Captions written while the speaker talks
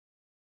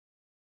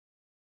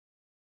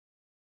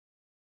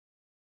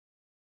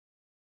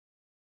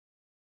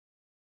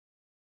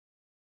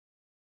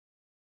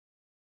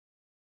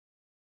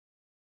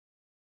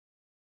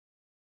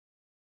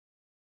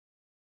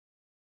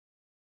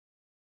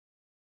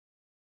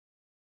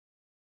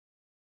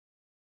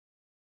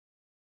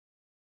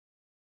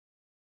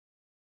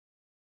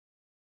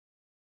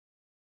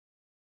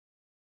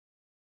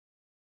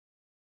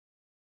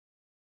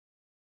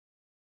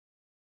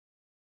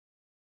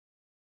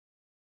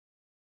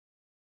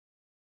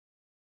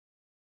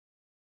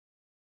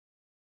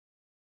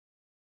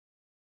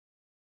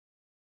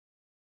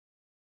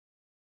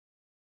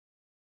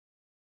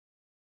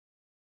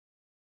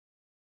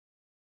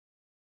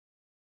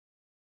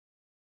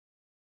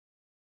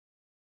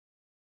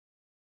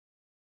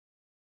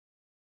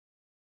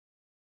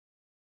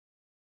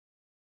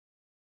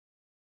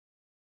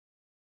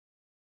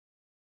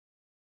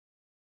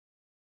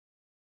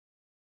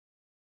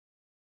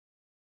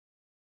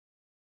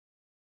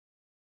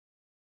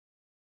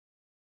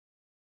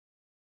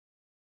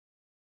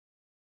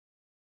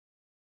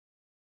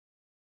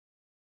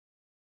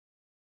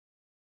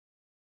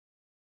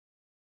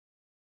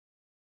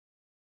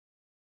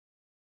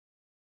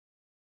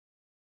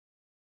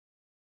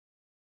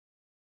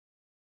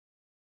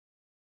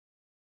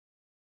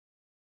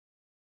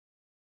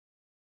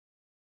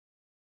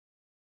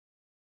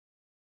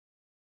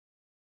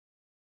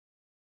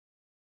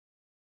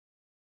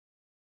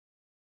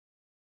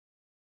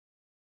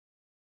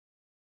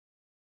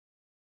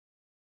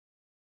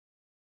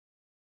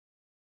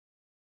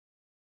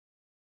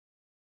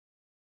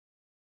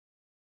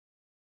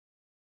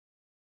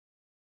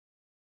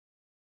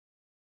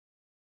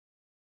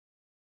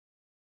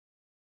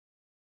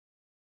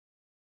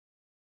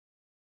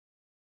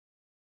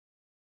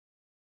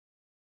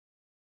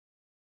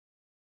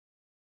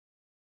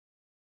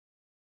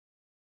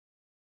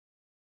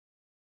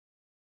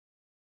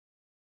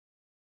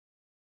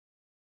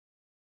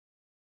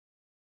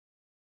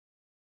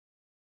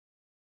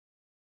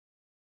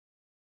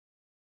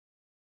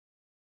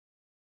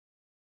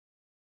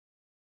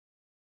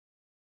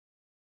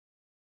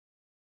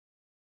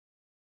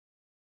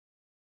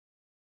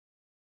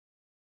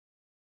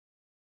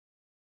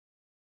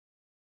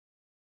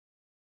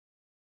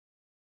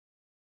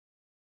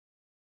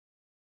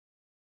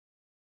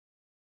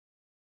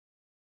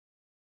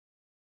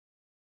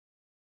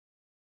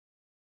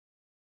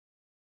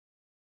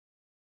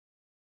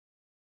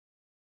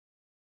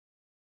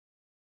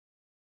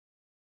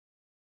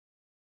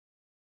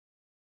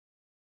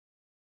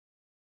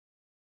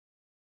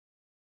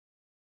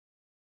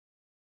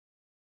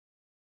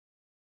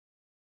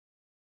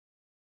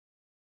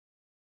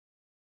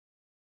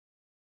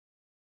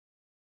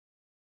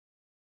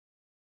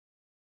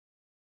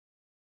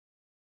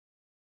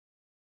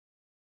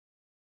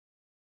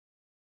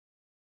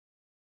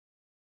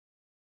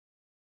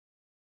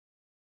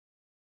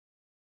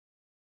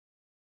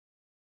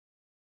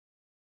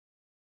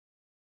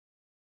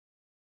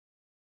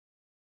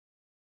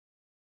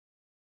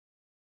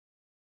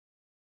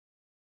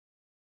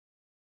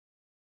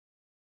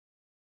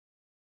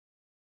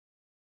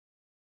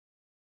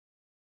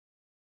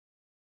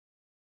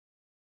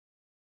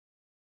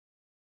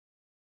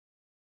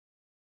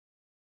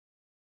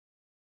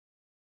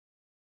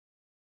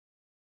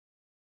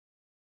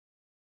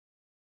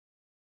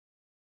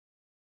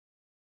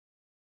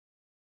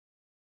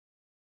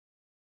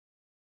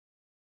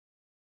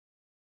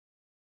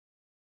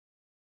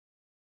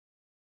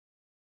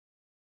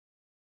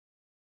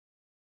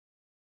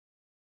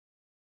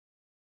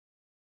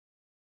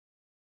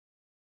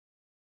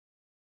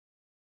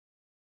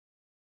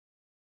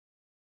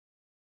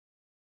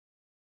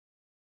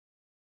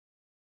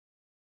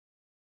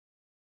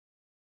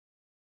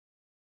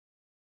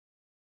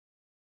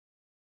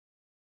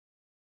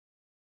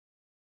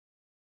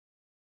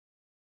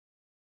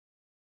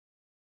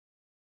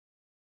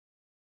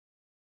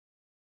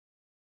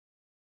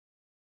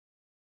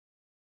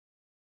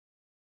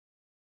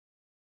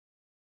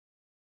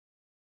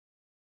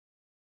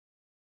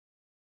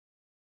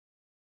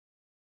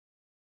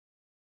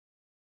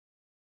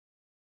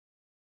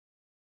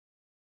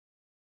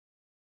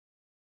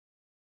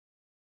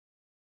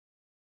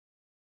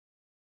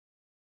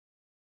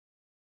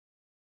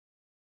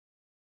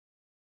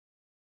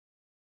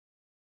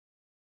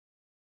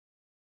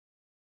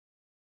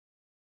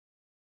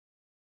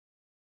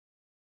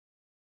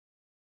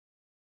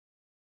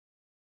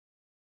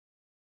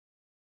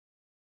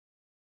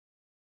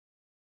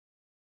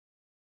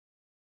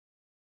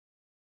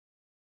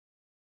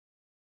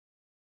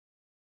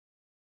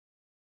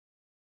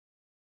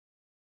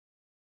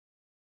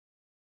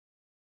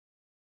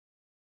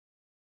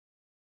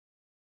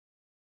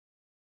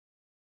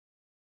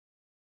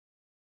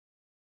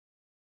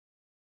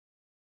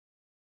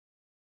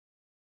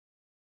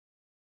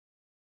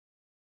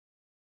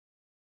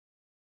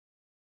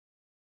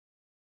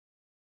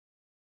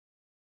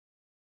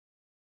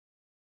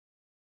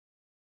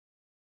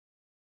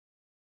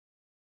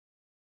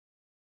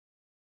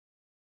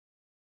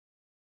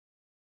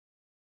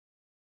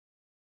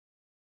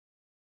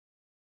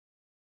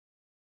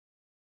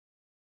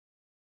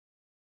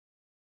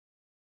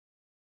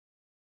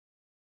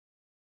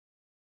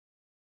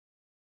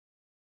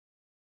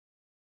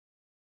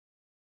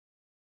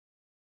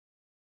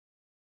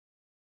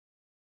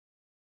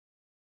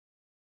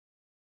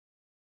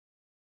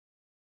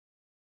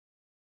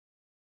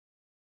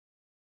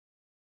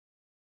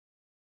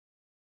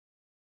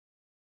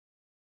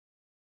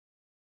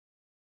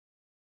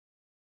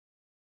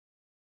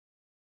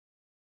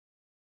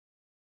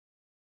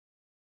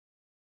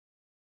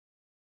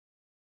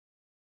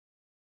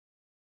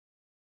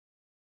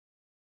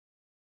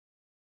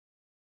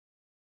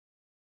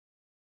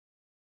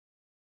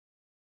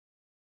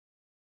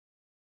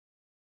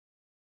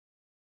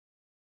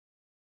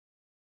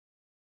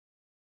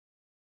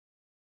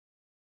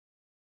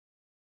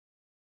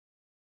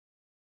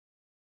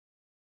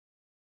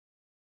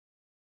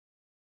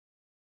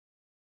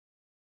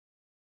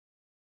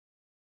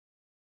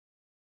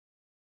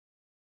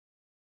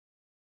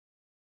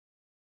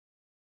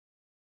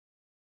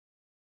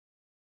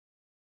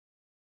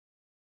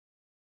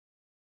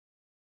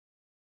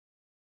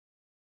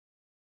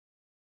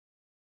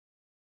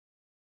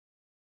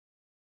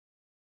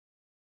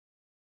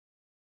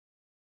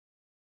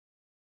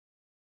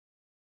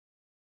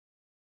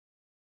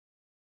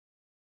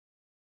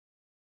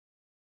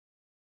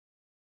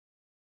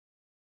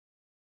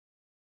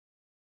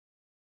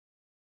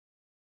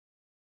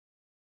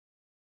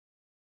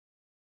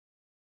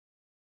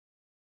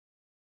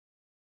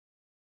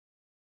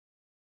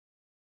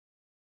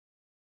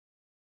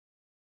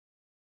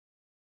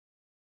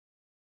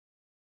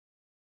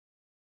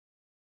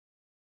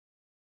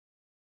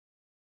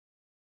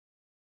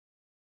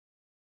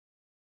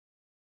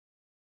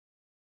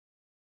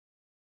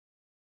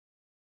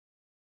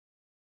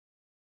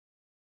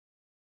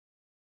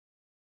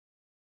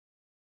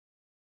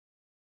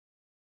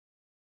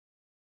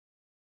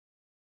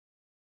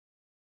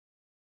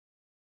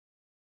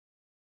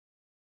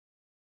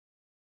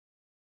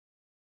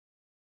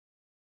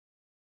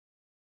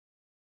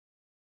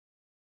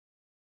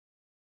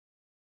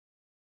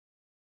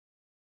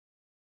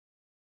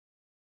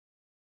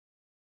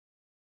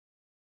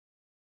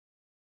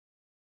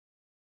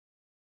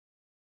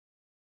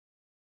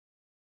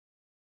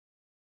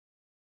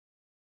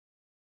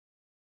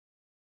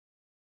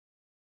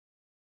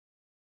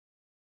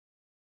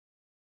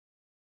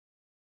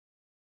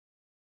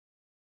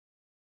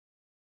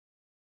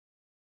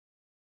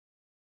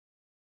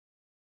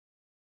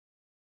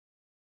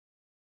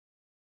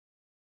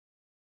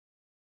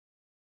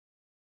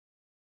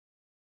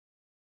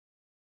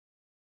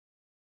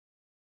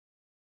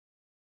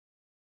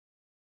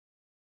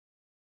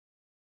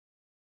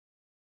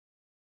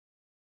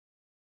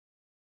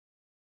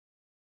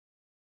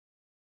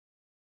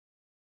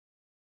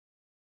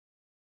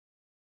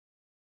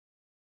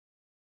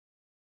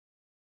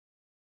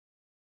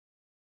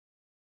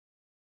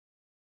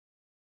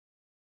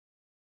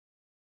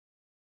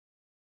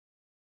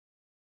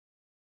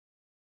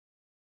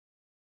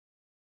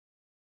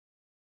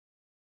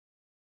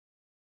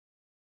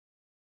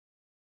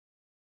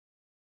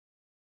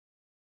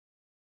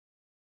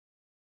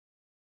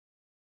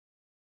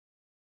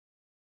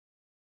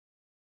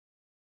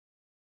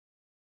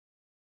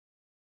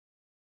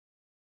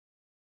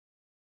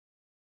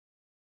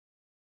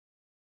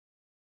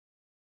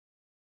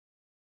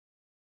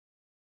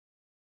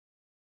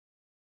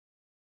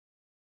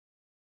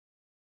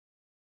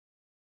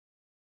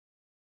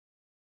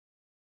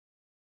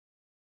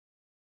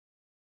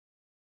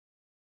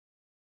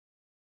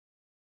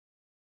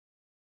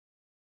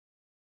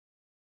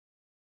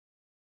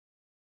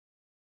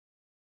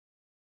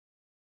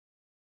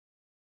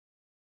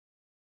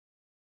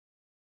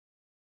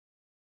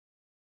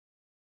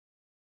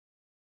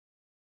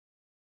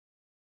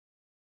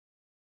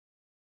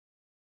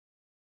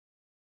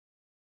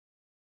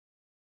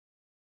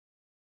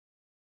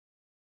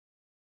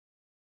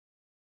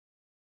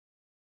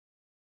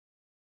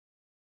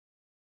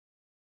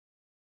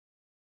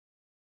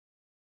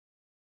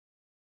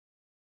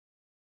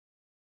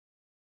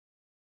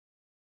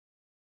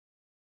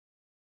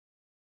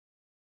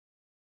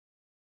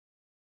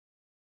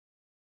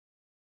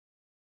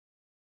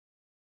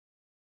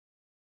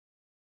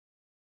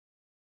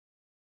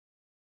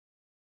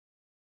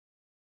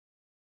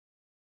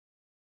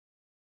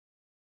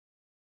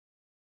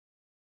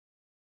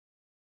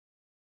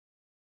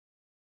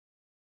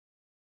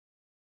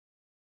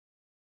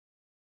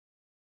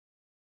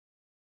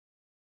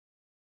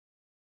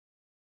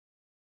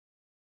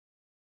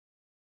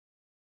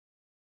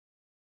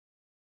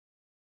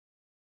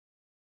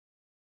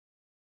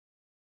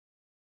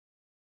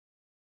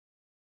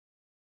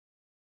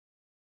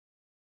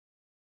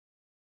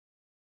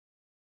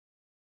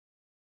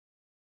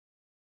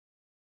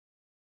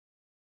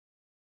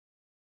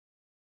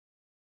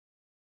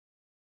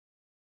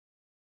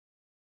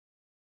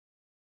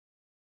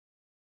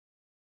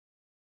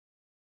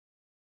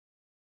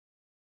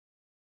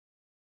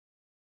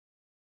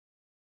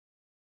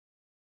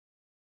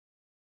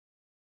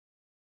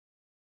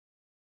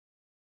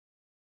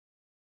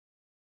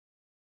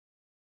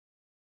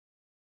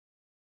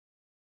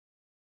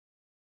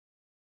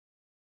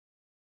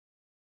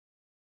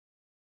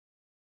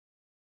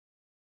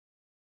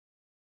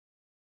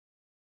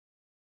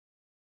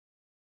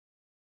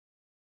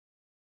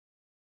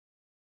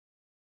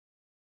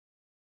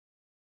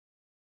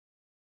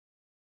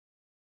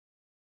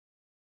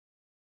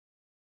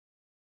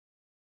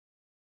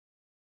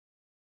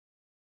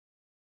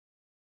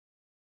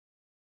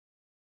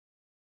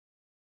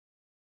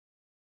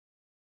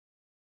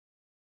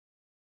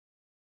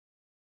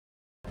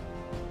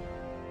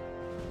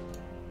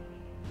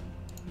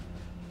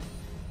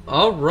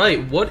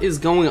Alright, what is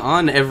going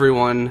on,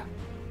 everyone?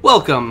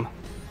 Welcome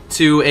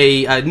to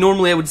a,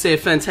 normally I would say a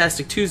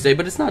fantastic Tuesday,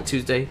 but it's not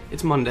Tuesday,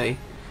 it's Monday.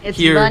 It's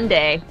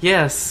Monday.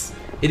 Yes,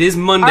 it is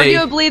Monday.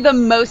 Arguably the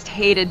most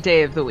hated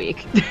day of the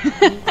week.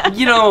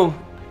 You know,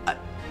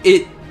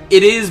 it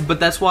is,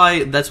 but that's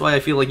why I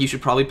feel like you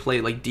should probably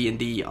play like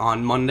D&D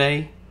on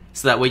Monday,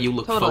 so that way you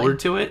look forward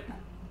to it.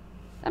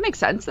 That makes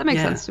sense. That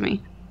makes sense to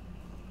me.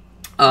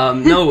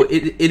 No,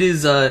 it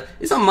is.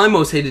 It's not my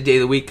most hated day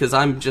of the week because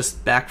I'm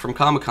just back from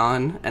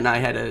Comic-Con and I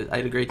had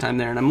a great time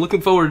there, and I'm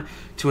looking forward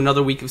to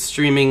another week of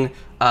streaming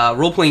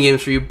role-playing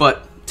games for you.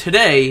 But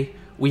today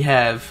we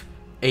have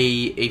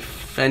a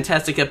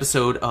fantastic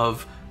episode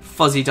of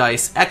Fuzzy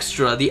Dice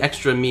Extra. The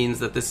extra means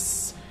that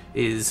this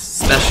is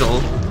special,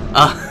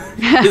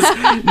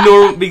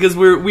 because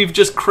we've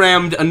just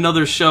crammed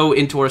another show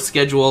into our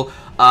schedule.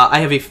 I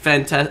have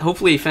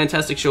hopefully a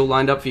fantastic show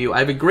lined up for you. I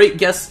have a great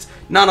guest.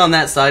 Not on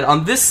that side,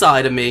 on this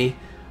side of me.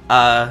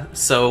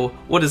 So,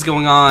 what is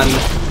going on?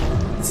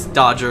 It's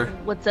Dodger.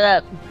 What's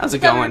up? How's it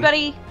going?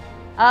 Everybody?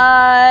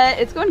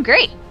 It's going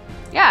great.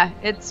 Yeah,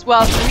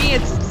 well, for me,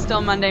 it's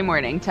still Monday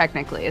morning,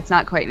 technically. It's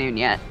not quite noon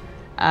yet.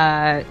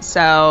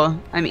 So,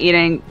 I'm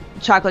eating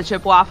chocolate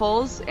chip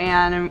waffles,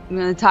 and I'm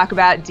going to talk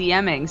about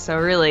DMing. So,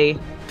 really,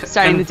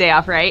 starting the day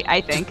off right,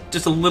 I think.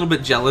 Just a little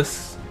bit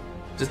jealous.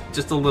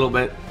 Just a little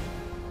bit.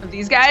 Of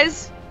these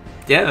guys?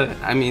 Yeah,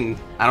 I mean,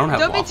 I don't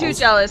have waffles. Don't be too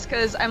jealous,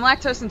 because I'm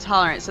lactose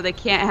intolerant, so they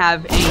can't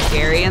have any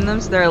dairy in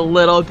them, so they're a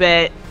little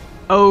bit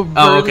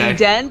overly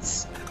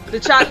dense. The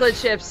chocolate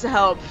chips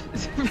help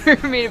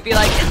for me to be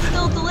like, it's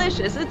still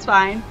delicious, it's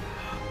fine.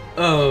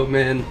 Oh,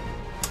 man.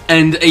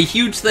 And a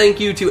huge thank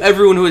you to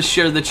everyone who has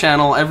shared the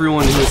channel,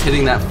 everyone who is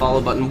hitting that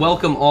follow button.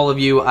 Welcome, all of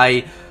you.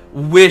 I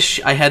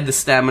wish I had the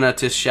stamina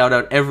to shout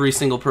out every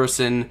single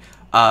person who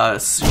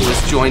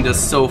has joined us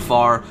so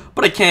far,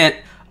 but I can't.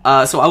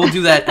 So I will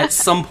do that at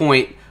some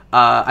point.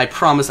 I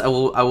promise I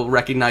will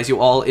recognize you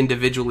all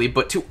individually.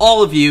 But to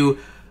all of you,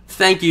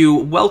 thank you.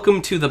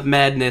 Welcome to the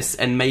madness,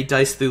 and may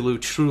Dice Thulu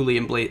truly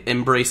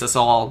embrace us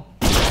all,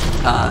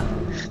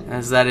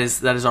 as that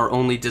is our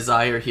only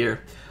desire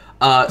here.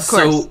 Of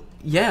course. So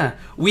yeah,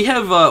 we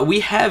have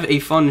a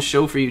fun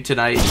show for you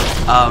tonight.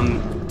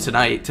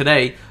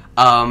 Today.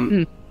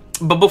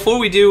 But before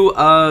we do,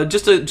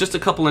 just a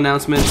couple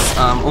announcements.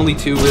 Only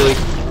two, really.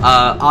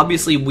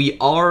 Obviously,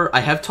 I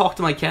have talked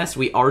to my cast,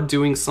 we are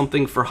doing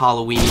something for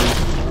Halloween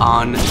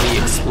on the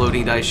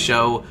Exploding Dice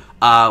show,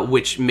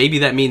 which maybe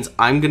that means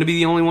I'm gonna be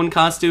the only one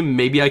costume.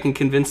 Maybe I can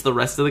convince the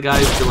rest of the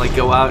guys to, like,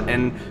 go out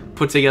and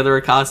put together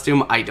a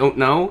costume. I don't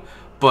know,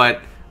 but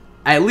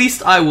at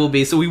least I will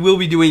be, so we will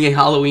be doing a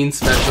Halloween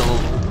special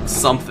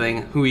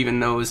something, who even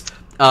knows.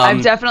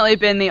 I've definitely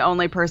been the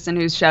only person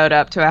who's showed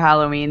up to a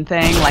Halloween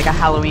thing, like a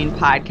Halloween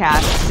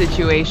podcast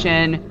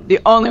situation. The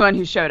only one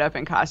who showed up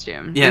in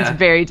costume. Yeah. It's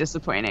very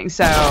disappointing,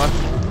 so...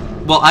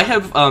 Well, I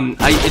have,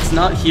 it's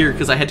not here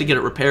because I had to get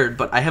it repaired,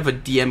 but I have a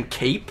DM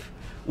cape,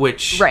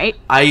 which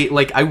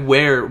I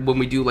wear when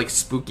we do, like,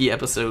 spooky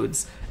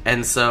episodes,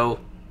 and so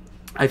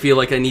I feel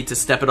like I need to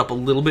step it up a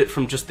little bit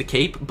from just the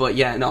cape, but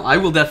yeah, no, I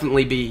will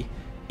definitely be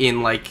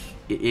in, like,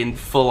 in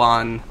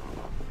full-on...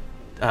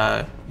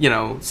 you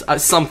know,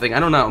 something. I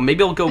don't know.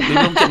 Maybe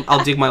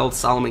I'll dig my old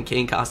Solomon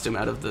Kane costume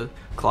out of the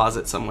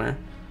closet somewhere.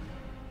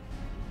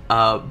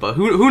 But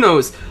who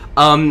knows?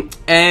 And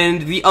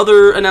the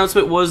other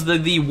announcement was the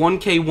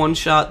 1K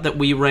one-shot that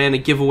we ran a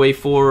giveaway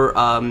for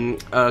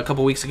a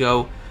couple weeks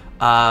ago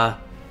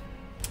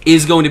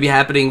is going to be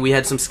happening. We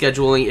had some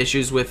scheduling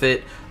issues with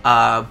it,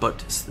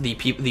 but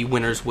the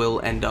winners will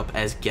end up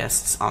as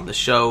guests on the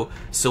show.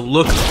 So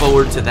look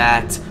forward to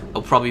that.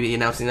 I'll probably be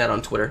announcing that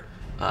on Twitter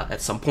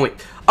at some point.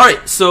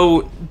 Alright,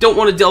 so don't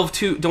want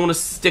to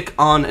stick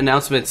on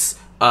announcements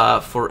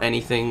for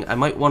anything. I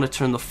might want to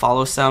turn the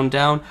follow sound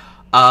down.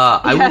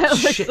 I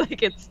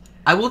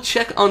will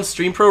check on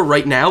StreamPro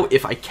right now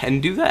if I can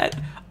do that.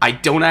 I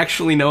don't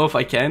actually know if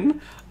I can.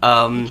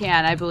 You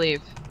can, I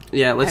believe.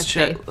 Yeah, let's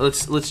check.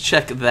 Let's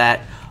check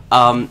that.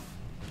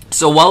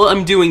 So while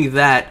I'm doing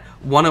that,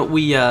 why don't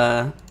we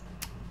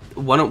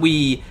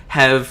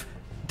have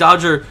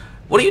Dodger?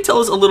 Why don't you tell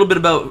us a little bit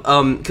about,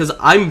 because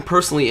I'm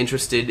personally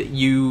interested,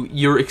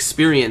 your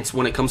experience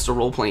when it comes to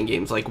role-playing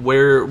games. Like,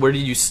 where did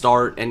you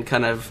start, and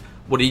kind of,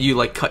 what did you,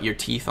 like, cut your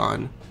teeth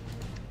on?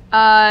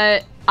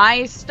 I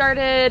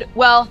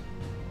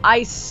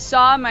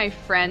saw my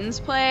friends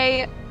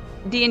play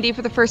D&D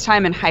for the first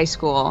time in high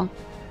school,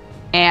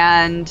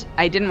 and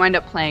I didn't wind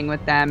up playing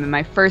with them, and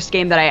my first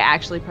game that I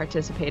actually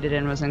participated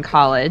in was in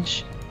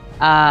college,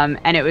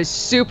 and it was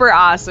super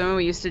awesome.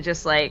 We used to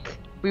just, like...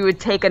 We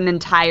would take an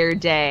entire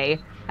day.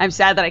 I'm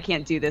sad that I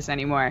can't do this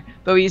anymore.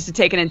 But we used to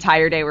take an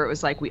entire day where it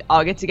was like we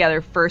all get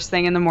together first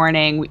thing in the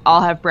morning, we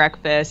all have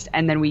breakfast,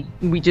 and then we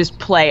just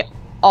play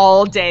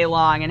all day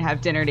long and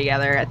have dinner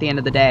together at the end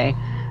of the day.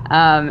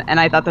 And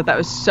I thought that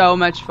was so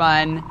much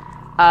fun.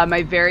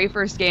 My very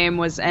first game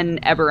was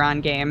an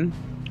Eberron game.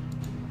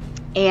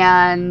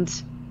 And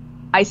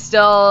I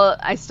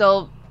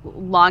still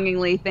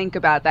longingly think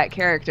about that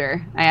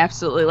character. I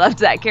absolutely loved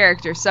that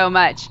character so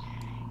much.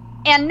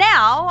 And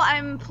now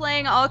I'm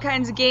playing all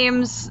kinds of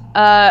games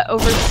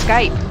over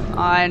Skype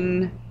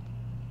on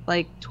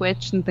like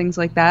Twitch and things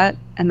like that,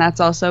 and that's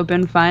also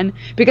been fun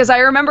because I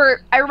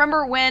remember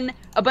when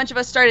a bunch of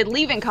us started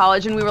leaving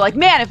college and we were like,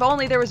 man, if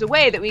only there was a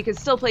way that we could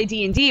still play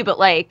D&D, but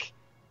like,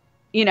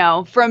 you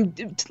know, from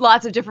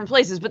lots of different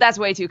places, but that's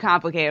way too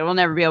complicated. We'll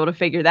never be able to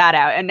figure that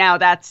out. And now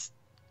that's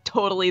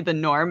totally the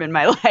norm in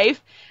my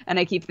life. And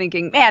I keep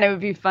thinking, man, it would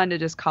be fun to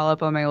just call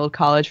up all my old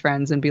college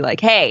friends and be like,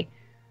 hey,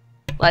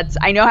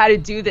 I know how to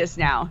do this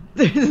now.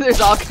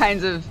 There's all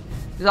kinds of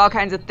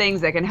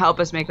things that can help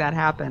us make that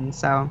happen.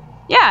 So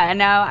yeah, and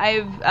now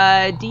I've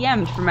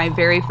DM'd for my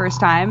very first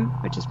time,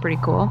 which is pretty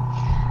cool.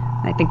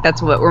 I think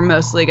that's what we're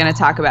mostly going to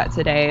talk about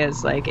today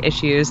is like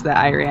issues that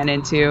I ran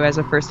into as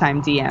a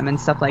first-time DM and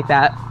stuff like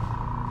that.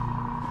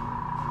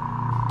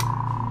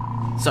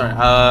 Sorry,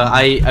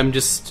 I'm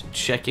just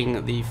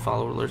checking the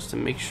follower alerts to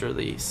make sure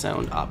the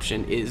sound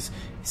option is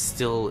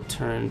still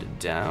turned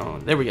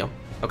down. There we go.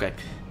 Okay.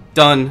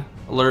 Done.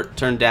 Alert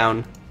turned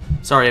down.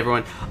 Sorry,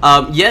 everyone.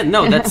 Yeah,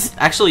 no, that's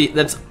actually,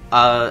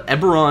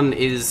 Eberron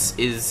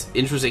is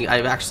interesting.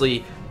 I've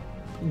actually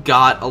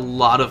got a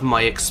lot of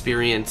my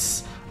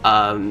experience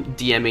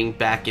DMing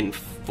back in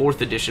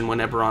 4th edition when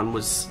Eberron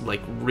was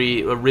like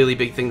a really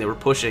big thing they were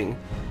pushing,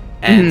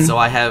 and so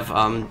I have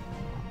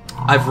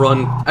I've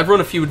run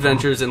a few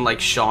adventures in like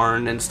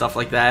Sharn and stuff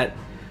like that.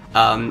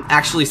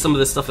 Actually, some of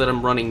the stuff that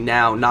I'm running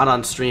now, not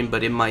on stream,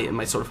 but in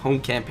my sort of home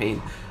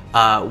campaign,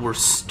 were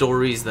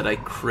stories that I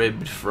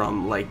cribbed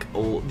from like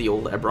the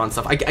old Eberron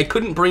stuff. I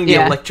couldn't bring the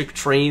electric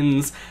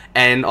trains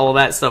and all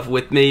that stuff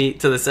with me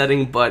to the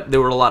setting, but there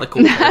were a lot of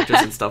cool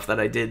characters and stuff that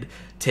I did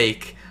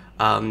take.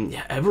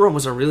 Yeah, Eberron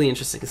was a really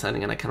interesting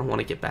setting, and I kind of want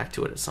to get back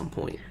to it at some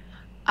point.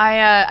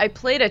 I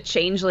played a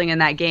changeling in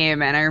that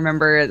game, and I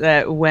remember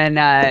that when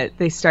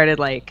they started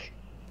like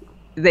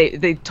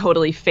they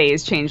totally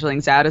phased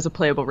changelings out as a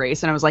playable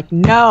race, and I was like,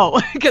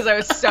 no, because I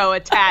was so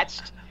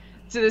attached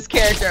to this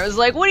character. I was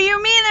like, what do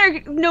you mean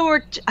they're no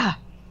more?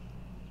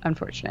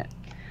 Unfortunate.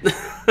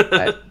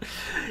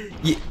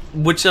 Yeah,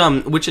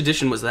 which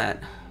edition was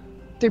that?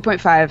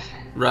 3.5.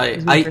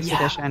 Right. First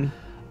edition.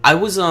 I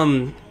was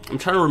I'm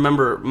trying to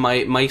remember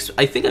my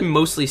I think I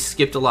mostly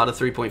skipped a lot of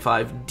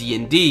 3.5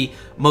 D&D,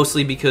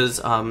 mostly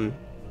because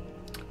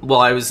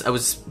well, I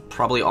was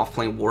probably off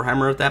playing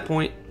Warhammer at that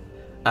point.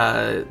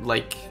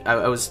 Like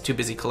I was too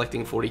busy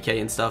collecting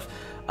 40k and stuff,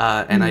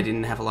 and I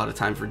didn't have a lot of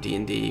time for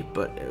D&D,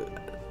 but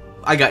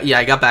I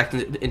got back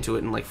into it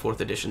in like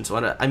 4th edition, so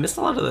I missed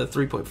a lot of the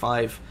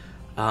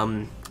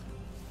 3.5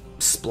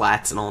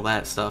 splats and all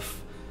that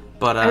stuff.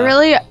 But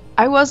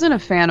I wasn't a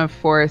fan of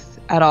 4th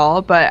at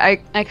all, but I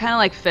kind of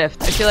like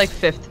 5th. I feel like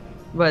 5th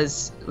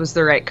was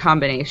the right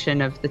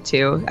combination of the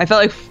two. I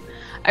felt like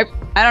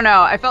I don't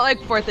know. I felt like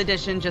 4th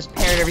edition just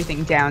pared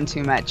everything down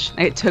too much.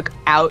 It took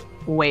out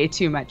way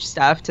too much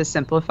stuff to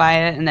simplify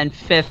it, and then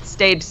 5th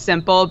stayed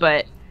simple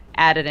but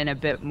added in a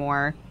bit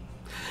more.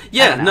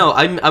 Yeah, no,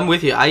 I'm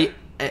with you. I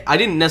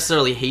didn't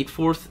necessarily hate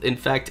 4th. In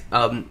fact,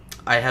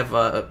 I have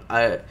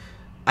a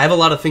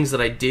lot of things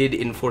that I did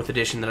in 4th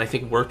edition that I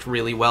think worked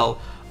really well.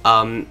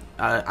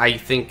 I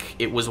think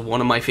it was one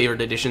of my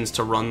favorite editions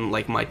to run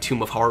like my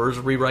Tomb of Horrors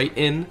rewrite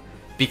in,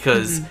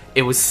 because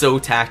it was so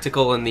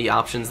tactical, and the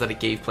options that it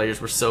gave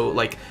players were so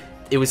like,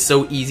 it was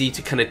so easy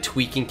to kind of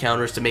tweak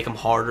encounters to make them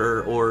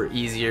harder or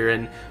easier,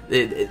 and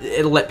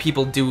it'll let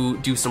people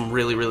do some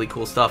really, really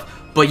cool stuff.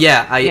 But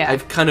yeah,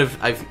 I've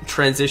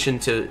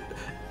transitioned to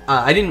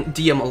I didn't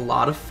DM a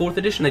lot of 4th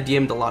edition. I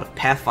DM'd a lot of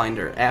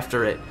Pathfinder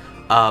after it,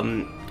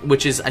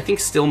 which is I think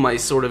still my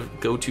sort of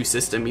go-to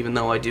system, even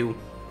though I do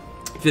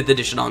 5th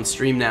edition on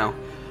stream now,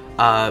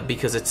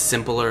 because it's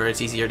simpler, it's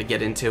easier to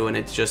get into, and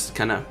it's just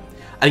kind of,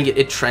 I think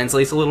it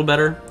translates a little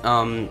better.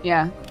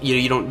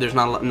 You don't, there's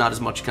not as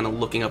much kind of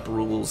looking up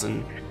rules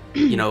and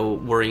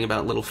worrying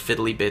about little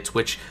fiddly bits,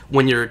 which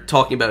when you're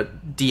talking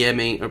about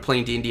DMing or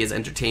playing D&D as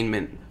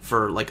entertainment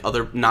for like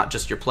other, not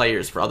just your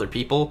players, for other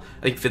people,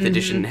 I think 5th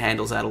edition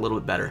handles that a little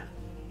bit better.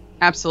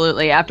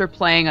 Absolutely. After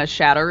playing a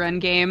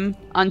Shadowrun game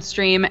on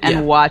stream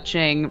and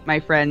watching my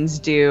friends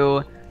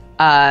do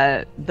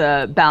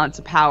the Balance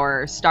of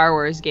Power Star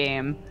Wars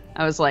game,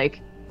 I was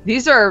like,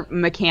 these are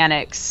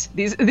mechanics.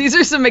 These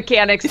are some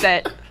mechanics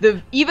that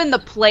even the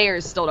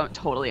players still don't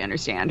totally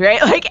understand,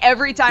 right? Like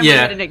every time we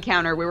had an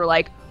encounter, we were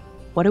like,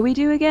 what do we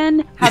do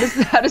again? How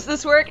does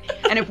this work?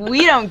 And if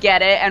we don't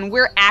get it and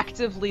we're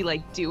actively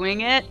like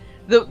doing it,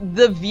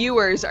 the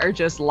viewers are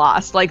just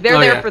lost. Like they're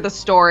there for the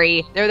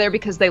story. They're there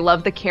because they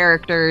love the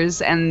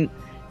characters, and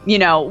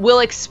we'll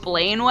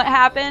explain what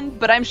happened,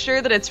 but I'm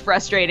sure that it's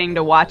frustrating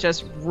to watch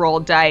us roll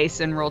dice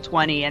and roll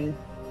 20 and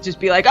just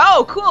be like,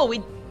 oh, cool,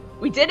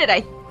 we did it,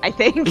 I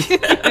think,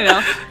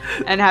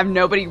 and have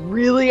nobody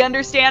really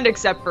understand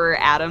except for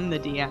Adam, the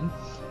DM.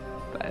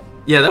 But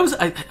yeah, that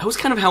was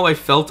kind of how I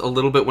felt a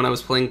little bit when I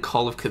was playing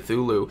Call of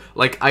Cthulhu.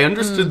 Like, I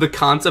understood the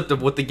concept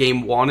of what the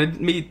game wanted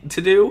me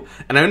to do,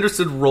 and I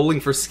understood rolling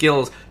for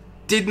skills.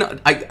 did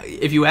not.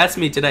 If you asked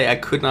me today, I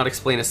could not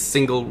explain a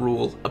single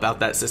rule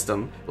about that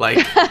system. Like,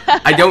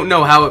 I don't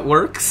know how it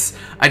works.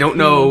 I don't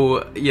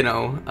know, you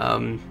know.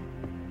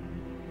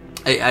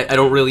 I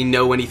don't really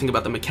know anything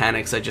about the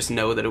mechanics. I just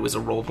know that it was a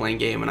role-playing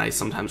game, and I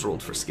sometimes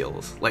rolled for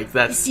skills. Like,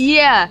 that's...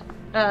 Yeah.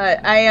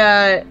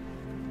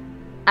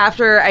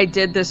 After I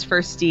did this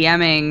first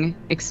DMing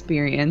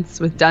experience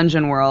with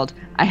Dungeon World,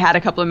 I had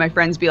a couple of my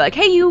friends be like,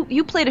 hey,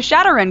 you played a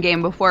Shadowrun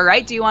game before,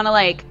 right? Do you want to,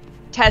 like,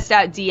 test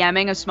out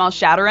DMing a small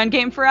Shadowrun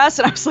game for us?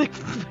 And I was like,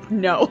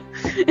 no,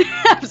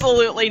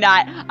 absolutely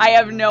not. I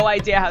have no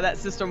idea how that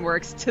system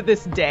works to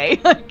this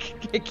day. Like,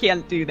 I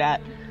can't do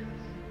that.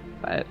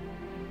 But...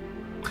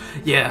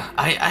 Yeah,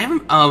 I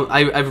haven't,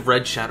 I've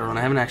read Shadowrun,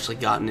 I haven't actually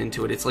gotten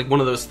into it. It's like one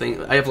of those things,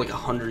 I have like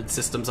 100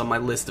 systems on my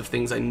list of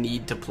things I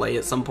need to play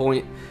at some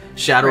point.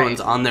 Shadowrun's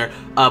on there.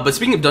 But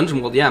speaking of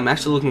Dungeon World, yeah, I'm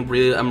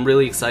actually I'm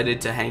really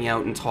excited to hang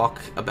out and talk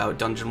about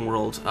Dungeon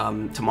World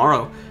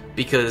tomorrow,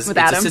 because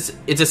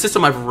it's a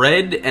system I've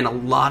read and a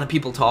lot of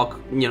people talk,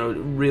 you know,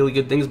 really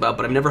good things about,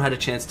 but I've never had a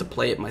chance to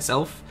play it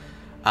myself.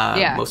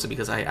 Mostly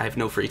because I have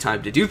no free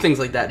time to do things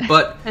like that,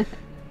 but...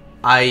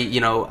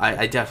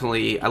 I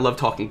definitely, I love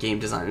talking game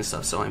design and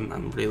stuff, so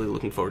I'm really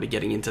looking forward to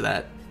getting into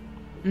that.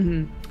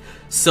 Mm-hmm.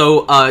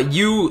 So,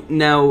 you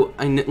now,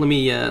 let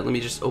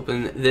me just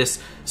open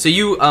this. So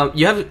you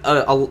have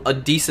a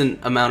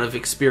decent amount of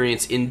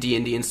experience in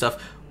D&D and stuff.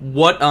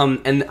 What,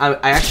 and I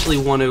actually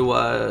want to,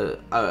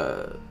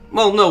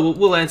 well, no,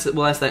 we'll ask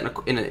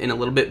that in a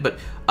little bit, but,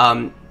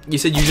 you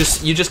said you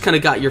just kind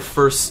of got your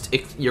first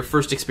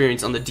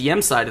experience on the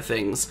DM side of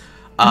things.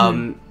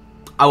 Mm-hmm.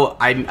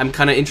 I'm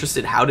kind of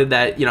interested. How did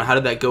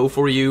that go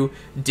for you?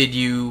 Did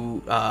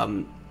you,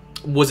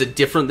 was it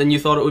different than you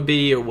thought it would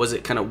be, or was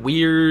it kind of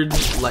weird?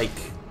 Like,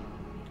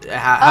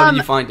 how did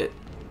you find it?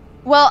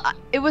 Well,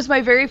 it was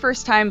my very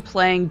first time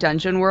playing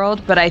Dungeon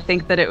World, but I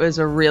think that it was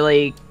a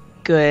really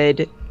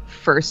good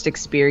first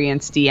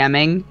experience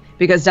DMing,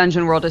 because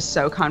Dungeon World is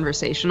so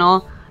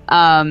conversational.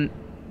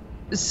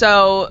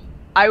 So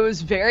I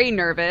was very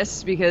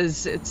nervous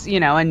because it's, you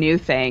know, a new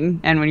thing.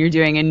 And when you're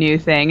doing a new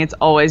thing, it's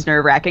always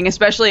nerve-wracking,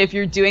 especially if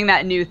you're doing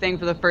that new thing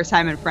for the first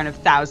time in front of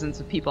thousands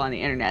of people on the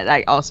internet.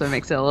 That also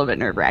makes it a little bit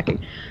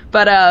nerve-wracking.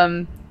 But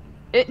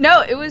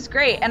it was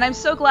great. And I'm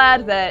so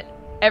glad that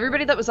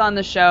everybody that was on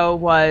the show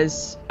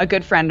was a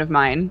good friend of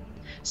mine.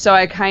 So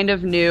I kind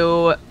of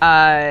knew,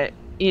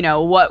 you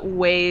know, what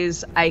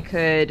ways I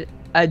could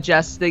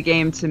adjust the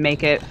game to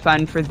make it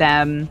fun for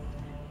them.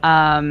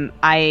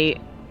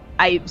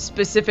 I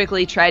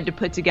specifically tried to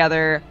put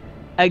together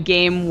a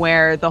game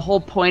where the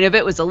whole point of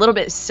it was a little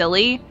bit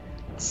silly,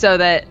 so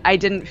that I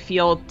didn't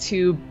feel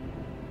too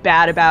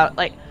bad about,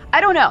 like,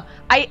 I don't know.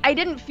 I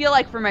didn't feel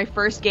like for my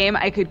first game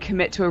I could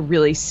commit to a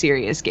really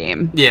serious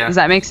game. Yeah. Does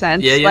that make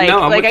sense? Yeah, like,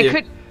 no, I'm with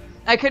you.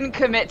 I couldn't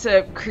commit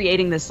to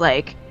creating this,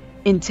 like,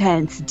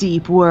 intense,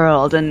 deep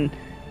world and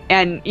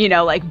you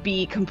know, like,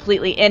 be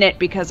completely in it,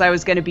 because I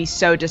was going to be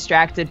so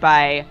distracted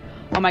by,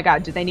 oh my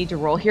god, do they need to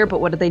roll here?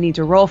 But what do they need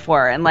to roll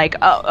for? And like,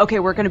 oh, okay,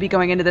 we're going to be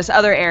going into this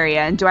other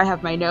area, and do I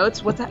have my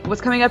notes?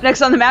 What's coming up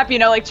next on the map? You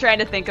know, like, trying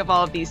to think of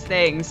all of these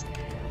things,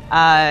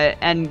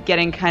 and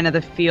getting kind of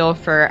the feel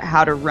for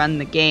how to run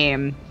the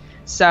game.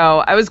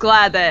 So I was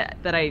glad that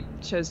I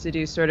chose to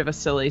do sort of a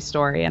silly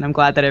story, and I'm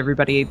glad that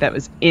everybody that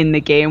was in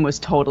the game was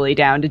totally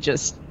down to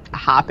just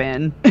hop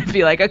in and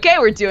be like, okay,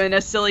 we're doing a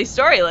silly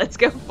story, let's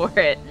go for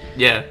it.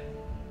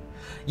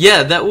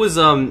 Yeah, that was,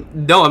 no,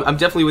 I'm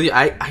definitely with you.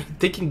 I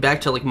thinking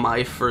back to, like,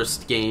 my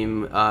first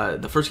game,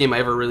 the first game I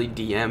ever really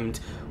DM'd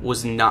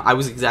was not, I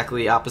was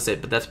exactly the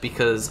opposite, but that's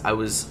because I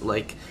was,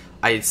 like,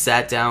 I had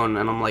sat down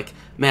and I'm like,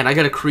 man, I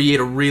gotta create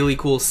a really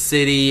cool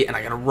city, and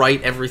I gotta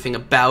write everything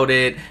about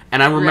it,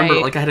 and I remember,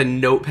 like, I had a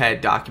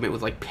notepad document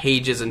with, like,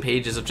 pages and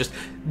pages of just,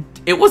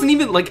 it wasn't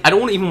even, like, I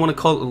don't even want to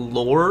call it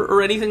lore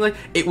or anything, like,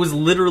 it was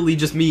literally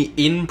just me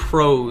in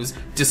prose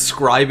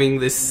describing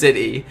this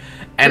city.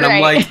 And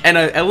I'm like, and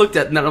I looked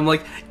at it and I'm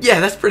like,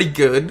 yeah, that's pretty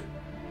good.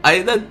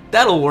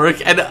 That'll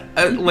work.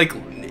 And like,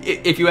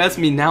 if you ask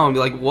me now, I'm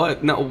like,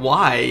 what? No,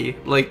 why?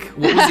 Like,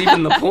 what was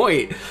even the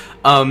point?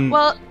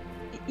 Well,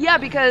 yeah,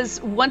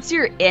 because once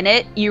you're in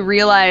it, you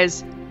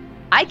realize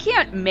I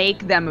can't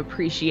make them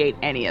appreciate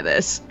any of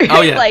this.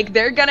 Oh yeah. Like,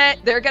 they're gonna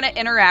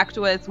interact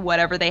with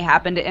whatever they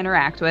happen to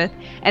interact with,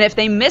 and if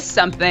they miss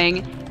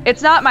something,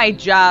 it's not my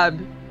job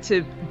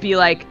to be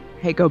like,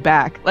 hey, go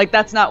back. Like,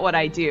 that's not what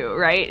I do,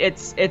 right?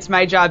 It's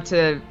my job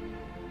to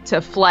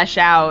flesh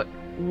out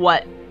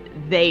what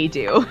they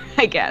do,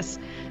 I guess.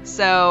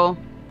 So,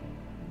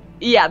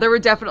 yeah, there were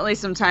definitely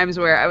some times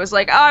where I was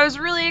like, oh, I was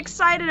really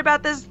excited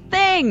about this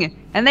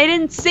thing, and they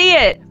didn't see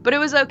it, but it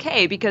was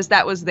okay because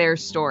that was their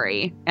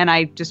story, and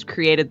I just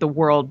created the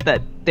world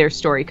that their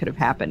story could have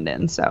happened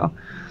in. So,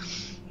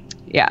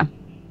 yeah.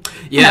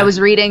 Yeah. When I was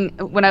reading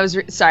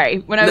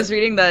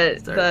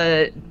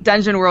the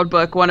Dungeon World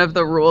book, one of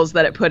the rules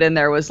that it put in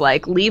there was,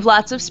 like, leave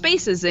lots of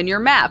spaces in your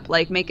map.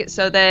 Like, make it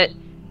so that,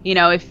 you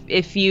know,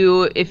 if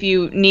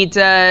you need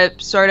to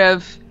sort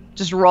of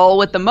just roll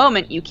with the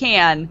moment, you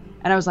can.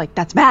 And I was like,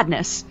 that's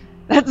madness.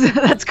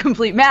 That's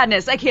complete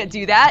madness. I can't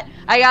do that.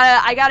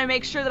 I gotta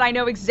make sure that I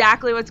know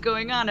exactly what's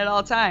going on at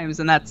all times,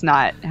 and that's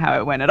not how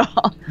it went at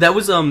all. That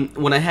was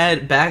when I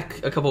had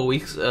back a couple of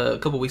weeks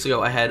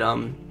ago. I had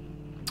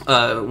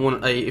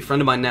a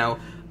friend of mine now.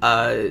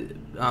 I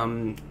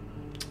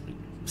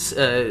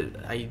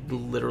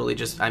literally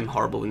I'm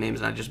horrible with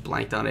names, and I just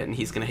blanked on it, and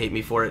he's gonna hate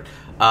me for it.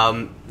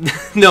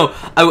 No,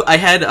 I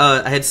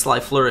had Sly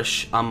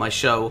Flourish on my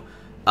show,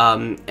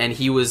 and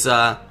he was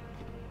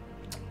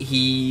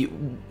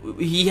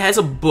he has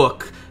a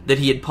book that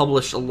he had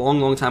published a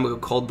long time ago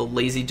called The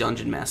Lazy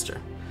Dungeon Master,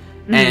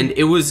 and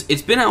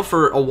it's been out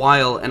for a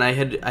while, and I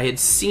had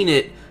seen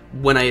it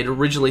when I had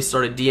originally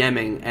started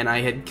DMing,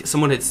 and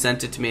someone had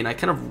sent it to me, and I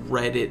kind of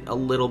read it a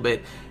little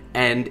bit.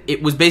 And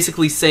it was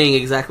basically saying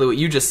exactly what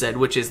you just said,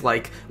 which is,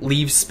 like,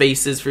 leave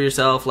spaces for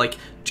yourself, like,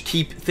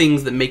 keep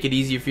things that make it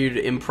easier for you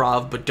to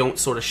improv, but don't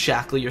sort of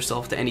shackle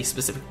yourself to any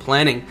specific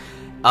planning.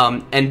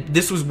 And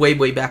this was way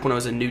back when I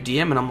was a new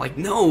DM, and I'm like,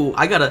 no,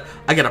 I gotta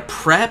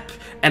prep,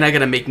 and I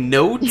gotta make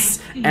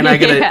notes, and I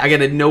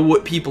gotta know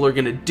what people are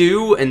gonna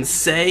do and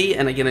say,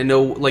 and I gotta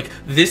know, like,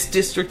 this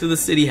district of the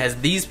city has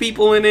these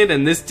people in it,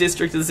 and this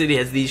district of the city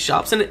has these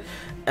shops in it,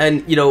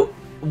 and, you know,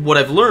 what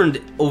I've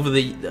learned over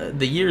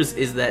the years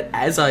is that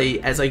as I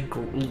age as a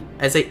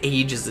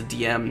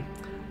DM,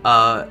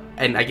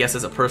 and I guess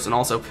as a person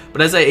also,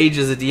 but as I age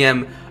as a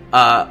DM,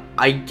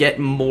 I get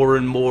more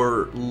and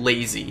more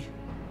lazy,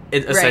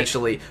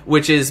 essentially, right.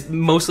 Which is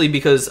mostly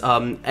because,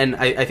 and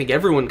I think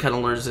everyone kind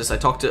of learns this. I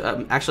talked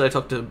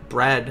to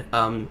Brad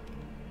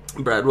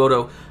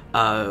Roto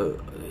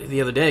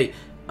the other day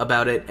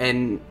about it,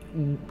 and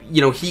you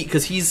know,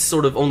 because he's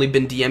sort of only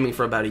been DMing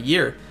for about a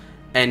year.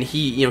 And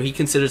he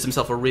considers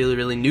himself a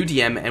really new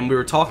DM, and we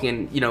were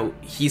talking, you know,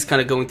 he's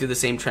kind of going through the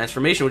same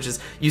transformation, which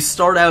is you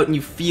start out and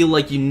you feel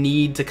like you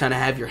need to kind of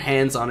have your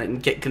hands on it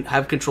and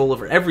have control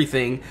over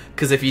everything,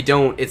 because if you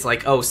don't, it's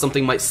like, oh,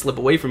 something might slip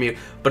away from you.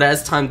 But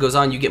as time goes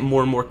on, you get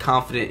more and more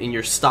confident in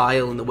your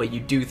style and the way you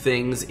do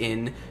things,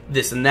 in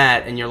this and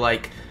that, and you're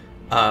like,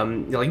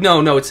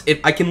 no,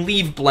 I can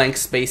leave blank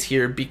space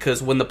here,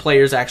 because when the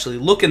players actually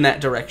look in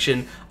that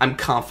direction, I'm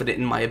confident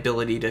in my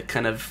ability to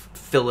kind of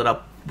fill it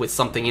up with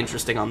something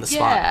interesting on the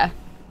spot. Yeah,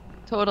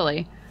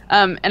 totally.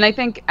 And I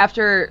think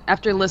after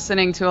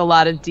listening to a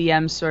lot of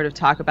DMs sort of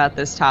talk about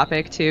this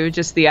topic too,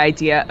 just the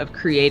idea of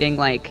creating,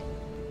 like,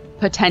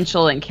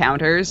 potential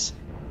encounters,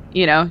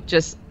 you know,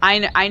 just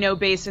I know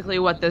basically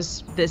what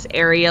this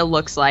area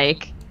looks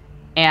like,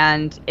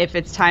 and if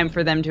it's time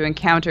for them to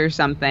encounter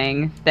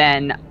something,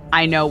 then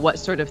I know what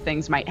sort of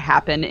things might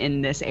happen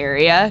in this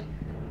area.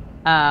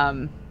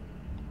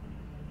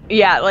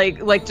 Yeah,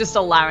 like just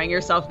allowing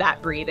yourself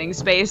that breathing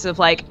space of,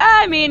 like,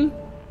 I mean,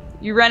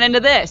 you run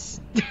into this.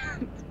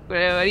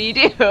 What do you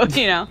do?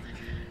 You know?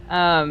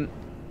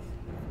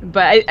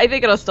 But I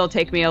think it'll still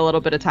take me a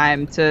little bit of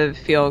time to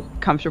feel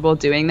comfortable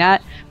doing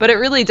that. But it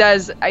really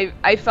does.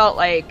 I felt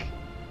like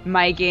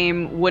my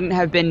game wouldn't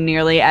have been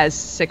nearly as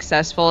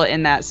successful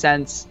in that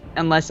sense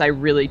unless I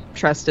really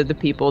trusted the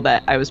people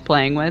that I was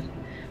playing with.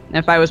 And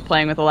if I was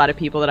playing with a lot of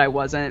people that I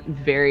wasn't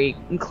very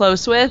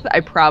close with, I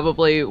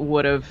probably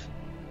would have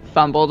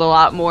fumbled a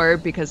lot more,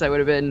 because I would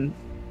have been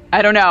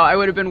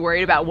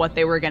worried about what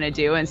they were going to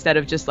do instead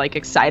of just, like,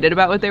 excited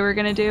about what they were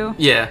going to do.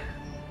 Yeah.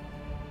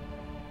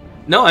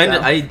 No,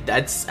 I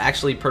that's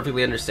actually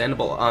perfectly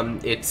understandable. I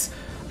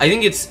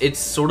think it's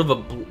sort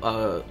of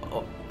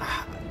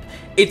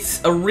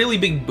it's a really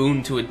big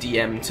boon to a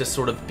DM to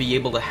sort of be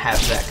able to have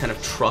that kind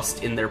of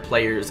trust in their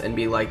players and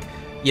be like,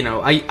 you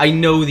know, I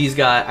know these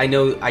guys, I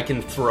know I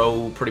can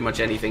throw pretty much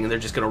anything and they're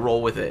just going to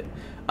roll with it.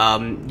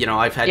 You know,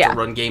 I've had to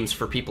run games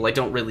for people I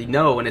don't really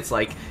know, and it's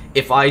like,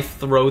 if I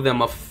throw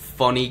them a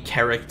funny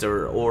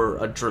character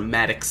or a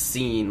dramatic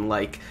scene,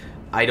 like,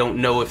 I don't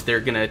know if they're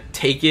gonna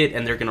take it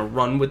and they're gonna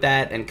run with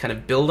that and kind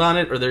of build on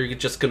it, or they're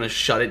just gonna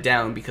shut it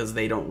down because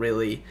they don't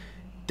really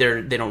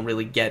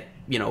get,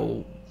 you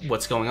know,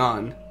 what's going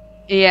on.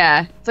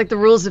 Yeah, it's like the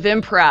rules of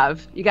improv.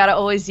 You gotta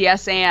always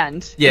yes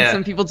and. Yeah. And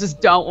some people just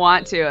don't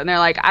want to, and they're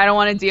like, I don't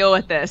want to deal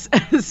with this,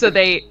 so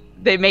they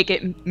make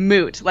it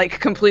moot,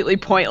 like, completely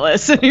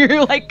pointless. And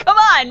you're like, come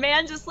on,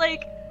 man, just,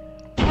 like,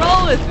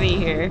 roll with me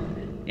here.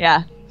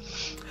 Yeah.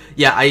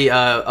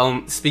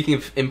 Yeah, speaking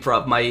of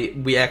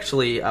improv, we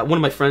actually, one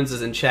of my friends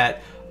is in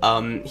chat.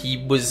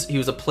 He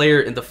was a player,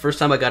 and the first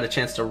time I got a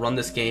chance to run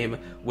this game,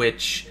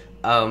 which,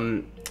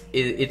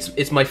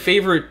 it's my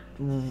favorite,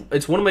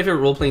 it's one of my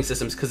favorite role-playing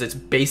systems, because it's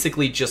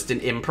basically just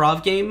an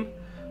improv game.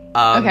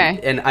 Okay.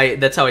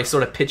 And that's how I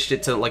sort of pitched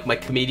it to, like, my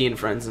comedian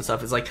friends and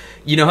stuff. It's like,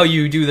 you know how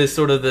you do this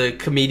sort of the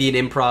comedian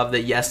improv, the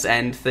yes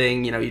and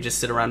thing, you know, you just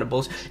sit around and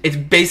bullshit. It's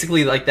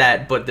basically like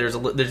that, but there's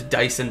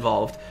dice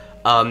involved.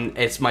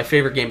 It's my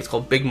favorite game. It's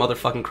called Big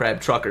Motherfucking Crab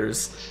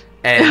Truckers.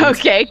 And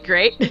okay,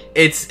 great.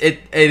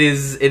 It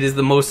is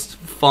the most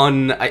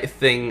fun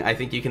thing I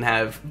think you can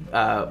have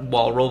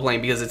while role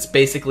playing, because it's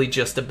basically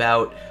just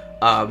about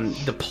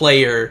the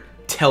player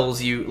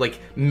tells you, like,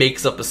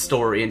 makes up a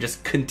story and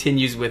just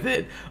continues with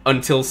it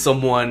until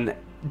someone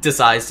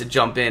decides to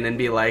jump in and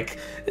be like,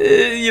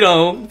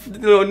 no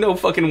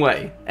fucking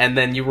way, and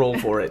then you roll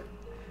for it.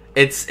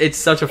 It's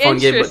such a fun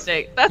game.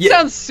 Interesting. That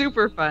sounds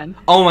super fun.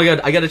 Oh my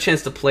god, I got a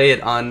chance to play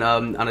it on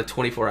a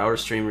 24-hour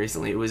stream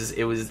recently. It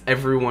was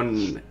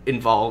everyone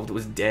involved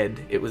was dead.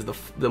 It was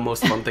the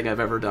most fun thing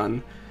I've ever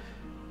done.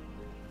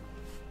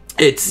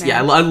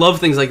 I love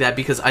things like that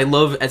because I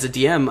love, as a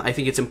DM, I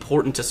think it's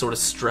important to sort of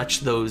stretch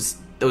those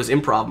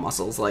improv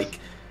muscles, like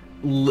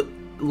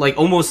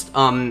almost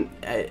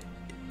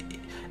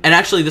and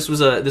actually, this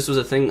was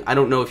a thing. I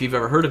don't know if you've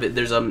ever heard of it.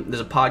 There's a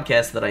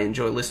podcast that I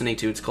enjoy listening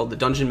to. It's called the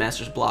Dungeon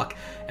Masters Block,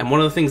 and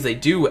one of the things they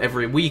do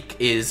every week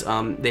is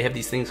they have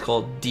these things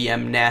called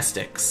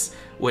DM-nastics,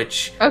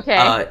 which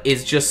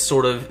is just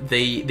sort of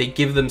they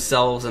give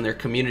themselves and their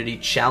community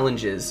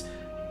challenges,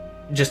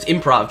 just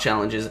improv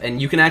challenges.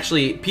 And you can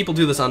actually, people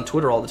do this on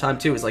Twitter all the time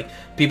too. Is like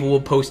people will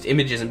post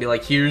images and be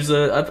like, here's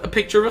a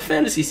picture of a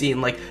fantasy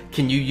scene. Like,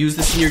 can you use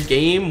this in your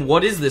game?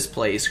 What is this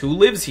place? Who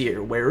lives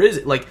here? Where is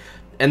it? Like.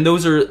 And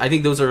I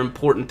think those are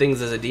important things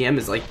as a DM,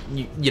 is like,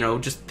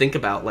 just think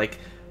about, like,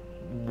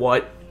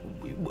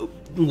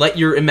 let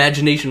your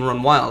imagination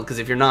run wild, because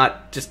if you're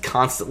not just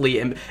constantly,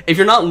 if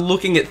you're not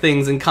looking at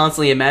things and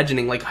constantly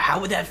imagining, like,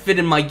 how would that fit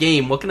in my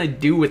game? What can I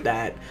do with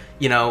that?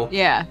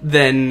 Yeah.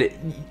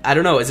 Then, I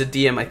don't know, as a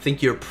DM, I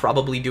think you're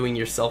probably doing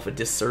yourself a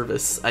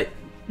disservice.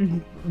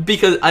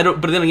 Because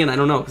but then again, I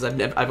don't know, because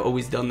I've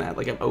always done that.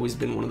 Like, I've always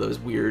been one of those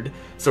weird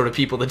sort of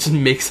people that just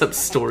makes up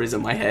stories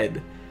in my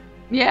head.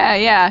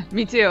 Yeah,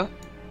 me too.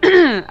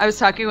 I was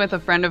talking with a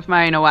friend of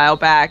mine a while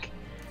back,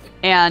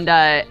 and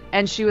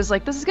she was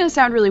like, this is gonna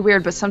sound really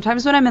weird, but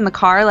sometimes when I'm in the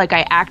car, like,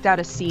 I act out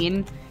a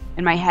scene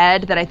in my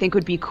head that I think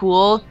would be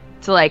cool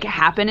to, like,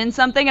 happen in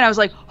something, and I was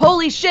like,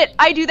 holy shit,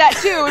 I do that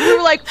too, and we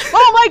were like,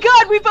 oh my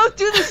god, we both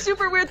do this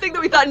super weird thing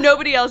that we thought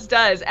nobody else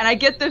does. And I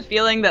get the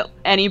feeling that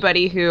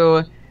anybody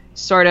who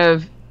sort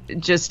of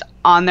just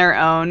on their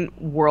own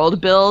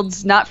world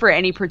builds, not for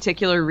any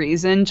particular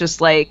reason,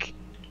 just, like,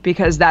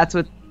 because that's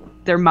what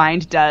their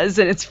mind does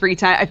and it's free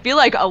time. I feel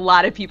like a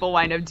lot of people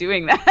wind up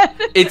doing that.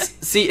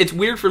 It's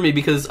weird for me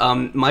because a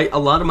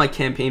lot of my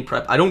campaign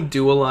prep, I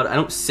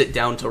don't sit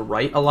down to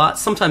write a lot.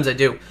 Sometimes I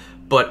do,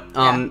 but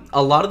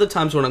a lot of the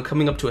times when I'm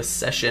coming up to a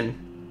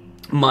session,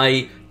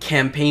 my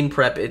campaign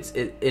prep,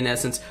 in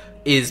essence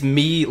is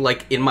me,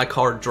 like, in my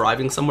car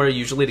driving somewhere,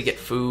 usually to get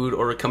food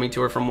or coming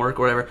to or from work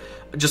or whatever,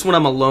 just when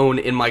I'm alone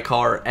in my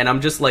car, and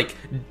I'm just, like,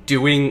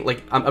 doing,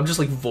 like, I'm just,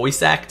 like,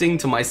 voice acting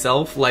to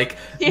myself, like,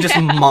 just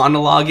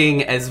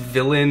monologuing as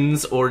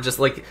villains, or just,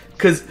 like,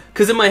 cause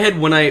in my head,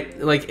 when I,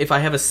 like, if I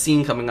have a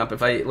scene coming up,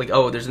 if I, like,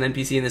 oh, there's an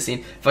NPC in this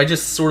scene, if I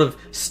just sort of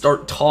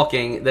start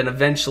talking, then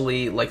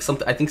eventually, like,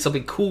 I think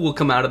something cool will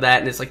come out of that,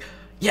 and it's like,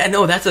 yeah,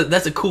 no, that's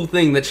a cool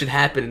thing that should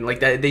happen,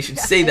 like, that they should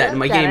say that in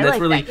my game. That's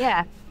really,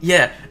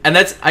 yeah, and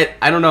that's,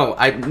 I don't know,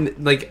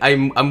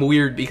 I'm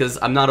weird because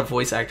I'm not a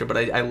voice actor, but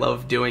I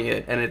love doing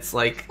it, and it's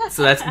like,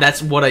 so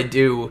that's what I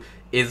do,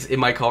 is in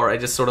my car, I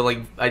just sort of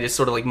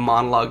like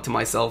monologue to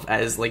myself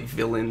as, like,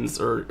 villains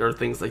or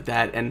things like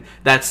that, and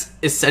that's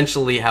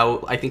essentially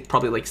how I think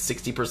probably like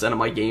 60% of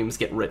my games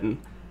get written.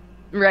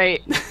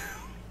 Right.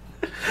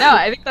 No,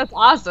 I think that's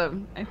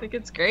awesome. I think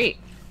it's great.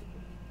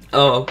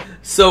 Oh,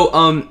 so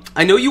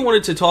I know you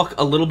wanted to talk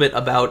a little bit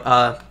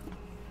about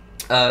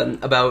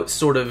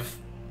sort of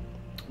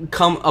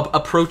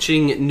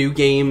approaching new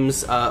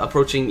games,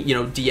 approaching,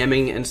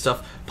 DMing and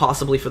stuff,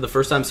 possibly for the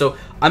first time. So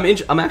I'm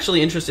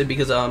actually interested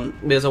because I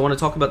want to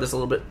talk about this a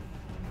little bit.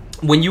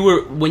 When you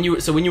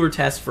were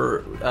tasked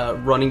for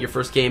running your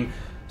first game,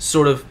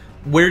 sort of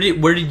where do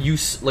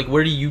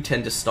you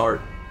tend to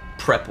start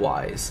prep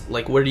wise?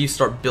 Like, where do you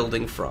start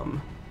building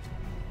from?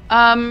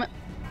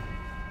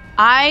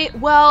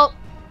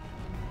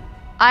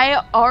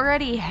 I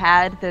already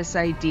had this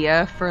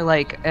idea for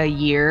like a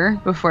year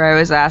before I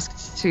was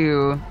asked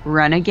to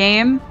run a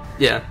game.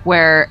 Yeah.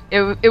 Where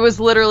it was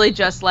literally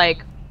just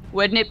like,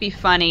 wouldn't it be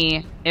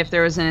funny if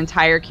there was an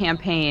entire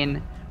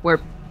campaign where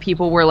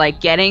people were like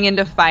getting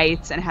into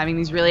fights and having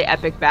these really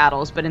epic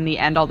battles, but in the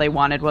end all they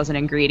wanted was an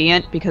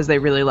ingredient because they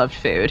really loved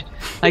food.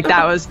 Like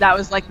that was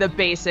like the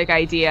basic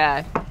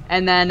idea.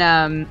 And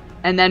then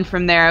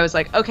from there I was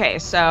like, okay,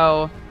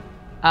 so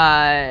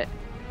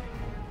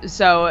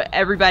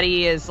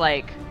everybody is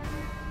like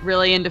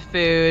really into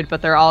food,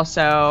 but they're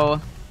also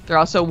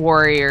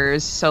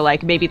warriors. So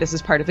like maybe this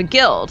is part of a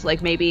guild.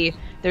 Like maybe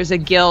there's a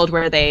guild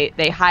where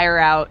they hire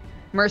out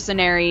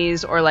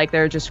mercenaries, or like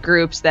there are just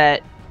groups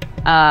that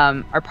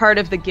are part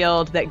of the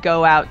guild that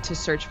go out to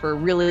search for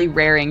really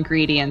rare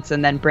ingredients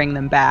and then bring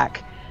them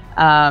back.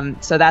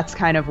 So that's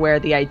kind of where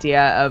the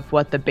idea of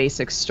what the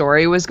basic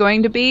story was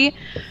going to be.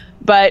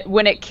 But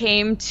when it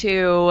came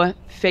to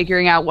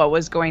figuring out what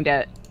was going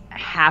to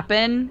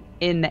happen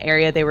in the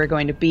area they were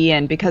going to be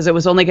in, because it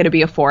was only going to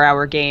be a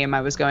 4-hour game,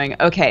 I was going,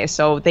 okay,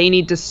 so they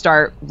need to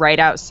start right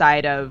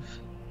outside of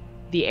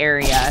the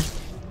area,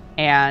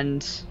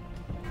 and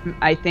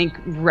I think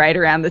right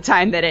around the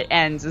time that it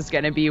ends is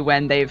going to be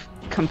when they've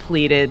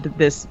completed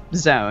this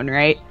zone,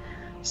 right?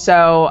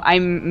 So I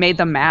made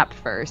the map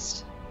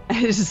first,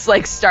 I just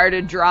like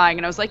started drawing,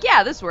 and I was like,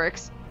 yeah, this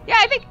works.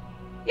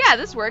 Yeah,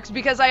 this works,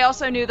 because I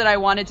also knew that I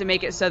wanted to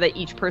make it so that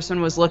each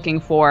person was looking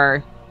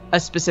for a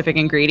specific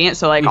ingredient.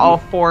 So like all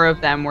 4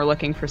 of them were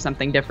looking for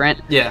something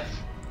different. Yeah.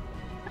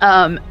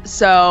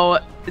 So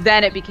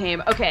then it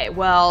became, okay,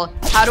 well,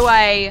 how do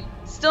I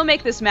still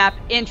make this map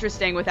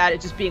interesting without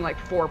it just being like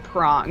 4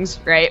 prongs,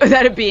 right?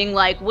 Without it being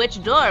like,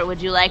 which door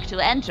would you like to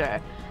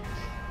enter?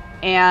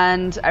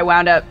 And I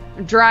wound up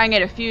drawing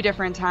it a few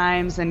different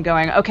times and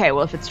going, okay,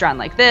 well, if it's drawn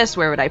like this,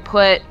 where would I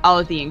put all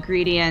of the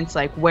ingredients?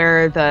 Like,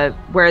 where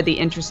are the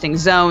interesting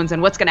zones,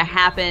 and what's going to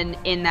happen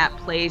in that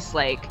place?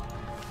 Like,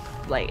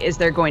 is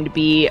there going to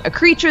be a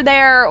creature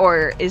there,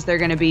 or is there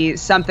going to be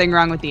something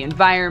wrong with the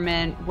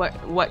environment?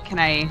 What can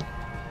I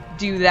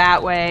do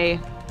that way?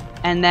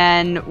 And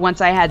then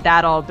once I had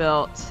that all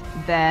built,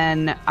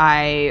 then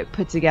I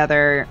put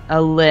together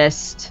a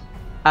list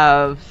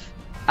of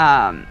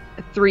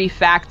 3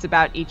 facts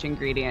about each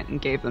ingredient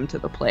and gave them to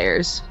the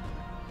players,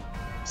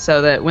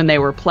 so that when they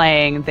were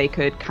playing, they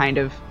could kind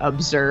of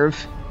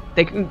observe.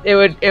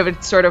 It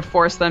would sort of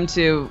force them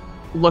to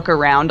look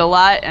around a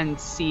lot and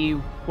see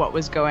what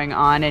was going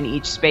on in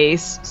each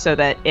space, so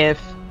that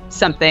if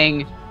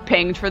something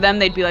pinged for them,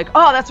 they'd be like,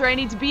 oh, that's where I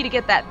need to be to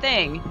get that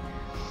thing.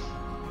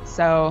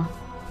 So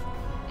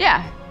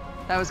yeah,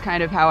 that was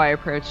kind of how I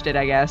approached it,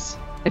 I guess,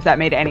 if that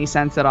made any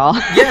sense at all.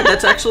 Yeah,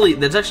 that's actually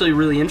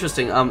really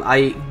interesting.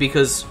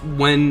 Because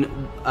when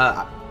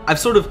I've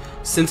sort of,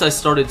 since I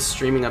started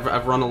streaming,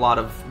 I've run a lot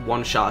of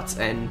one-shots,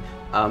 and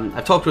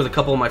I've talked with a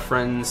couple of my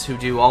friends who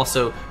do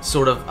also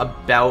sort of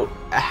about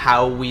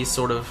how we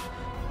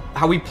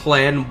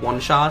plan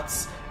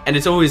one-shots. And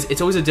it's always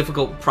a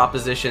difficult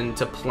proposition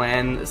to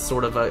plan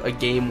sort of a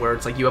game where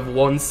it's like you have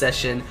one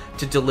session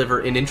to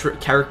deliver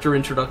character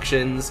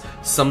introductions,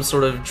 some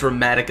sort of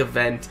dramatic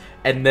event,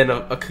 and then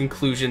a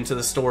conclusion to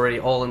the story,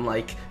 all in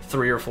like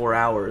 3 or 4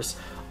 hours.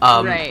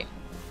 Right.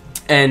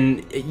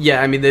 And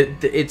yeah, I mean,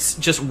 it's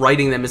just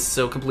writing them is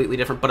so completely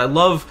different. But I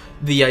love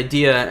the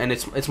idea, and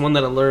it's one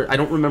that I learned. I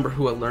don't remember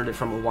who I learned it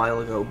from a while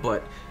ago,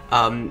 but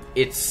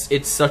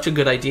it's such a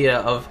good idea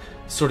of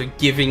sort of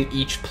giving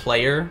each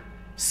player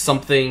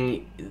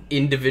something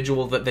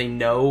individual that they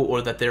know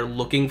or that they're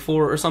looking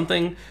for, or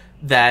something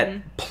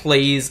that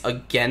plays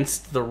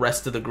against the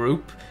rest of the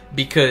group.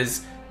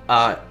 Because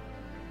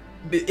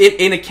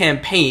in a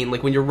campaign,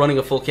 like when you're running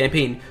a full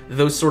campaign,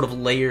 those sort of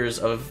layers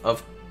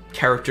of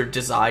character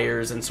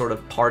desires and sort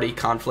of party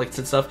conflicts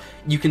and stuff,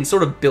 you can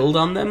sort of build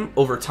on them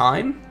over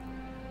time.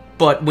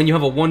 But when you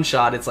have a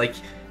one-shot, it's like,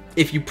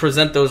 if you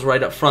present those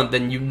right up front,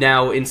 then you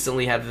now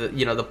instantly have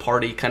the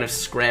party kind of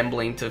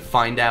scrambling to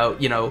find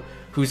out,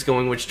 who's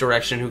going which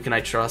direction, who can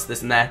I trust,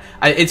 this and that.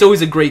 It's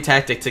always a great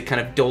tactic to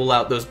kind of dole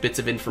out those bits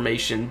of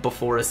information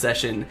before a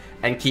session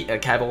and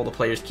have all the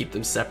players keep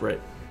them separate.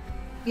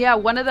 Yeah,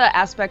 one of the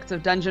aspects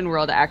of Dungeon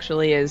World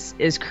actually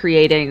is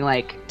creating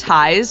like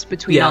ties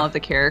between all of the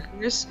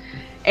characters.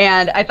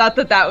 And I thought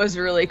that was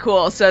really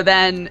cool. So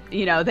then,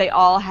 they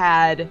all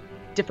had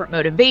different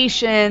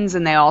motivations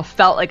and they all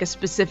felt like a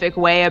specific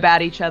way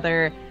about each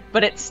other,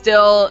 but it's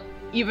still,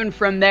 even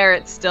from there,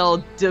 it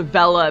still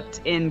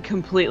developed in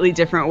completely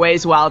different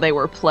ways while they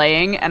were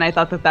playing, and I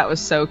thought that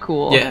was so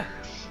cool.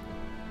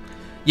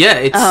 Yeah,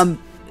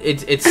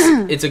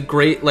 it's a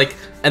great, like,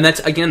 and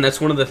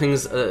that's one of the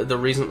things, the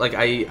reason, like,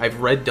 I've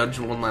read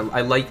Dungeon World,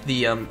 I like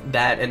the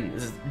that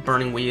and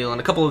Burning Wheel and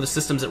a couple of the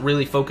systems that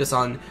really focus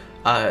on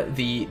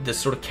the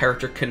sort of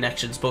character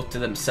connections both to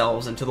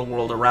themselves and to the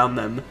world around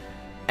them,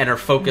 and are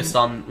focused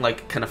on,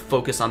 like, kind of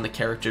focus on the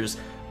characters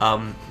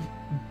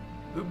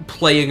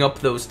playing up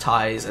those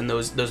ties and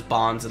those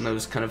bonds and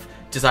those kind of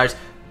desires.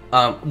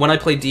 When I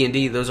play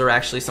D&D, those are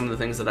actually some of the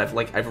things that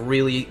I've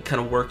really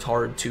kind of worked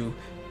hard to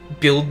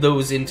build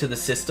those into the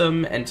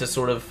system, and to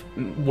sort of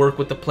work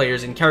with the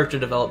players in character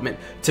development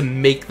to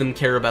make them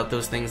care about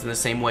those things in the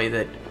same way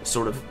that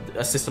sort of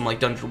a system like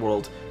Dungeon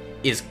World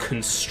is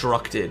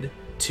constructed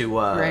to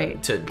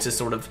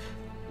sort of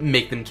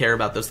make them care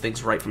about those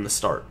things right from the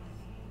start.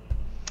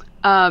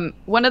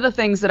 One of the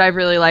things that I've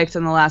really liked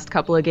in the last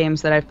couple of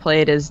games that I've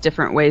played is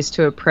different ways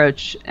to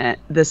approach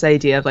this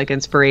idea of like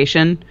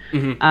inspiration.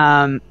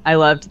 I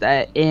loved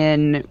that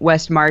in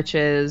West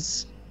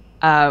Marches,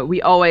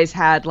 we always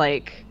had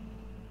like,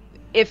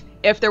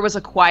 if there was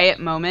a quiet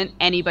moment,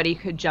 anybody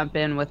could jump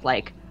in with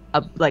like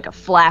a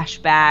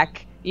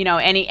flashback,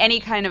 any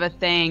kind of a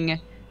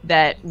thing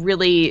that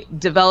really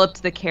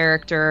developed the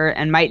character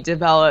and might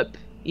develop,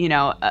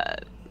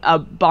 a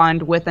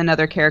bond with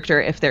another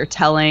character if they're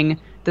telling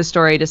the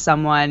story to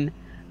someone,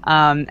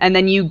 and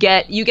then you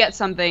get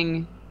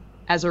something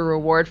as a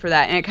reward for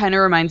that. And it kind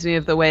of reminds me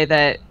of the way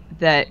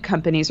that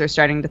companies are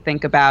starting to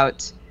think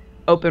about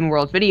open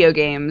world video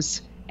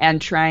games and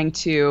trying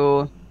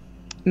to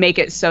make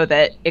it so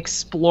that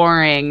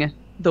exploring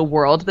the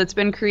world that's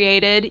been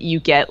created,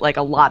 you get like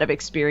a lot of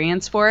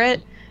experience for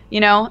it.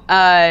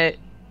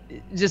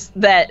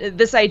 Just that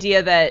this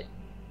idea that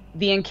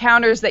the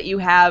encounters that you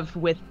have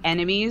with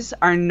enemies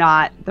are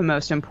not the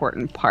most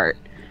important part.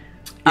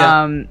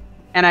 And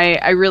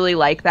I really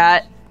like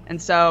that.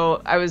 And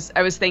so I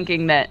was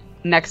thinking that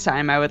next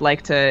time I would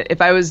like to,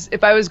 if I was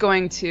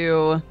going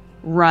to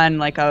run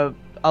like a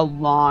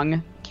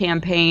long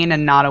campaign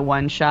and not a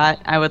one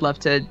shot, I would love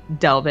to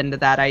delve into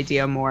that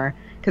idea more,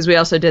 because we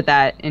also did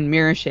that in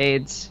Mirror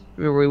Shades,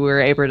 where we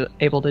were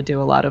able to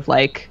do a lot of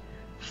like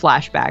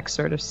flashback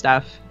sort of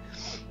stuff.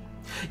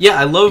 Yeah,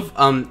 I love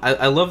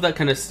that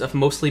kind of stuff,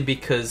 mostly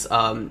because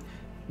I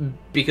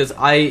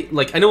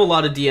know a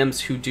lot of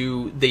DMs who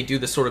do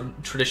the sort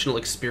of traditional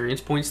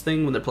experience points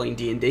thing when they're playing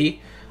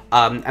D&D.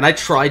 And I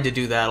tried to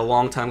do that a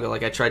long time ago.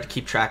 Like, I tried to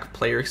keep track of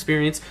player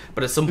experience,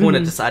 but at some point I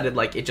decided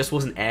like it just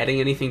wasn't adding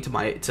anything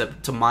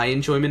to my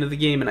enjoyment of the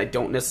game, and I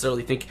don't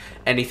necessarily think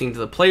anything to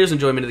the players'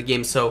 enjoyment of the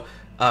game. So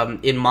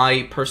in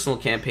my personal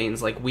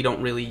campaigns, like, we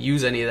don't really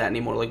use any of that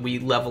anymore. Like, we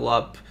level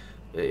up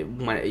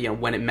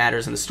when it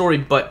matters in the story.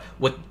 But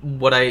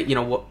what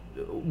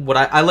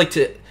I like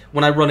to,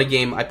 when I run a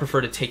game, I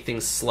prefer to take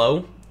things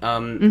slow. I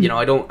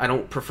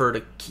don't prefer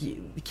to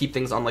keep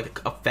things on like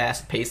a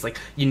fast pace. Like,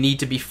 you need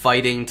to be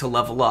fighting to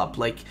level up.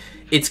 Like,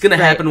 it's gonna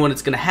happen when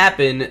it's gonna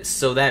happen.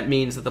 So that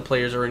means that the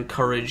players are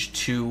encouraged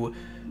to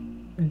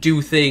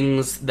do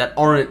things that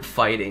aren't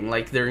fighting.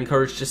 Like, they're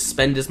encouraged to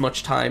spend as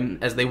much time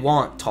as they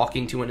want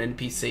talking to an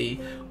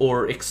NPC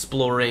or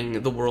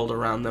exploring the world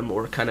around them,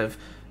 or kind of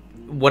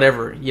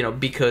whatever,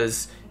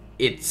 because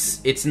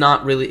it's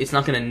not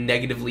gonna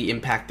negatively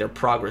impact their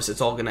progress.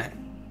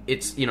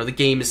 The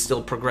game is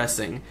still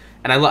progressing,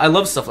 and I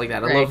love stuff like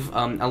that. Right.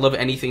 I love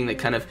anything that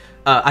kind of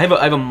I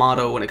have a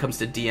motto when it comes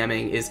to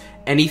DMing, is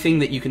anything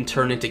that you can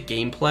turn into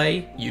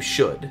gameplay, you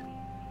should.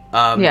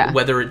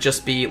 Whether it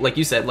just be, like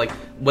you said, like,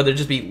 whether it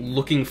just be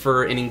looking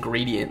for an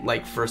ingredient,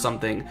 like, for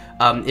something.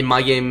 In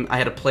my game, I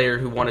had a player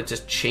who wanted to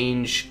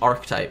change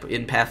archetype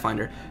in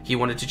Pathfinder. He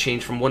wanted to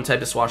change from one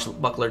type of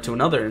swashbuckler to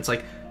another, and it's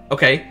like,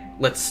 okay,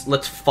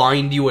 let's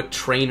find you a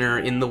trainer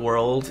in the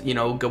world,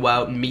 go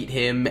out and meet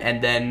him,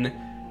 and then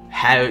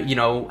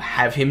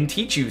have him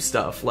teach you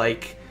stuff.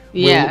 Like,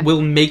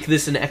 we'll make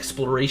this an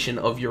exploration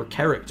of your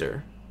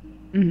character,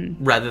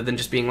 rather than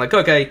just being like,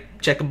 okay,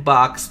 check a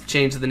box,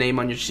 change the name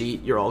on your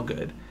sheet, you're all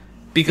good.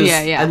 Because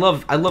I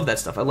love that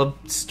stuff. I love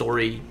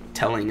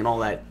storytelling and all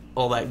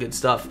that good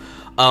stuff.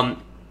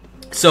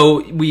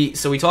 So we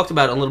talked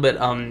about a little bit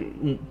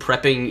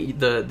prepping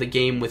the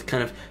game with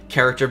kind of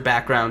character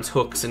backgrounds,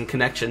 hooks, and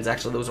connections.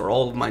 Actually, those are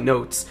all of my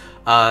notes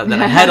that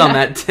I had on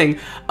that thing.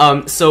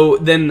 So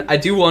then I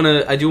do want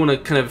to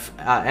kind of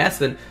ask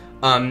then,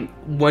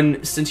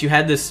 since you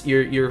had this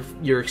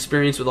your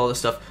experience with all this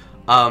stuff,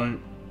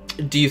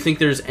 do you think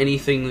there's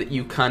anything that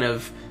you kind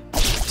of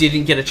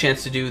didn't get a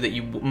chance to do that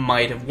you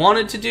might have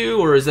wanted to do,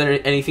 or is there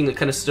anything that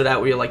kind of stood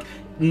out where you're like,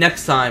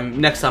 next time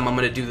I'm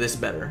going to do this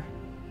better?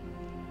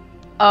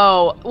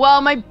 Oh,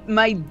 well,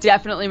 my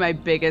definitely my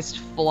biggest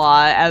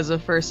flaw as a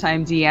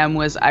first-time DM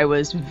was I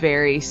was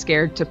very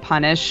scared to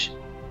punish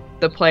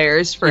the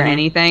players for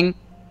anything.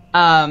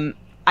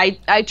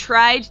 I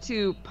tried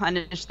to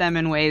punish them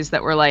in ways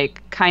that were,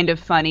 like, kind of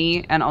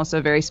funny and also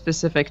very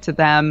specific to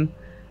them.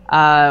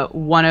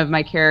 One of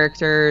my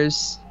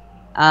characters,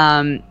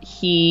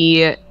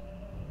 he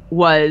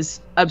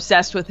was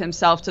obsessed with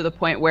himself to the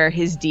point where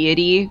his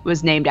deity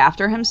was named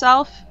after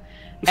himself.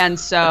 And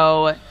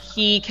so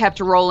he kept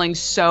rolling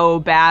so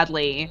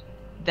badly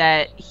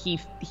that he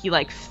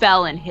like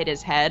fell and hit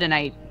his head, and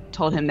I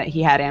told him that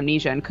he had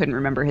amnesia and couldn't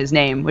remember his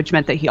name, which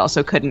meant that he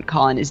also couldn't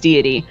call on his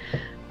deity.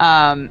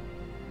 And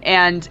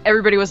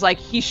everybody was like,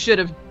 he should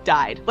have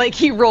died. Like,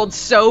 he rolled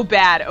so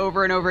bad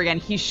over and over again,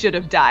 he should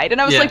have died.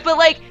 And I was like, but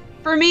like,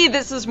 for me,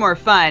 this is more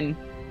fun,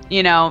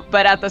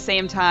 but at the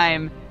same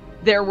time,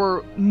 there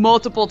were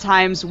multiple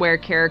times where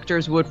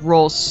characters would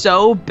roll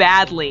so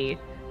badly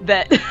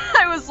that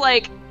I was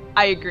like,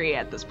 I agree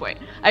at this point.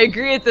 I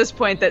agree at this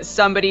point that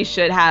somebody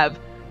should have,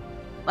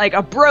 like,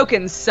 a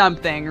broken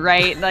something,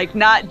 right? Like,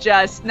 not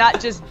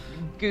just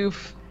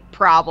goof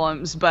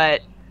problems,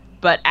 but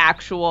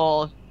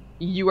actual,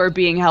 you are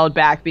being held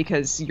back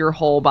because your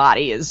whole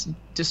body is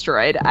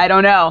destroyed. I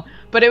don't know.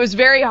 But it was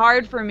very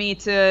hard for me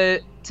to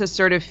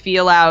sort of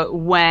feel out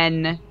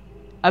when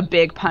a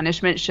big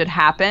punishment should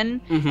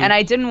happen. And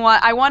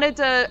I wanted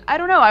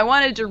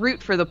to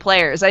root for the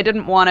players. I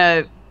didn't want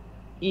to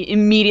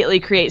immediately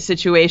create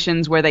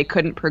situations where they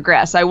couldn't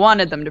progress. I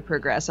wanted them to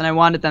progress, and I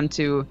wanted them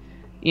to,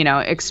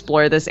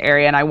 explore this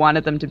area, and I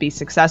wanted them to be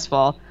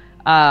successful.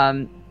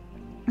 So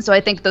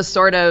I think the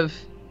sort of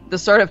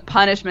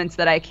punishments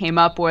that I came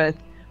up with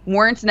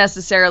weren't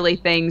necessarily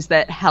things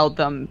that held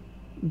them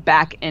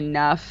back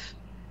enough.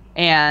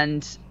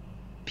 And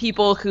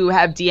people who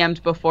have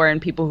DM'd before and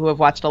people who have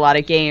watched a lot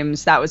of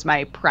games, that was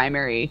my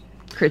primary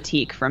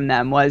critique from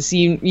them, was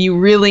you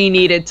really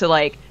needed to,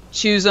 like,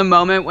 choose a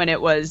moment when it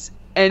was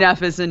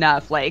enough is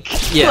enough, like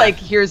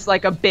here's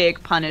like a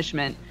big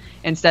punishment,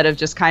 instead of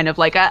just kind of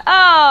like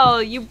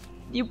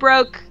you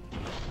broke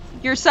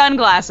your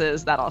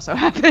sunglasses. That also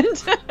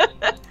happened.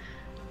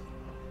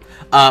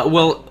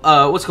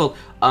 What's called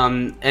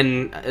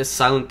And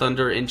Silent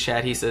Thunder in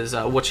chat, he says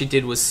what she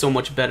did was so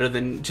much better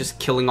than just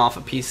killing off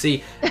a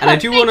PC. And I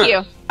do want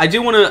to,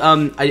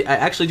 I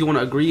actually do want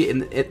to agree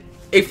in it.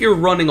 If you're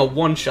running a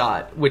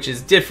one-shot, which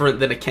is different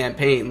than a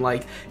campaign,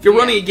 like, if you're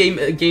running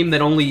a game that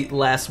only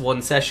lasts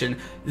one session,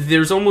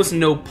 there's almost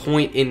no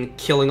point in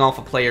killing off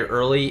a player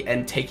early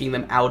and taking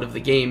them out of the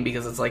game,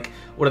 because it's like,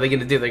 what are they going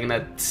to do? They're going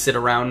to sit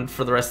around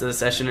for the rest of the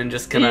session and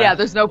just kind of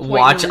there's no point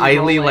watch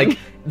idly? Like,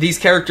 these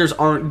characters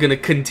aren't going to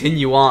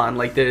continue on.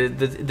 Like, they're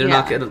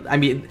not going to... I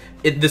mean,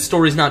 the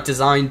story's not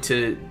designed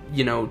to,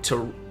 you know,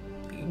 to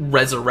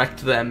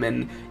resurrect them,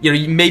 and, you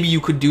know, maybe you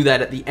could do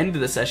that at the end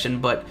of the session,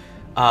 but...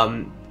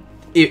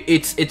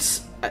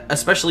 It's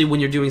especially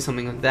when you're doing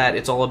something like that,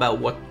 it's all about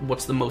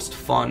what's the most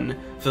fun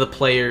for the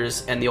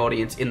players and the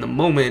audience in the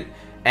moment.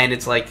 And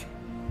it's like,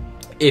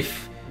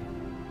 if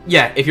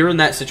you're in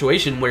that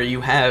situation where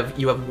you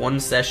have one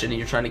session and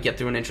you're trying to get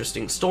through an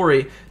interesting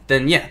story,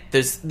 then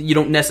it's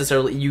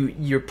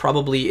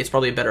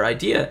probably a better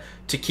idea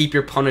to keep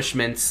your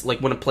punishments, like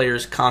when a player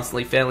is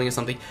constantly failing at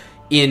something,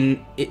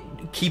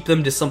 keep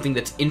them to something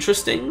that's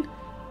interesting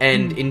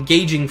and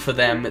engaging for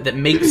them, that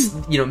makes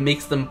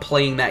them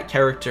playing that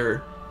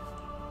character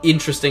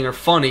interesting or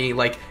funny.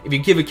 Like, if you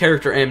give a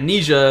character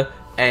amnesia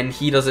and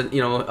he doesn't,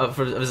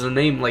 for his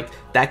name, like,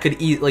 that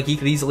could he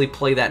could easily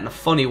play that in a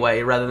funny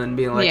way rather than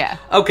being like,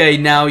 okay,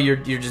 now you're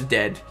just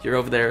dead. You're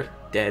over there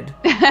dead.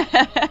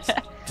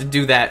 To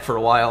do that for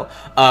a while,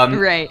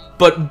 right?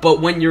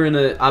 But when you're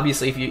in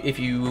obviously, if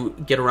you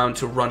get around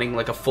to running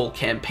like a full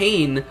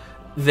campaign,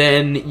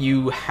 then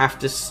you have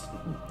to.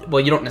 Well,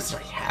 you don't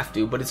necessarily have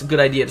to, but it's a good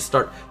idea to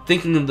start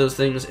thinking of those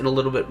things in a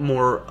little bit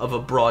more of a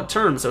broad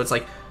term. So it's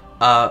like,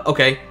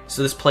 okay,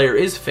 so this player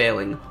is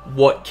failing.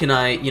 What can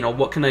I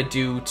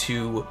do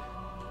to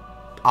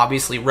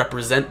obviously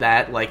represent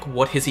that? Like,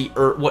 what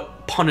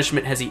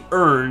punishment has he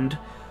earned?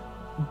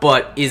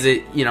 But is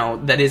it,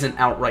 that isn't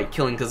outright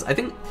killing? Because I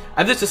think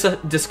I have this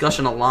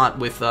discussion a lot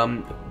with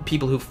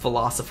people who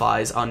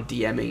philosophize on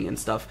DMing and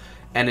stuff,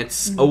 and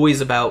it's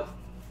always about,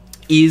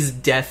 is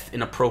death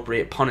an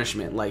appropriate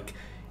punishment? Like,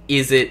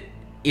 is it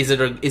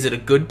a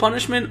good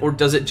punishment, or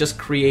does it just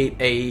create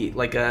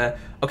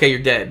okay, you're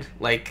dead,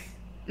 like,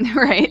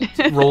 right?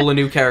 Roll a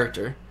new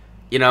character,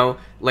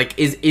 like,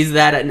 is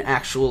that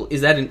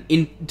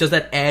does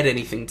that add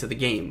anything to the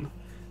game?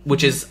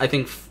 Which is, I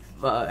think,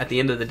 at the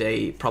end of the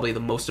day, probably the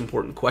most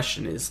important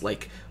question is,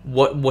 like,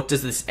 what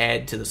does this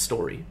add to the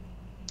story?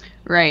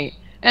 Right.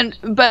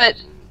 But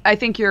I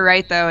think you're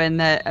right, though, in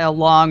that a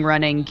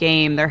long-running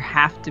game, there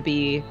has to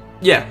be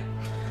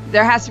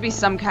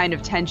some kind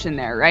of tension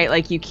there, right?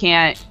 Like, you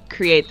can't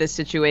create this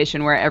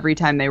situation where every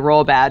time they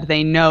roll bad,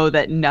 they know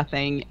that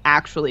nothing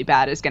actually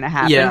bad is going to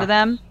happen to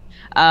them.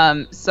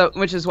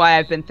 Which is why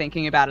I've been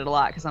thinking about it a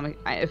lot, because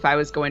if I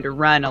was going to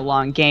run a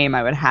long game,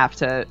 I'd have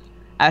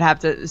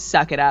to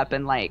suck it up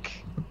and, like,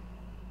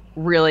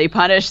 really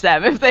punish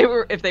them if they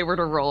were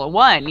to roll a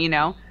 1,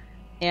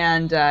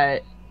 and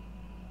that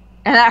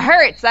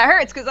hurts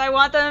because I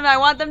want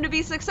them to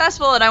be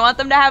successful, and I want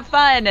them to have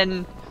fun.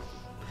 And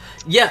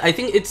I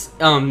think it's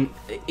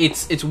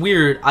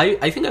weird.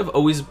 I think I've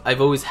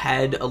always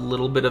had a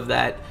little bit of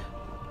that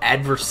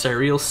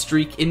adversarial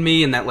streak in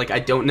me, and that, like, I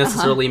don't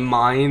necessarily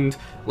mind,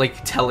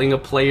 like, telling a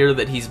player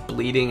that he's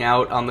bleeding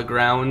out on the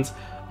ground.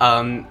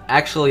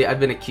 Actually, I've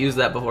been accused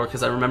of that before,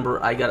 because I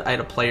remember I had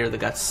a player that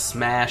got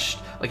smashed,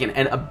 like,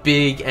 a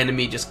big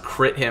enemy just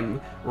crit him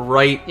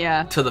right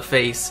to the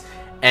face,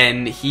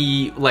 and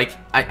he, like,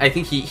 I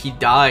think he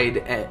died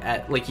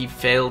at like, he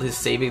failed his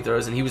saving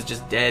throws, and he was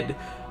just dead.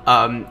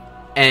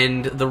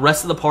 And the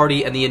rest of the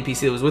party and the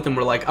NPC that was with him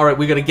were like, all right,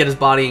 we gotta get his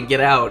body and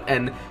get out.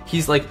 And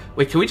he's like,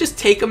 wait, can we just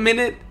take a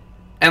minute?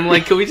 And,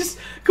 like, can we just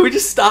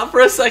stop for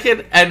a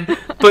second?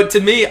 But to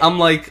me, I'm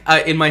like,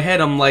 in my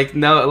head, I'm like,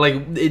 no, like,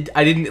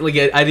 I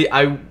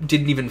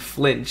didn't even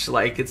flinch.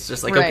 Like, it's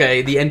just like,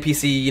 okay, the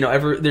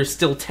NPC, there's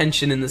still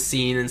tension in the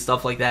scene and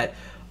stuff like that.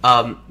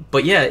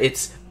 But yeah,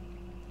 it's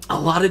a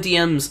lot of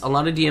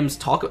DMs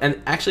talk,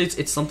 and actually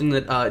it's something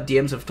that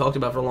DMs have talked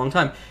about for a long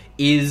time,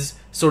 is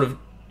the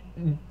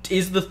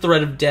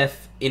threat of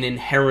death an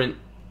inherent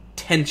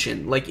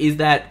tension? Like, is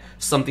that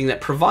something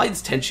that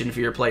provides tension for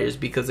your players?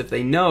 Because if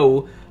they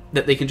know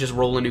that they can just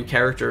roll a new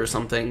character or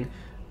something,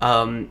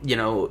 then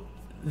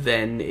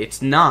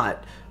it's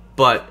not.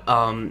 But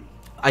I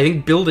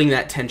think building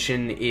that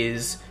tension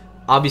is,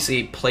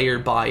 obviously, player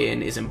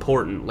buy-in is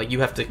important. Like,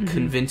 you have to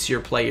convince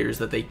your players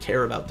that they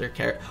care about their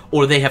character,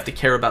 or they have to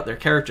care about their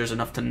characters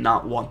enough to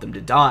not want them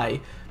to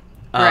die.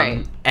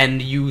 Right.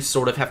 And you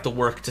sort of have to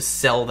work to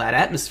sell that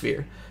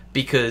atmosphere,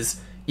 because,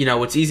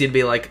 it's easy to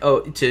be like,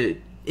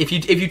 if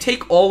you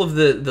take all of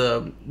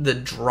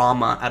the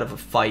drama out of a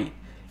fight,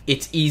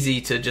 it's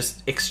easy to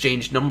just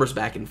exchange numbers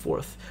back and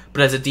forth.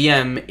 But as a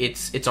DM,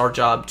 it's our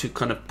job to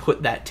kind of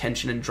put that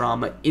tension and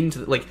drama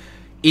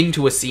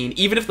into a scene,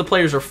 even if the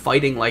players are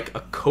fighting, like,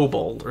 a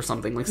kobold or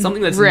something, like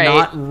something that's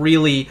not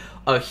really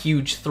a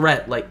huge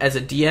threat. Like, as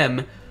a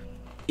DM,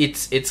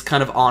 it's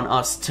kind of on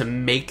us to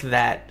make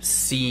that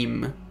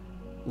seem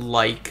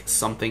like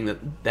something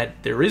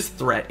that there is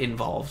threat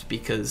involved,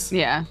 because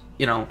yeah,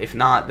 you know, if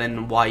not,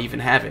 then why even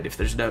have it if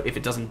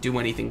it doesn't do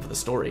anything for the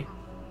story?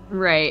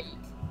 Right.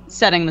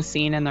 Setting the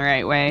scene in the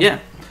right way. Yeah.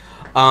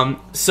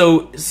 That's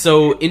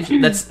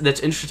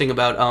interesting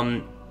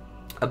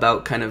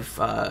about kind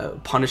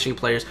of punishing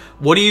players.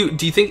 What do you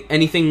think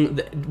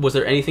was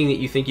there anything that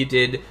you think you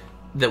did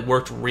that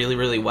worked really,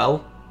 really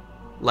well?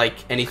 Like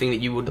anything that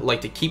you would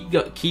like to keep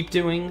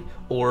doing,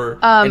 or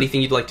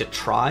anything you'd like to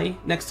try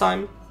next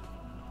time?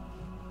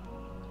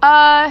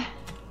 I'm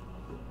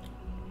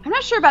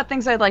not sure about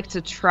things I'd like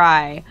to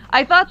try.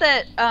 I thought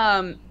that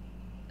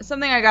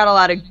something I got a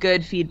lot of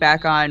good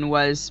feedback on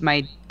was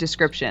my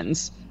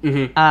descriptions.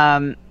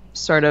 Mm-hmm.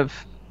 Sort of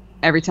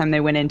every time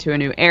they went into a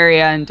new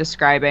area and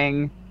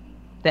describing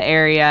the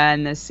area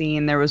and the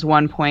scene. There was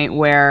one point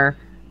where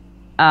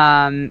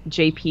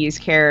JP's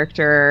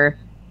character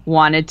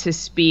wanted to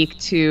speak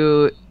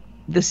to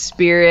the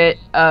spirit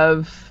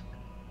of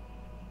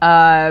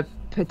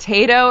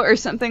potato or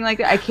something like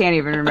that. I can't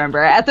even remember.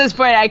 At this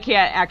point, I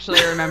can't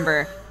actually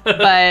remember.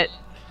 But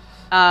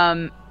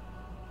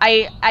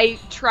I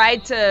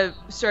tried to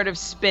sort of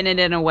spin it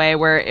in a way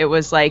where it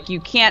was like, you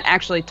can't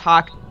actually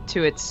talk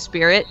to its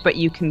spirit, but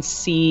you can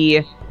see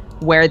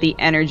where the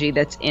energy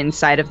that's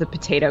inside of the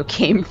potato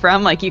came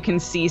from. Like, you can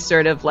see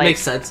sort of like...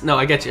 Makes sense. No,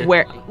 I get you.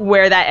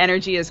 Where that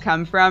energy has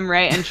come from,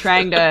 right? And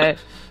trying to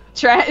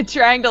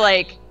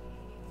like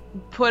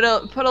put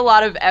a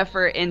lot of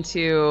effort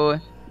into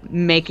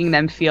making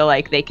them feel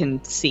like they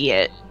can see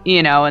it,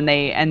 you know, and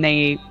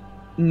they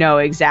know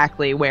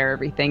exactly where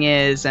everything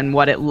is and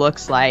what it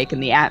looks like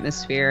and the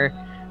atmosphere.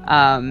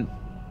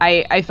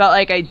 I felt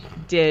like I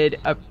did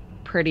a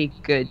pretty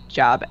good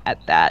job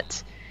at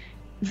that.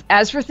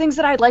 As for things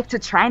that I'd like to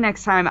try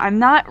next time, I'm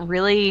not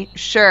really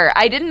sure.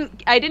 I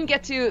didn't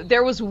get to...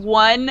 There was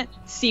one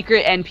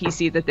secret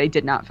NPC that they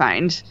did not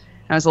find.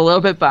 I was a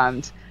little bit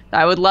bummed.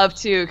 I would love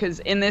to, because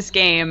in this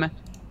game,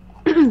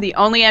 the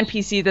only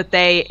NPC that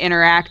they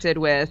interacted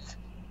with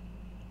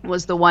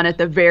was the one at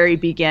the very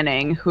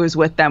beginning, who was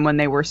with them when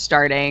they were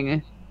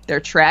starting their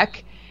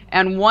trek.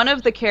 And one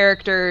of the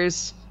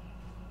characters,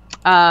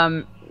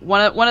 one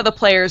of the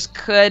players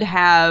could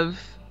have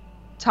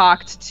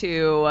talked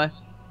to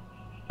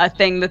a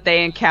thing that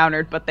they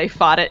encountered, but they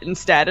fought it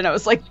instead. And I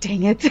was like,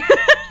 dang it.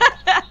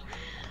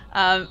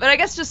 But I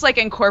guess just like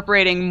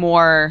incorporating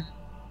more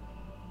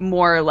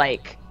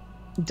like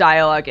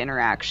dialogue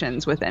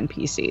interactions with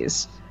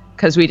NPCs,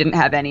 because we didn't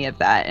have any of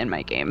that in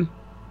my game.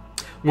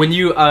 When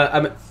you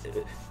I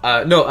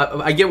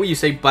get what you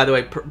say, by the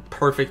way,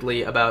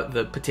 perfectly about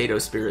the potato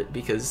spirit,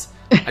 because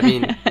I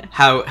mean,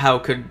 how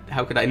could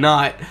I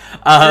not?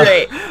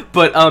 Right.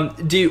 But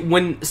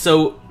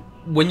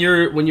when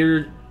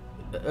you're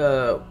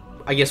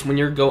I guess when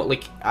you're going,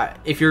 like,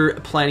 if you're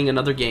planning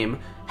another game,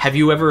 have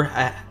you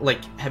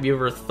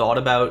ever thought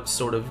about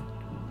sort of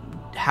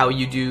how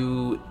you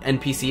do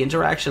NPC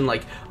interaction?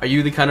 Like, are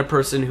you the kind of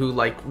person who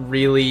like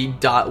really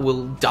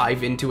will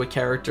dive into a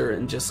character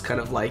and just kind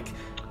of like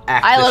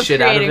act the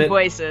shit out of it? I love creating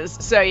voices,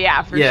 so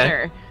yeah, for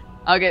sure.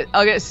 I'll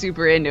get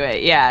super into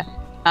it. Yeah.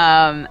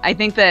 I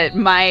think that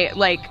my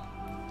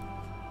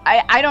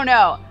I don't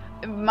know,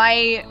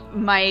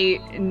 my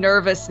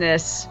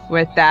nervousness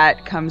with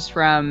that comes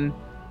from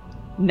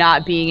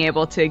not being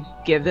able to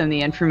give them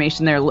the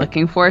information they're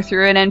looking for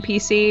through an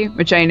NPC,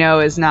 which I know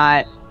is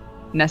not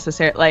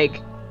necessary.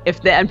 Like,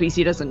 if the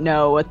NPC doesn't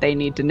know what they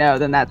need to know,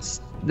 then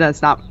that's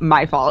not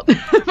my fault.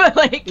 But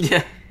like,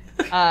 yeah.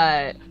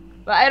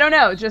 But I don't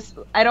know. Just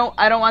I don't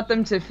want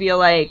them to feel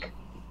like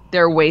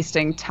they're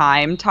wasting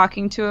time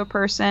talking to a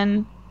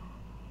person.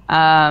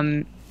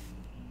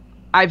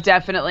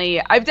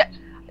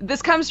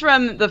 This comes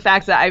from the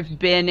fact that I've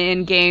been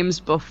in games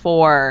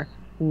before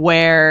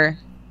where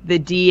the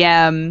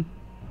DM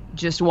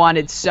just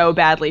wanted so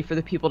badly for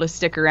the people to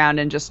stick around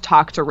and just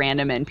talk to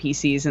random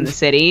NPCs in the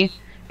city.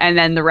 And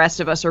then the rest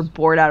of us are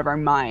bored out of our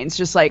minds.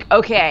 Just like,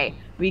 okay,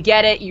 we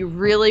get it. You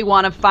really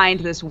want to find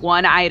this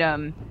one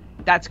item.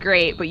 That's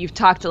great. But you've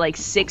talked to like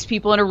 6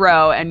 people in a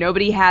row and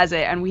nobody has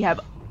it. And we have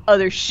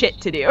other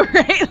shit to do,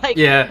 right? Like,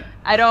 yeah.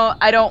 I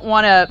don't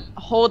want to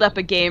hold up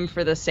a game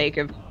for the sake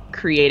of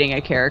creating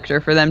a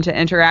character for them to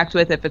interact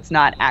with if it's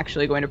not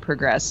actually going to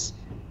progress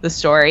the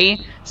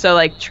story. So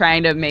like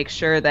trying to make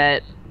sure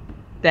that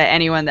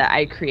anyone that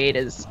I create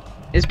is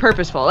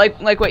purposeful,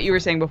 like what you were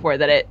saying before,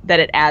 that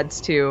it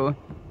adds to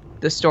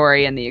the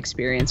story and the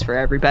experience for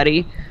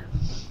everybody.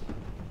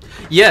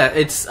 Yeah,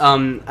 it's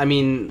I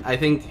mean, I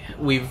think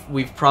we've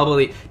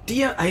probably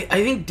I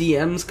think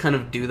DMs kind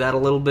of do that a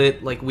little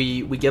bit. Like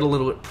we get a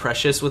little bit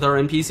precious with our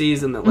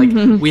NPCs, and that like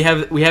we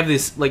have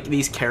this like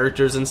these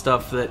characters and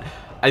stuff that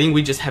I think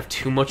we just have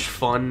too much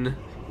fun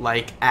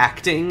like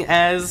acting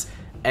as,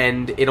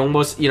 and it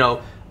almost, you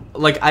know,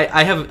 like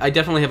I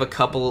definitely have a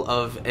couple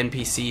of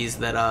NPCs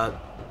that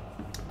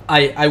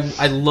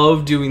I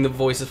love doing the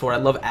voices for. I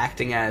love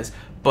acting as,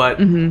 but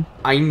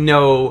I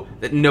know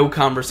that no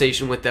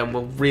conversation with them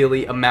will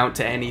really amount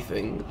to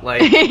anything.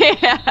 Like,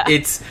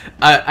 it's...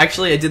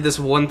 actually, I did this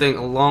one thing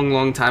a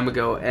long time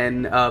ago,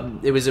 and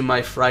it was in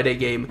my Friday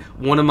game.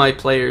 One of my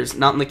players,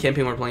 not in the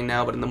campaign we're playing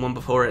now, but in the one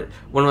before it,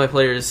 one of my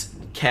players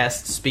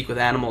cast Speak with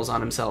Animals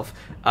on himself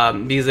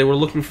because they were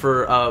looking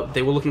for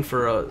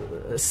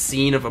a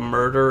scene of a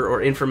murder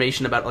or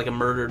information about like a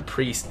murdered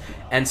priest,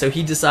 and so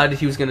he decided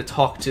he was going to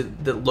talk to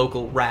the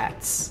local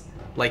rats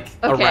like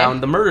around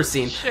the murder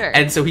scene.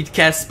 And so he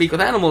casts Speak with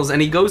Animals, and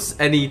he goes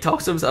and he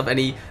talks to himself,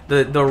 and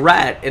the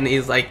rat, and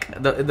he's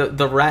like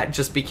the rat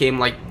just became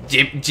like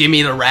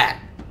Jimmy the Rat.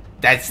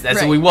 That's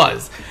who he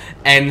was.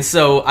 And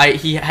so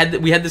we had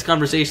this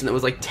conversation that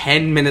was like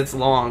 10 minutes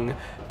long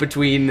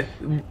between,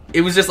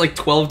 it was just like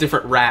 12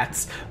 different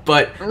rats,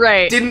 but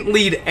didn't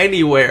lead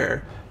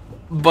anywhere.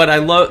 But I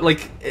love,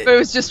 like... But it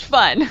was just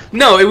fun.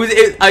 No,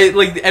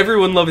 like,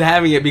 everyone loved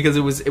having it because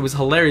it was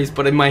hilarious,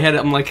 but in my head,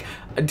 I'm like,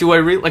 do I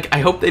really, like, I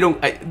hope they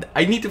don't,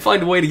 I need to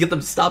find a way to get them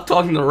to stop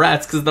talking to the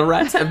rats, because the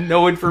rats have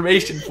no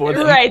information for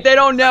them. Right, they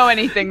don't know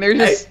anything,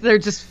 they're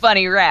just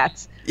funny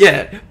rats.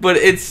 Yeah, but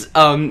it's,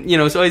 you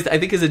know, so I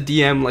think as a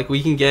DM, like,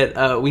 we can get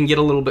a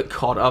little bit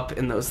caught up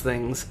in those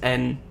things,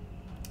 and,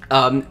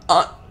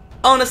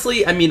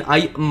 honestly, I mean,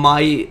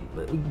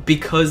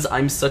 because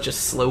I'm such a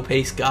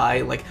slow-paced guy,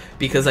 like,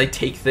 because I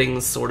take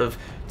things sort of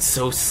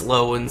so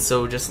slow and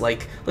so just,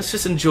 like, let's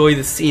just enjoy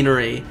the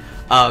scenery,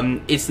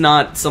 it's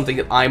not something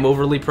that I'm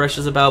overly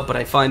precious about, but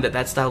I find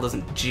that style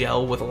doesn't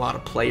gel with a lot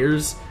of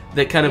players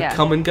that kind of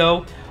come and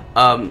go.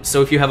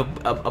 So if you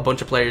have a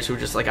bunch of players who are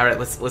just like, alright,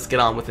 let's get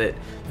on with it,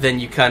 then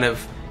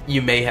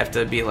you may have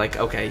to be like,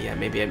 okay, yeah,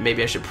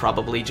 maybe I should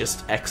probably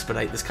just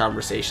expedite this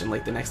conversation,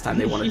 like the next time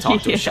they want to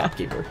talk to a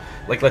shopkeeper.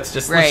 Like, let's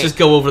just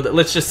go over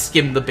let's just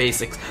skim the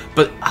basics.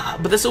 But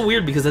that's so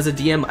weird, because as a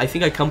DM, I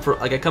think I come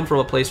from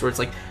a place where it's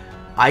like,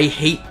 I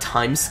hate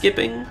time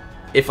skipping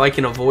if I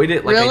can avoid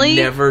it. Like, I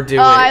never do it.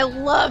 I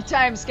love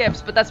time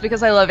skips, but that's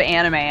because I love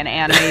anime, and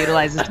anime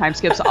utilizes time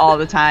skips all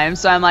the time.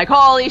 So I'm like,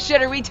 holy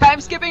shit, are we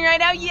time skipping right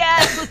now?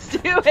 Yes, let's do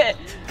it.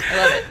 I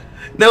love it.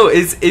 No,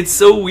 it's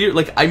so weird.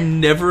 Like, I'm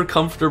never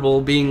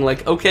comfortable being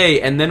like,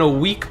 okay, and then a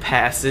week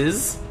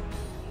passes,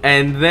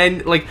 and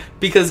then, like,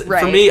 because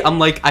for me, I'm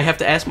like, I have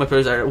to ask my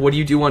players, what do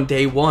you do on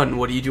day 1?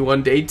 What do you do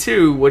on day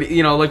 2? What,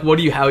 you know, like,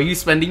 how are you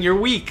spending your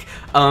week?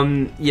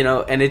 You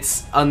know, and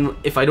it's,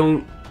 if I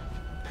don't...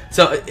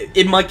 So,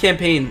 in my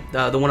campaign,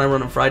 the one I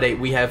run on Friday,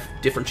 we have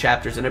different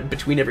chapters, and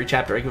between every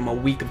chapter, I give them a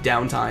week of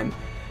downtime.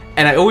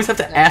 And I always have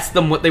to ask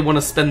them what they want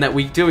to spend that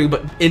week doing,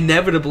 but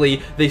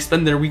inevitably, they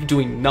spend their week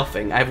doing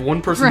nothing. I have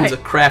one person who's a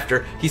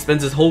crafter. He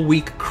spends his whole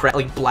week,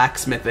 like,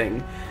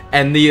 blacksmithing,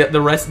 and the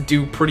rest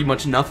do pretty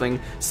much nothing.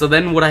 So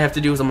then what I have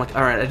to do is I'm like,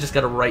 alright, I just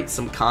gotta write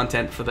some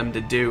content for them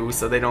to do,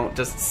 so they don't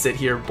just sit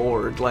here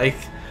bored, like...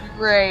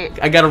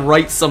 I gotta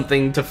write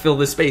something to fill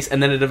this space,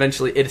 and then it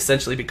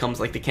essentially becomes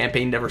like the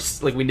campaign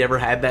we never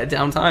had that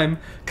downtime,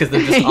 because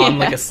they're just on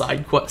like a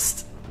side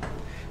quest.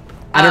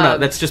 I don't know,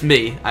 that's just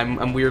me.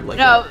 I'm weird like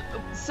that.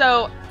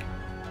 So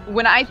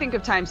when I think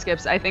of time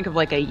skips, I think of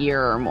like a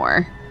year or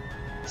more.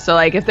 So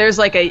like if there's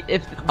like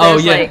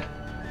like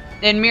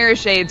in Mirror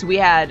Shades we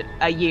had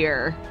a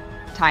year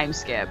time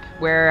skip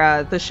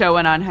where the show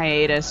went on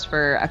hiatus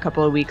for a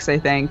couple of weeks, I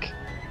think.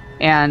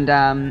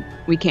 And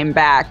we came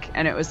back,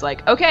 and it was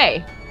like,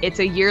 okay, it's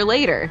a year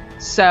later.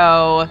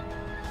 So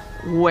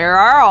where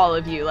are all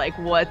of you? Like,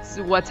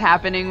 what's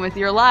happening with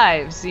your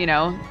lives, you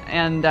know?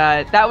 And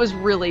that was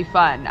really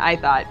fun, I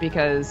thought,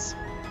 because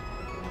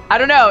I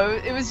don't know,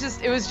 it was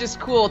just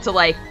cool to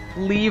like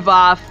leave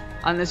off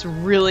on this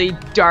really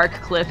dark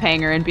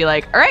cliffhanger and be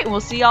like, all right, we'll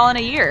see y'all in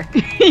a year.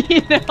 You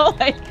know,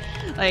 like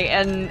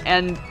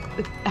and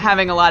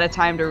having a lot of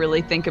time to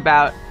really think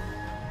about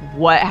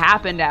what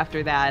happened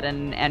after that,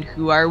 and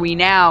who are we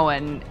now,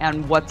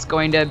 and what's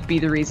going to be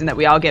the reason that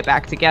we all get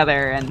back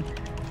together, and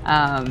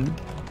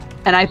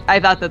I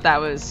thought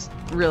that was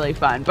really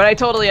fun. But I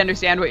totally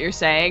understand what you're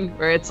saying,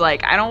 where it's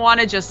like, I don't want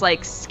to just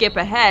like skip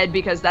ahead,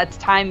 because that's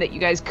time that you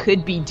guys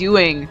could be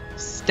doing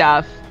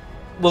stuff.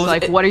 Well, so,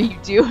 like, what are you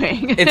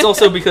doing? It's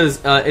also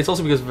because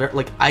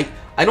like I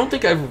don't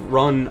think I've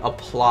run a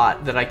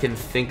plot that I can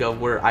think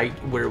of where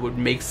it would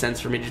make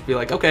sense for me to just be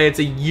like, okay, it's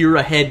a year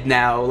ahead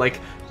now,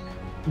 like.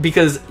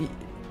 Because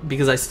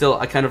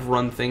I kind of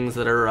run things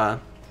that are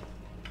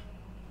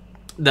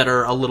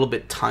a little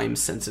bit time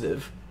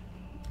sensitive.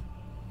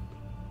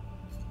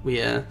 All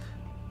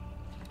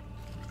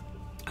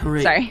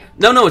right. Sorry.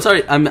 No, it's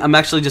alright. I'm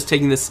actually just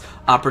taking this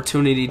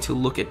opportunity to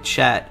look at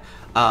chat,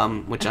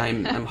 which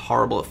I'm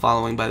horrible at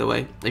following, by the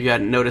way, if you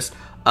hadn't noticed.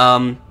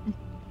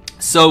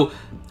 So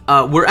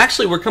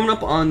we're coming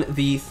up on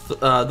the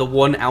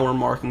 1 hour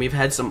mark, and we've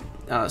had some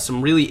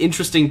really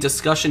interesting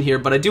discussion here,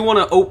 but I do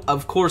want to,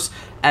 of course,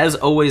 as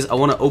always, I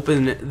want to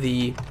open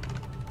the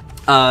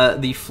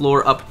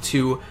floor up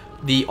to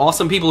the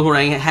awesome people who are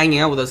hanging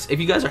out with us. If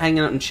you guys are hanging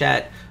out in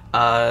chat,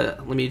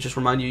 let me just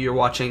remind you, you're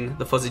watching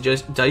the Fuzzy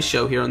Dice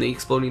Show here on the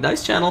Exploding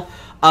Dice channel,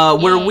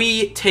 where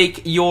we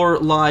take your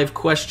live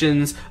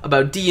questions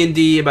about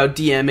D&D, about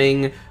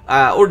DMing,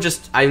 or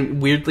just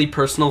weirdly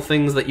personal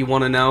things that you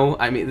want to know.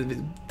 I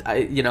mean,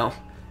 you know,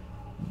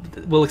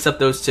 we'll accept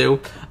those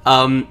too.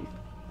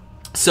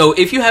 So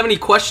if you have any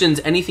questions,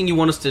 anything you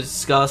want us to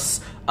discuss,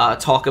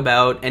 talk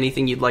about,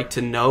 anything you'd like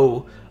to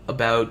know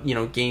about, you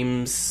know,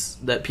 games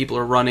that people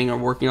are running or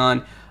working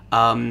on,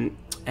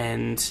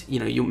 and you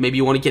know, maybe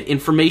you want to get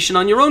information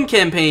on your own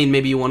campaign,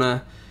 maybe you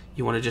want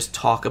to just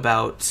talk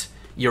about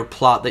your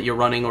plot that you're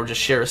running, or just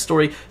share a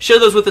story, share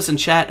those with us in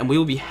chat, and we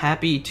will be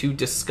happy to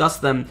discuss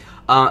them.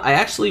 I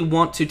actually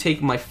want to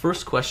take my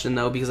first question,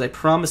 though, because I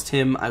promised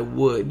him I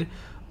would.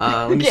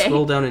 Let me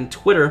scroll down in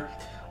Twitter,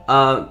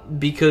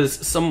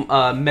 because some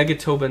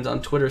Megatobans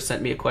on Twitter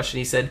sent me a question.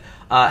 He said,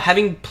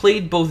 having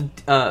played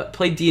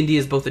D&D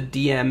as both a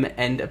DM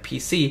and a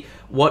PC,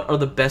 what are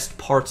the best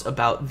parts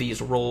about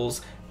these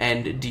roles,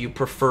 and do you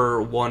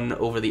prefer one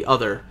over the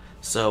other?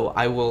 So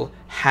I will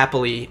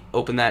happily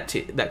open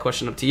that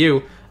question up to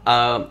you.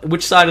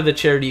 Which side of the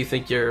chair do you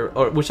think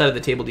which side of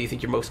the table do you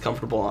think you're most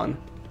comfortable on?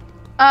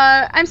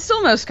 I'm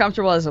still most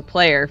comfortable as a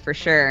player, for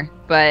sure,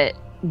 but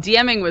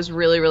DMing was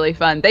really, really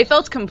fun. They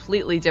felt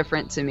completely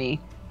different to me.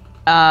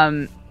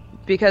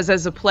 Because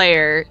as a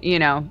player, you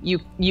know,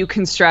 you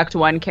construct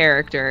one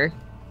character,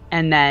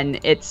 and then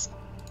it's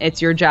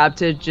your job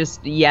to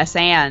just yes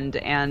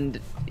and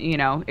you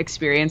know,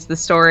 experience the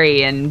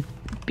story and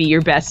be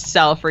your best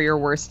self or your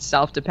worst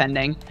self,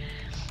 depending.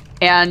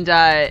 And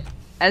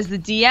as the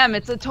DM,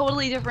 it's a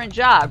totally different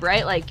job,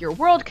 right? Like, you're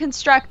world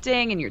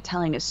constructing and you're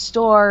telling a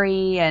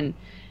story, and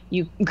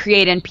you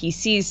create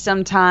NPCs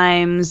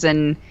sometimes,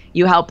 and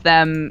you help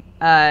them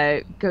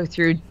go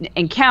through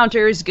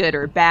encounters, good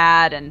or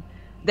bad, and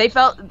they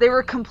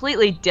were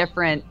completely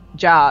different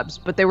jobs,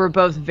 but they were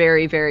both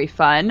very, very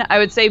fun. I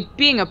would say,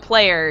 being a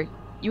player,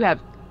 you have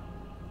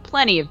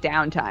plenty of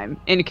downtime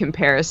in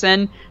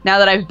comparison. Now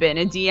that I've been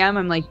a DM,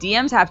 I'm like,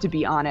 DMs have to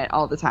be on it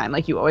all the time.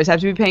 Like, you always have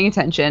to be paying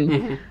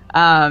attention.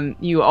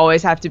 Mm-hmm. You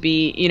always have to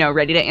be, you know,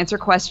 ready to answer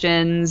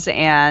questions,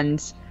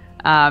 and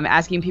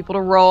asking people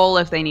to roll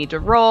if they need to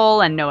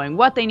roll, and knowing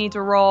what they need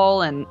to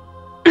roll. And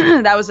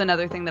that was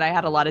another thing that I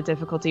had a lot of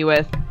difficulty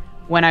with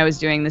when I was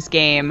doing this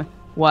game,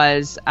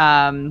 was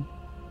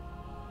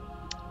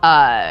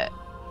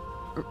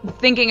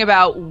thinking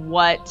about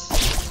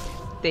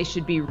what they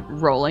should be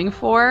rolling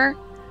for.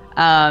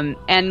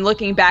 And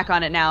looking back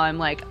on it now, I'm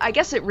like, I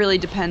guess it really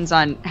depends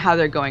on how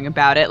they're going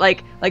about it.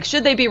 Like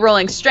should they be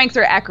rolling strength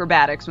or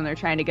acrobatics when they're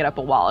trying to get up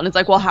a wall? And it's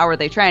like, well, how are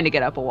they trying to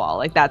get up a wall?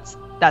 Like, that's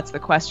the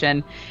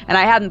question. And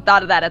I hadn't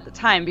thought of that at the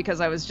time,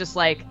 because I was just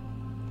like,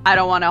 I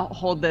don't want to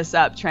hold this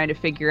up trying to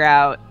figure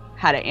out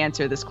how to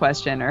answer this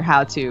question or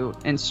how to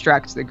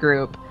instruct the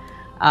group.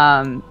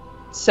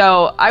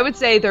 So I would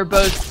say they're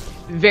both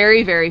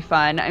very, very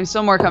fun. I'm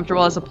still more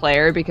comfortable as a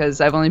player because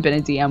I've only been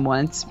a DM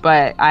once,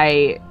 but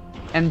I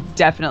am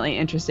definitely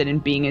interested in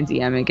being a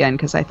DM again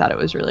because I thought it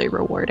was really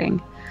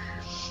rewarding.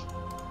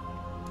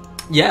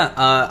 Yeah,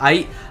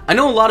 I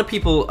know a lot of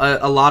people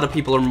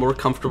are more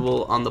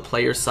comfortable on the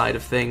player side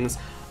of things.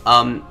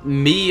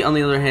 Me, on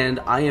the other hand,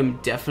 I am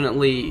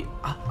definitely...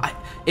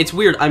 it's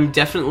weird, I'm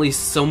definitely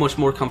so much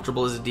more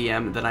comfortable as a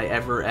DM than I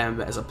ever am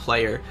as a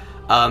player.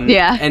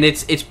 Yeah. And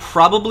it's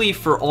probably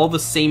for all the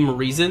same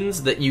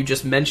reasons that you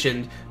just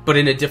mentioned, but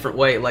in a different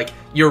way. Like,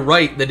 you're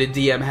right that a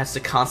DM has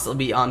to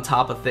constantly be on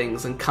top of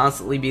things and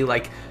constantly be,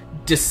 like,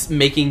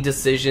 making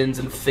decisions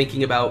and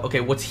thinking about, okay,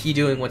 what's he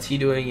doing,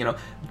 you know,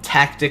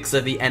 tactics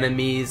of the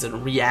enemies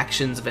and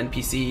reactions of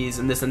NPCs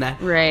and this and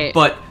that. Right.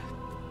 But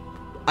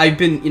I've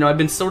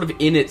been sort of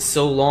in it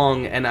so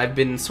long, and I've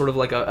been sort of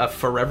like a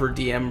forever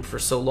DM for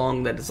so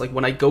long that it's like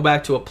when I go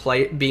back to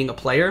being a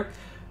player,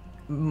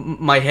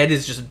 my head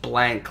is just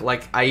blank.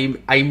 Like,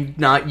 I'm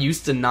not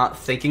used to not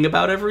thinking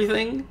about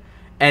everything,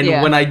 and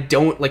yeah. when I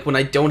don't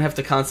have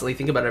to constantly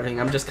think about everything,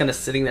 I'm just kind of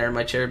sitting there in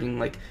my chair being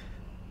like,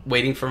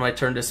 waiting for my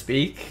turn to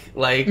speak.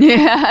 Like,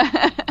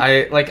 yeah.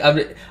 I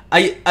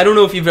don't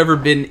know if you've ever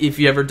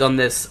done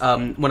this.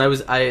 When I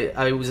was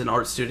an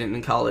art student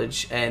in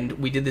college, and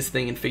we did this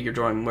thing in figure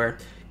drawing where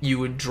you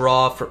would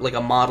draw for like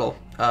a model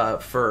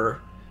for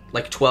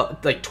like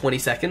 20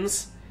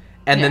 seconds.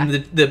 And yeah.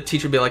 then the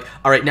teacher would be like,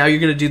 all right, now you're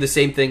going to do the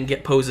same thing,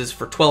 get poses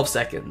for 12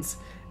 seconds.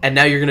 And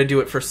now you're going to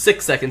do it for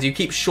 6 seconds. You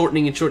keep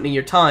shortening and shortening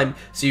your time,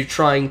 so you're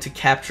trying to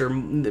capture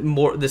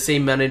the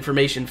same amount of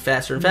information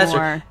faster and faster.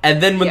 More.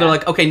 And then when they're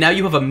like, okay, now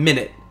you have a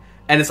minute.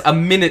 And a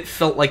minute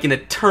felt like an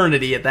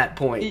eternity at that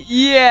point.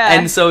 Yeah.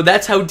 And so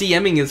that's how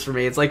DMing is for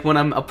me. It's like when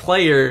I'm a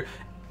player...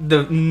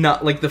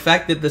 the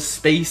fact that the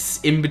space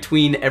in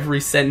between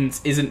every sentence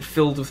isn't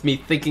filled with me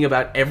thinking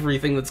about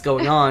everything that's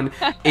going on,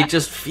 it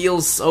just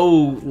feels so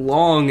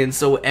long and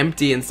so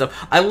empty and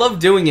stuff. I love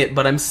doing it,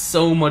 but I'm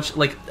so much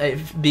like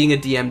being a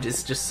DM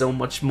is just so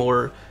much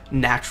more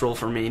natural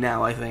for me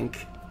now, I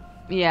think.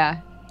 Yeah,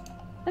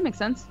 that makes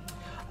sense.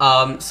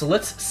 So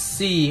let's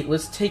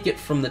take it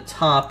from the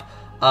top.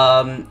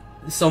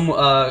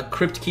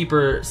 Crypt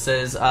Keeper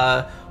says,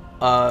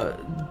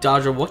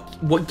 Dodger,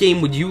 what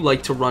game would you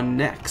like to run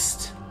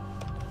next?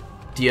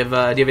 Do you have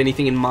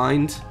anything in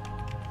mind?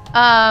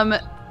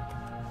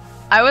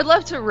 I would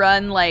love to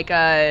run like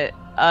all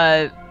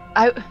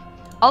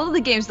of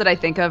the games that I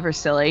think of are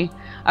silly.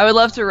 I would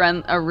love to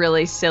run a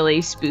really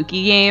silly,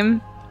 spooky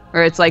game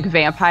where it's like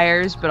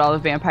vampires, but all the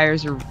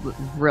vampires are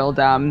real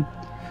dumb.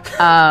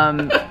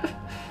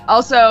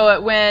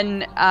 Also,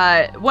 when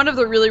one of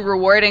the really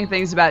rewarding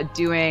things about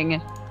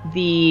doing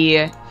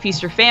the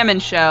Feast or Famine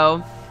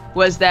show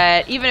was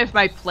that even if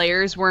my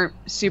players weren't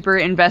super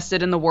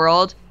invested in the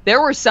world, there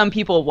were some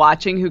people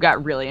watching who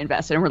got really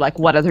invested and were like,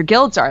 what other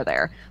guilds are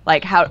there?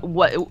 Like, how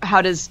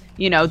does,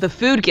 the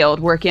food guild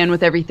work in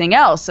with everything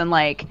else? And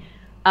like,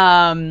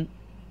 I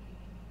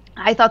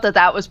thought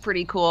that was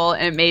pretty cool,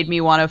 and it made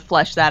me want to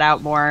flesh that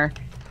out more,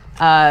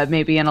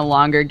 maybe in a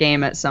longer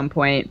game at some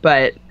point.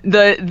 But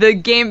the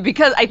game,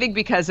 because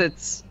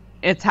it's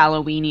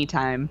Halloween-y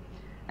time,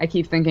 I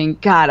keep thinking,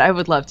 God, I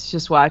would love to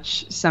just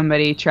watch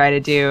somebody try to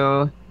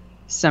do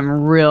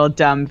some real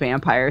dumb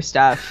vampire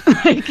stuff.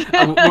 Like,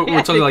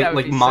 we're talking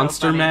like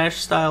Monster so Mash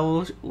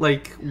style,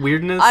 like,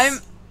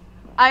 weirdness.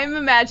 I'm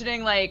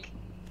imagining like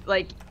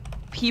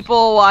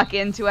people walk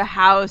into a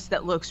house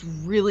that looks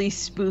really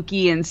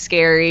spooky and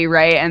scary,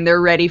 right? And they're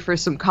ready for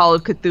some Call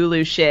of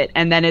Cthulhu shit,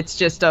 and then it's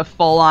just a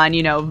full-on,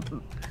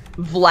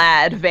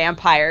 Vlad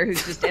vampire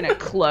who's just in a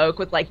cloak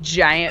with like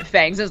giant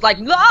fangs. It's like,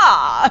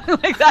 ah,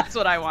 like that's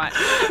what I want.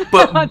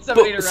 But I want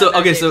somebody to run so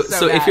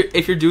bad.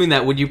 if you're doing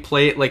that, would you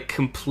play it like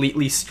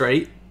completely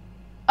straight?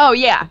 Oh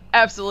yeah,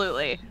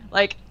 absolutely.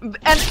 Like, and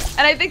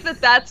I think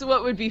that's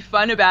what would be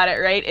fun about it,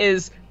 right?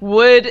 Is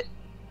would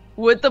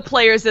the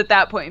players at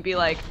that point be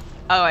like,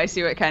 oh, I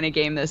see what kind of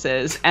game this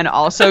is, and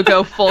also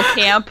go full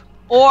camp?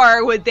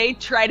 Or would they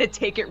try to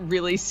take it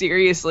really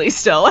seriously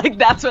still? Like,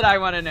 that's what I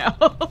want to know.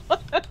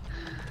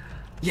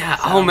 Yeah.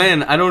 So. Oh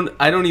man, I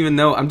don't even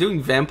know. I'm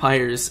doing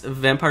vampires.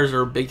 Vampires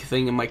are a big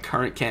thing in my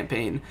current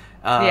campaign.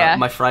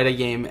 My Friday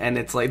game, and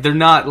it's like they're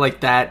not like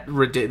that.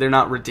 They're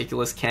not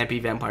ridiculous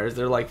campy vampires.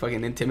 They're like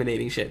fucking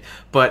intimidating shit.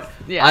 But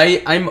yeah.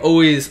 I'm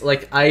always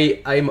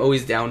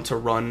down to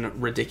run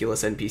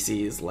ridiculous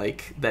NPCs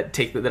like that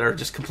are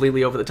just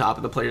completely over the top,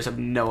 and the players have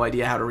no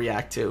idea how to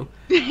react to.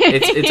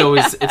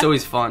 It's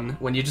always fun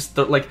when you just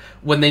like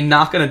when they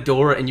knock on a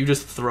door and you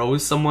just throw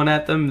someone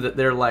at them that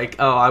they're like,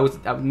 oh,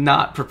 I'm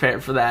not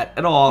prepared for that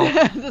at all.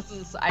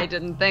 I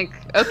didn't think.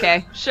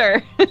 Okay,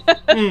 sure.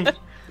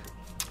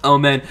 Oh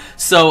man,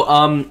 so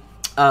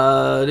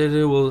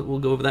we'll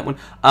go over that one.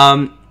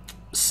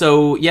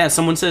 So yeah,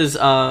 someone says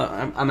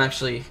I'm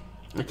actually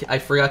I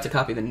forgot to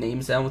copy the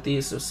names down with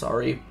these, so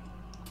sorry.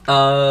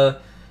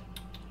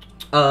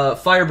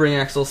 Firebring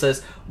Axel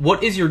says,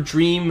 what is your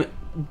dream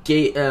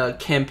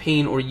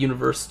campaign or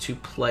universe to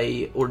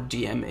play or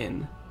DM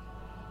in?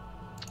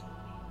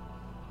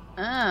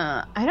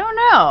 I don't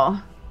know.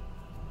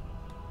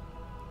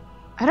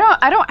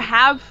 I don't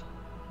have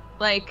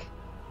like.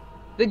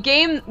 The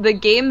game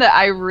that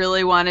I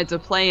really wanted to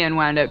play in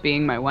wound up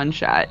being my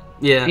one-shot.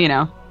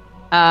 Yeah.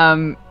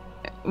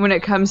 When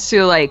it comes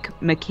to, like,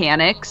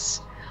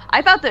 mechanics,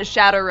 I thought that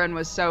Shadowrun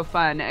was so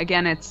fun.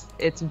 Again, it's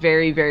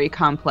very, very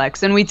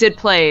complex. And we did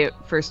play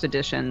first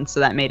edition, so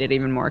that made it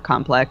even more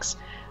complex.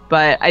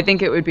 But I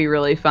think it would be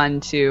really fun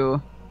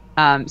to,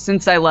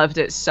 since I loved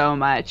it so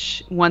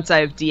much, once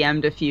I've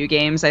DM'd a few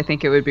games, I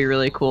think it would be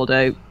really cool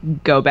to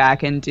go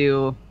back and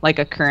do, like,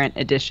 a current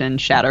edition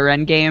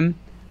Shadowrun game.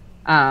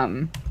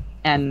 And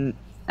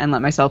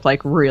let myself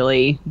like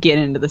really get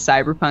into the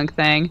cyberpunk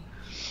thing.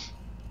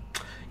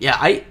 Yeah,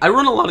 I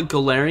run a lot of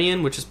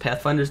Golarion, which is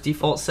Pathfinder's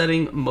default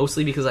setting,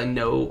 mostly because I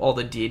know all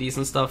the deities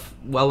and stuff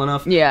well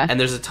enough. Yeah. And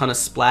there's a ton of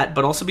splat,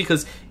 but also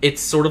because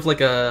it's sort of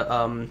like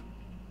a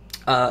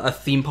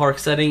theme park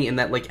setting in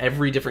that like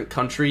every different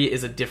country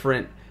is a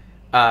different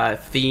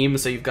theme.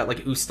 So you've got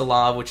like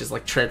Ustalav, which is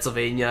like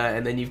Transylvania,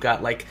 and then you've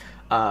got like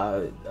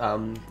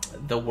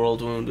the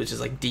World Wound, which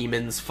is like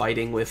demons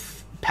fighting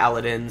with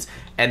paladins,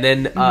 and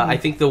then I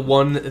think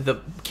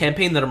the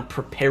campaign that I'm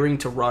preparing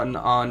to run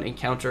on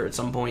Encounter at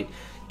some point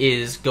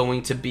is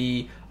going to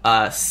be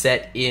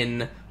set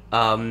in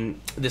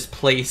this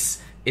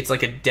place. It's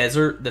like a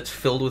desert that's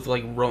filled with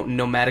like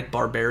nomadic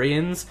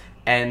barbarians,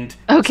 and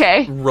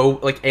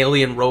like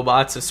alien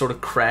robots have sort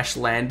of crash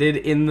landed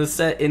in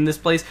this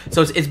place.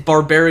 So it's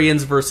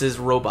barbarians versus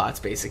robots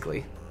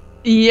basically.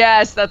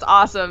 Yes, that's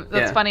awesome.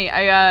 That's funny.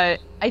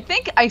 I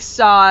think I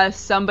saw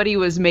somebody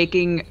was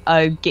making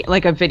a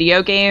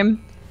video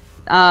game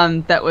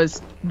that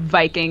was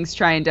Vikings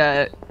trying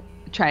to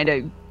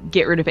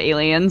get rid of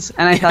aliens,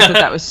 and I thought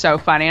that was so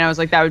funny. And I was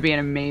like, that would be an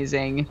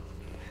amazing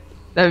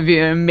That would be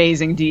an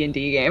amazing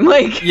D&D game.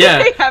 Like,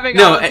 yeah, having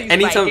all of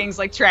these Vikings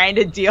like trying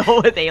to deal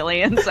with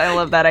aliens. I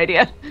love that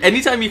idea.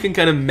 Anytime you can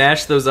kind of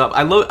mash those up,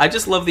 I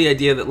just love the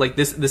idea that like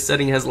this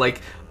setting has like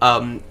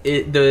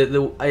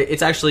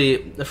it's actually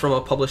from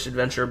a published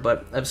adventure,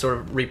 but I've sort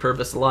of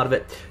repurposed a lot of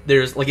it.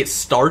 There's like it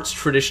starts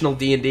traditional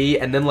D&D,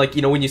 and then like,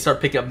 you know, when you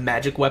start picking up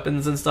magic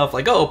weapons and stuff,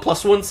 like, oh,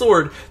 +1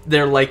 sword,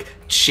 they're like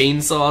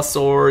chainsaw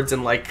swords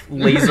and like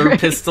laser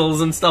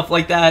pistols and stuff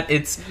like that.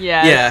 It's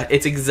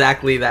it's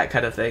exactly that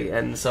kind of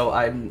thing. And so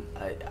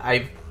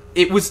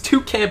it was too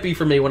campy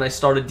for me when I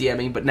started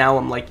DMing, but now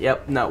I'm like,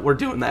 yep, no, we're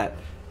doing that.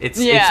 It's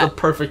the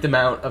perfect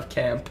amount of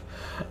camp.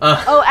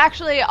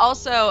 Actually,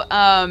 also,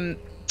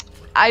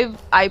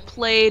 I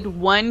played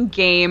one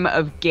game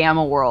of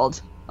Gamma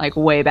World, like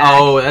way back.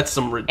 Oh, that's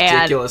some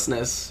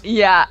ridiculousness. And,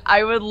 yeah,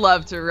 I would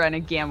love to run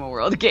a Gamma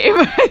World game.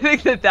 I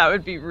think that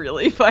would be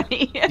really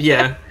funny.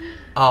 Yeah.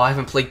 Oh, I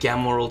haven't played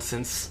Gamma World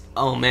since,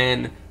 oh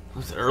man, it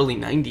was the early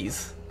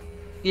 90s.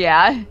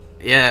 Yeah.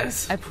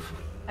 Yes.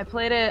 I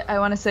played it, I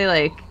want to say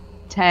like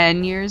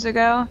 10 years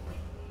ago.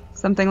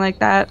 Something like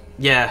that.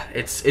 Yeah,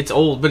 it's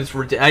old, but it's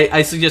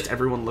I suggest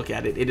everyone look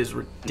at it. It is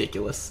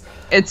ridiculous.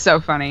 It's so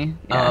funny.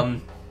 Yeah.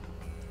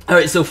 All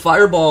right, so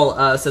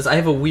Fireball says, I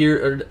have a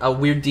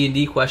weird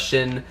D&D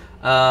question.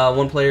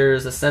 One player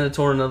is a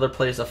senator, another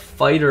player is a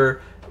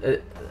fighter.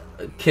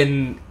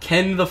 Can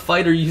the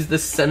fighter use the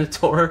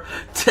senator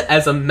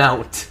as a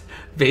mount,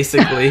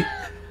 basically?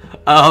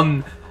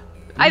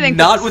 I think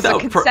not this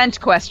without is a consent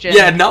question.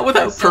 Yeah, not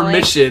without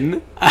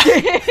permission.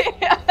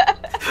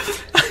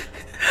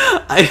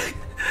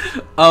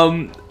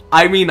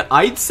 I mean,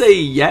 I'd say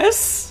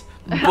yes,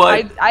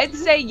 but I'd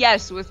say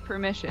yes with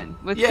permission,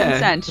 with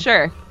consent,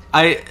 sure.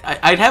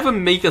 I'd have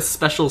him make a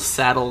special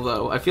saddle,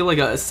 though. I feel like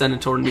a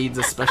senator needs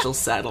a special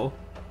saddle.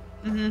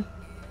 Mm-hmm.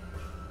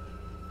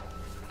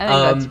 I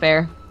think that's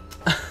fair.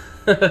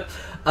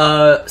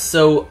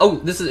 So,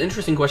 this is an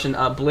interesting question.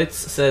 Blitz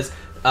says,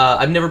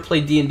 I've never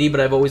played D&D, but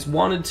I've always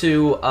wanted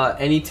to.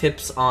 Any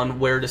tips on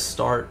where to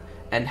start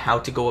and how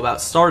to go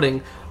about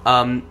starting?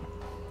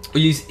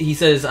 He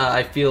says,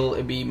 I feel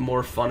it'd be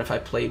more fun if I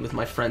played with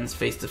my friends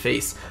face to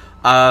face.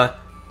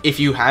 If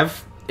you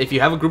have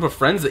a group of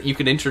friends that you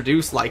can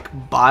introduce, like,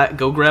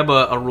 go grab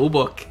a rule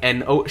book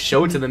and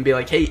show it to them. Be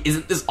like, hey,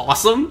 isn't this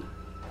awesome?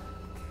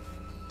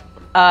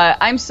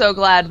 I'm so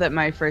glad that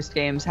my first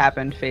games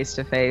happened face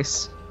to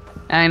face.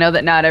 And I know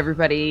that not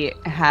everybody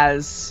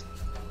has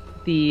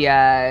the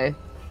I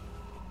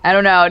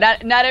don't know,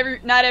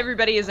 not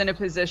everybody is in a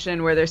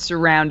position where they're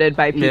surrounded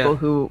by people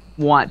who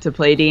want to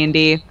play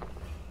D&D.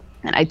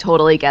 And I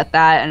totally get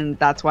that, and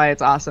that's why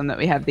it's awesome that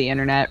we have the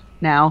internet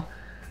now.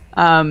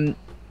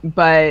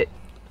 But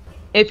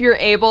if you're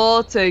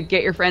able to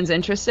get your friends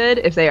interested,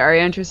 if they are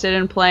interested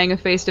in playing a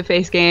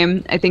face-to-face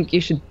game, I think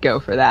you should go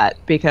for that,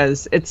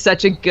 because it's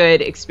such a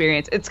good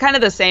experience. It's kind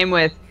of the same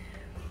with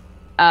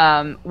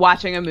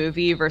watching a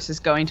movie versus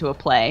going to a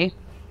play.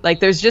 Like,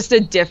 there's just a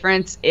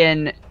difference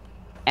in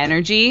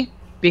energy,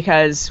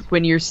 because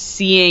when you're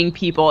seeing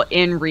people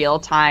in real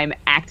time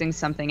acting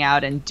something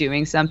out and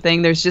doing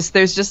something, there's just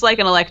like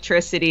an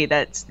electricity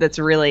that's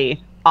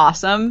really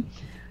awesome.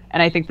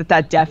 And I think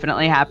that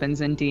definitely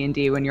happens in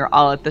D&D when you're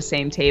all at the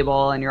same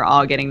table and you're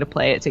all getting to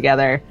play it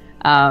together.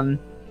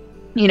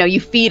 You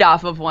feed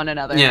off of one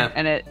another,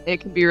 and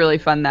it can be really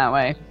fun that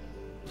way.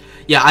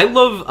 Yeah, I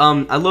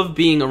love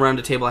being around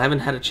a table. I haven't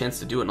had a chance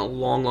to do it in a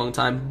long, long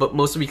time, but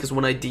mostly because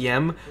when I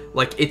DM,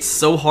 like, it's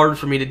so hard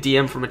for me to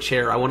DM from a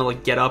chair. I want to,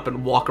 like, get up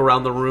and walk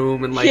around the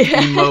room and, like,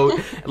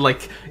 emote and,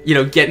 like,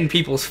 get in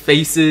people's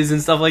faces and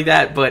stuff like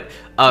that. But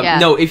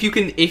no,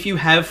 if you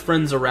have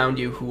friends around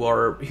you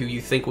who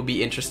you think would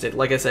be interested,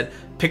 like I said,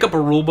 pick up a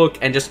rule book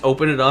and just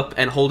open it up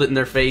and hold it in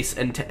their face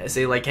and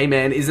say, like, hey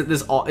man, isn't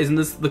this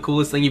the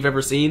coolest thing you've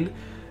ever seen?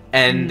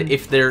 And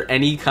if they're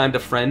any kind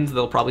of friend,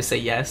 they'll probably say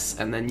yes,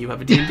 and then you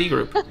have a D&D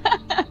group.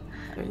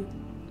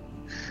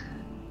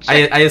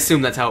 I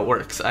assume that's how it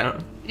works. I don't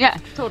know. Yeah,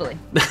 totally.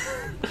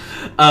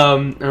 Oh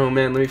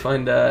man, let me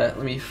find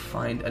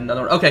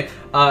another one. Okay,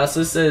 so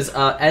this says,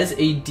 as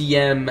a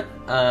DM,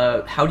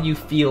 how do you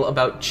feel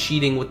about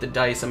cheating with the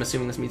dice? I'm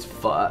assuming this means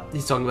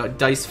he's talking about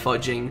dice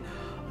fudging.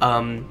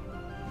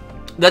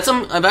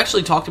 I've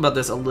actually talked about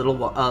this a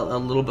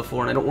little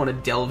before, and I don't want to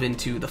delve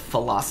into the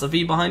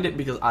philosophy behind it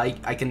because I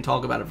can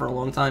talk about it for a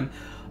long time.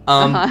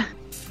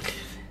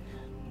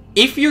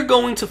 If you're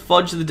going to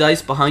fudge the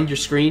dice behind your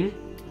screen,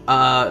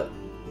 so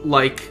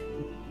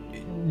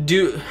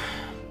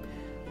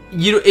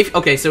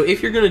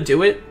if you're gonna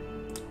do it,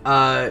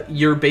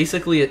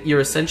 you're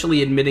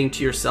essentially admitting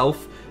to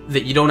yourself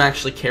that you don't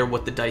actually care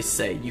what the dice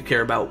say. You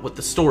care about what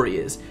the story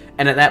is,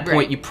 and at that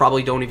point, you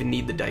probably don't even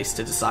need the dice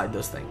to decide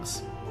those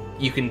things.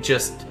 You can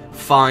just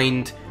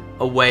find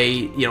a way,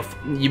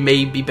 you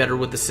may be better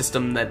with the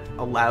system that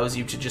allows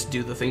you to just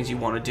do the things you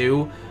want to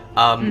do.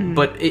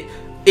 But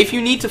if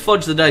you need to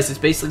fudge the dice, it's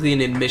basically an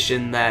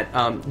admission that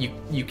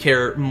you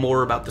care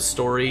more about the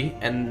story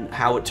and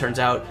how it turns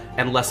out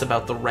and less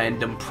about the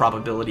random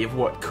probability of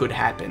what could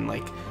happen.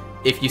 Like,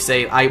 if you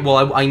say,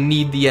 I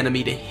need the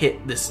enemy to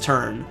hit this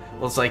turn.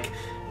 Well, it's like,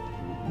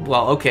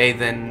 well, okay,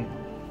 then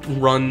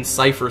run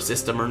Cipher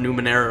System or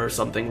Numenera or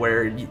something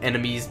where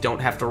enemies don't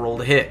have to roll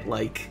to hit.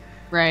 Like,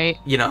 right.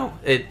 You know,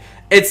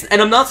 it's,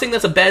 and I'm not saying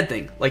that's a bad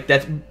thing. Like,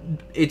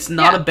 it's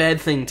not a bad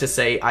thing to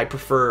say I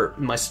prefer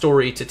my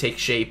story to take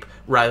shape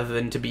rather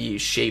than to be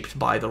shaped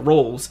by the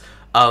rolls.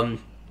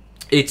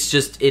 It's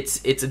just,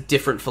 it's a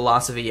different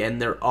philosophy,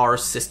 and there are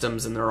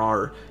systems and there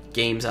are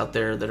games out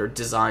there that are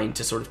designed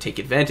to sort of take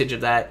advantage of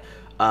that.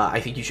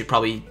 I think you should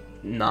probably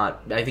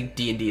not, I think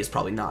D&D is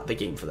probably not the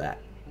game for that.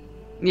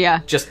 Yeah.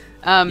 Just,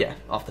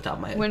 off the top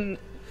of my head.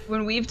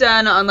 When we've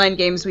done online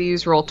games, we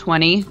use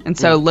Roll20, and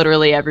so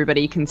literally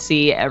everybody can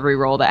see every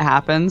roll that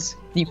happens.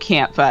 You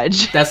can't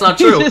fudge. That's not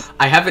true.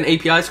 I have an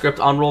API script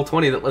on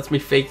Roll20 that lets me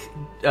fake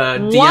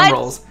DM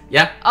rolls.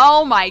 Yeah.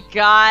 Oh my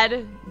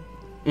god.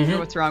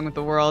 What's wrong with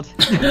the world?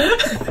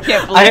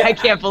 I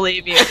can't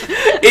believe you.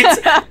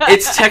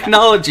 It's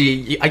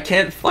technology. I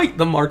can't fight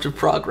the march of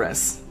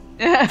progress.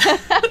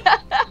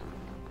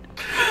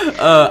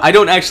 I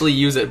don't actually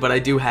use it, but I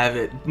do have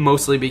it,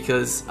 mostly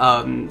because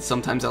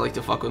sometimes I like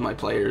to fuck with my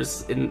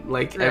players, and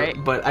like,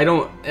 but I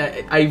don't.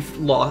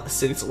 I've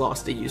since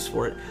lost a use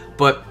for it.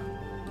 But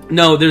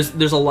no,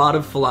 there's a lot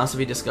of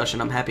philosophy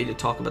discussion. I'm happy to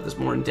talk about this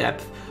more in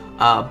depth.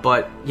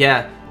 But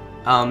yeah,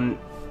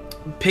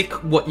 pick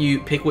what you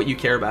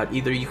care about.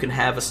 Either you can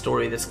have a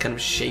story that's kind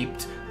of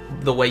shaped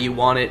the way you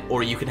want it,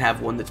 or you can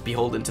have one that's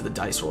beholden to the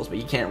dice rolls. But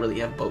you can't really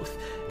have both.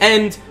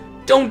 And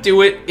don't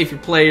do it if your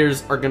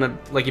players are gonna,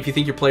 like, if you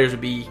think your players would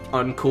be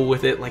uncool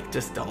with it, like,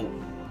 just don't.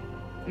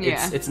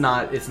 Yeah. It's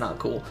not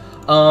cool.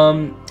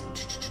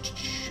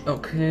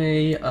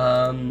 Okay,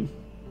 no.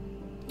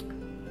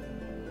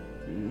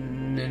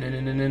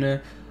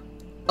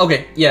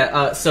 Okay,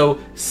 yeah, so,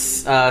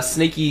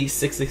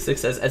 Snaky666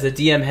 says, as a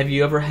DM, have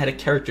you ever had a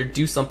character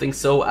do something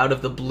so out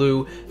of the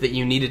blue that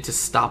you needed to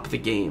stop the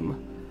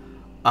game?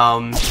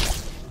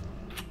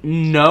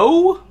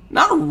 No?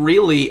 Not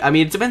really. I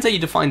mean, it depends how you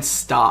define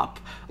stop.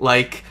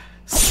 Like,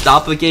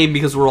 stop the game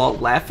because we're all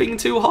laughing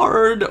too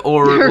hard,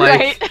 or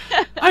like,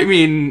 I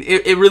mean,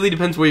 it really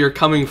depends where you're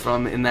coming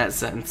from in that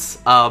sense.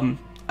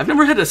 I've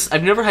never had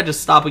to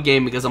stop a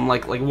game because I'm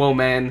like, whoa,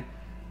 man,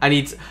 I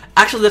need to...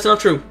 Actually, that's not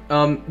true.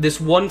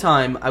 This one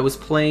time I was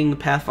playing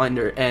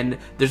Pathfinder, and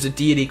there's a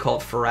deity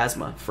called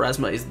Pharasma.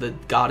 Pharasma is the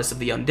goddess of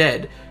the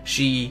undead.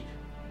 She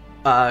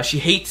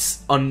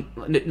hates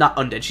not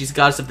undead. She's the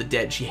goddess of the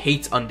dead. She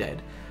hates undead.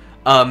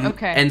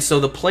 And so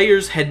the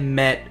players had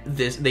met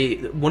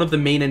one of the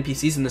main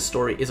NPCs in this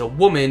story is a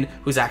woman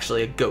who's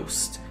actually a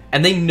ghost,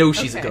 and they know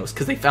she's a ghost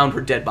because they found her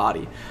dead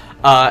body.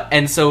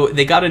 And so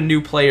they got a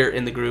new player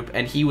in the group,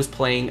 and he was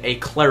playing a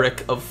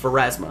cleric of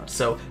Pharasma.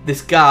 So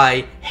this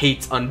guy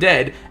hates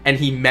undead, and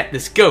he met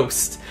this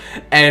ghost,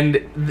 and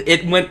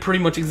it went pretty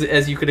much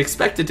as you could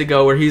expect it to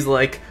go, where he's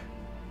like,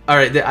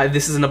 alright,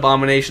 this is an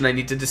abomination I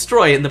need to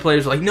destroy, and the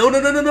players were like,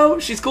 no,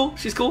 she's cool.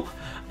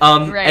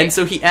 And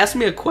so he asked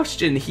me a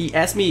question. He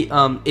asked me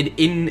an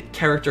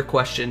in-character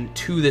question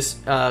to this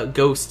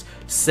ghost,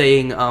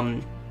 saying,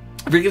 I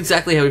forget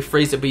exactly how he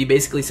phrased it, but he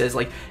basically says,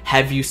 like,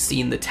 have you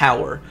seen the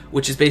tower?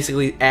 Which is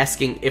basically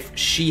asking if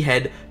she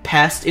had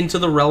passed into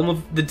the realm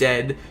of the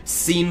dead,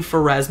 seen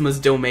Pharasma's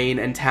domain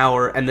and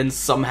tower, and then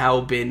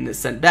somehow been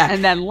sent back.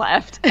 And then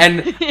left.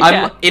 And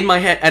I'm in my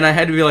head, and I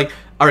had to be like,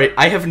 alright,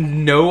 I have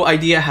no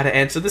idea how to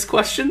answer this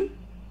question,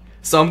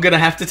 so I'm gonna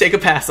have to take a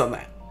pass on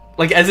that.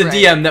 Like, as a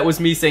DM, that was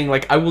me saying,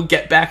 like, I will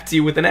get back to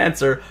you with an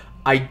answer.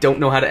 I don't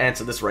know how to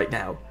answer this right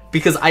now.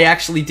 Because I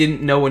actually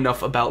didn't know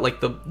enough about,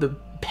 like, the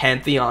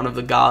pantheon of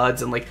the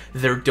gods and, like,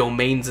 their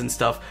domains and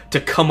stuff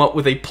to come up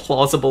with a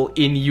plausible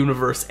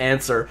in-universe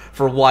answer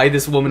for why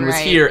this woman was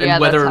here and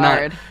whether or not...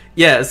 Hard.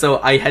 Yeah,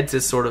 so I had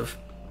to sort of...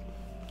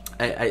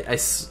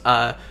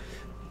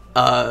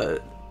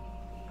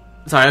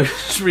 Sorry, I was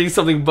just reading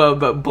something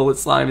about Bullet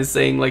Slime is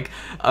saying, like,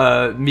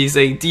 me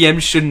saying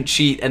DMs shouldn't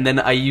cheat, and then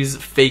I use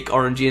fake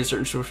RNG in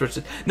certain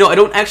situations. No, I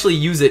don't actually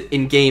use it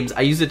in games.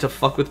 I use it to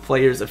fuck with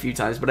players a few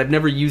times, but I've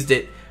never used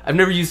a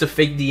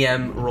fake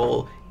DM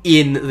role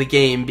in the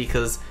game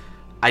because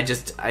I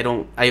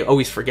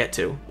always forget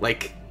to.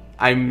 Like,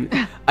 I'm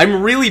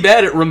really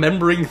bad at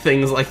remembering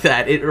things like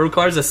that. It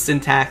requires a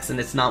syntax,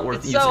 and it's not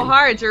worth using. It's so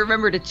hard to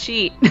remember to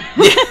cheat.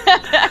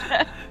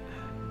 Yeah.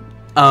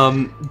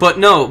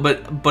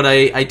 But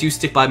I do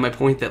stick by my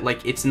point that,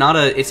 like, it's not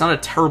a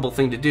terrible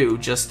thing to do.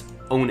 Just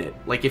own it.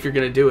 Like, if you're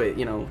gonna do it,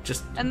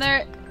 just...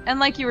 And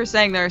like you were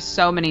saying, there are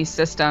so many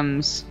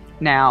systems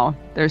now.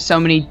 There's so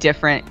many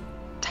different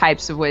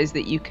types of ways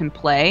that you can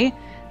play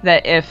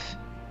that if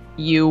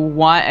you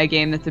want a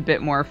game that's a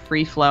bit more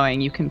free-flowing,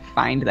 you can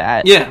find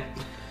that. Yeah.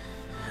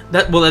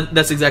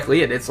 That's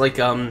exactly it. It's like,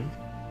 there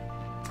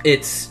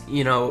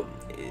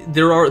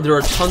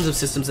are tons of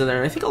systems in there,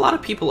 and I think a lot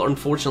of people,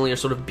 unfortunately, are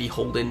sort of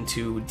beholden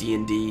to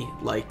D&D,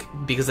 like,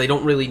 because they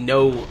don't really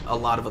know a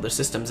lot of other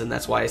systems, and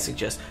that's why I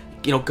suggest,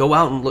 go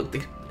out and look.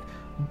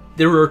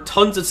 There are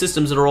tons of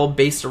systems that are all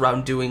based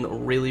around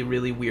doing really,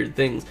 really weird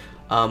things.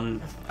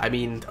 I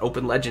mean,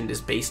 Open Legend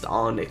is based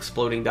on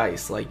exploding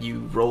dice. Like,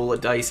 you roll a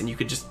dice and you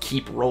could just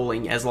keep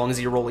rolling as long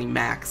as you're rolling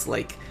max.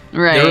 Like,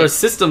 there are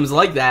systems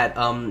like that,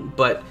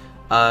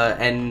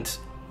 and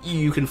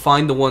you can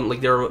find the one,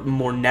 like, there are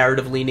more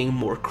narrative leaning,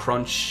 more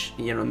crunch,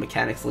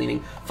 mechanics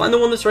leaning. Find the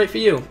one that's right for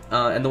you,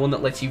 and the one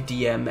that lets you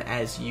DM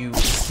as you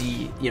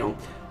see,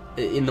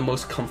 in the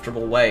most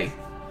comfortable way.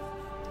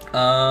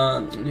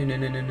 I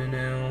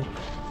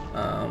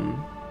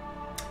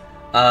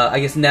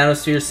guess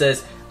Nanosphere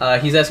says,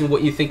 he's asking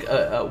what you think.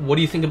 What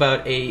do you think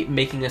about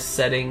making a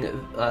setting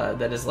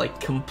that is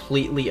like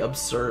completely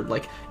absurd,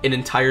 like an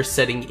entire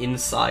setting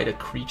inside a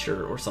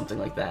creature or something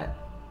like that?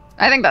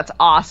 I think that's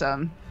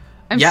awesome.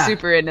 I'm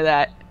super into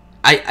that.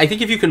 I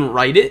think if you can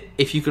write it,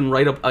 if you can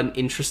write up an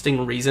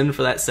interesting reason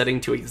for that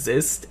setting to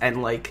exist,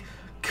 and like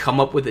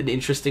come up with an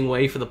interesting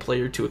way for the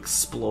player to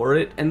explore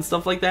it and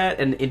stuff like that,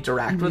 and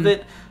interact with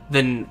it,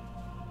 then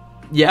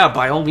yeah,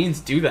 by all means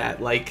do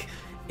that. Like,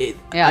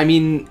 I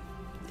mean,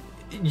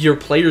 your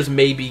players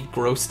may be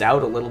grossed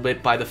out a little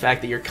bit by the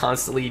fact that you're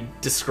constantly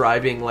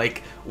describing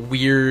like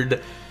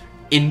weird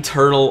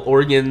internal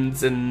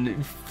organs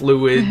and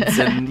fluids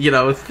and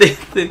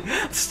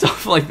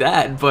stuff like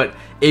that, but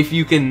if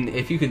you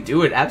can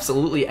do it,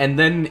 absolutely, and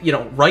then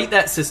write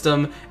that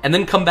system and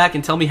then come back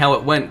and tell me how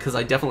it went, because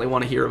I definitely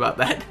want to hear about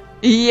that.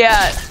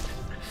 Yeah,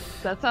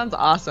 that sounds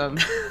awesome.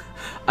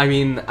 I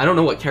mean, I don't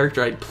know what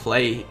character I'd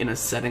play in a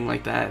setting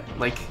like that.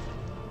 Like,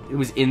 it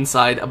was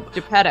inside a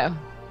Geppetto.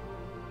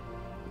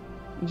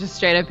 Just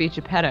straight up be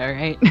Geppetto,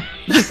 right?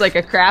 Just like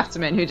a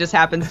craftsman who just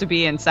happens to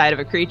be inside of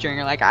a creature, and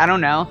you're like, I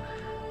don't know,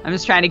 I'm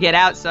just trying to get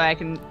out so I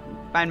can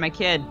find my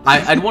kid.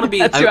 I'd want to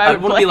be.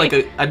 I'd want to be like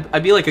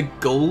I'd be like a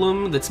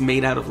golem that's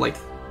made out of like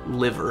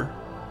liver.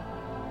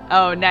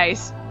 Oh,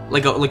 nice.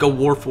 Like a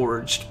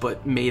Warforged,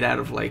 but made out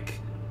of like,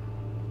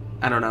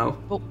 I don't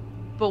know.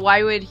 But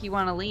why would he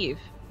want to leave?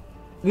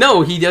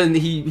 No, he doesn't.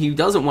 He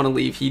doesn't want to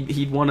leave.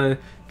 He'd want to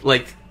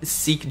like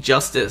seek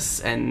justice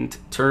and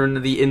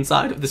turn the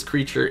inside of this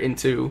creature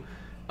into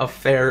a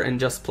fair and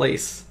just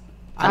place.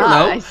 I don't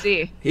know. I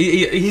see.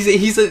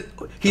 He's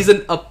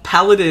a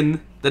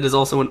paladin that is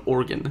also an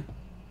organ.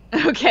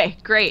 Okay,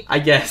 great. I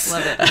guess.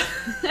 Love it.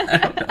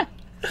 I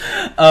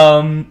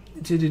don't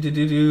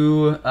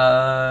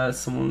know.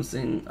 Someone was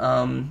saying.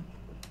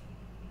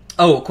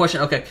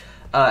 Question. Okay.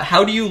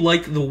 How do you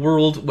like the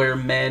world where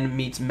man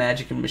meets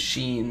magic and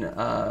machine?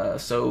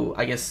 So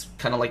I guess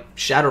kind of like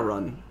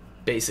Shadowrun,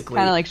 basically.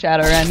 Kind of like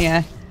Shadowrun,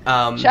 yeah.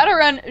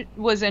 Shadowrun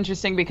was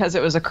interesting because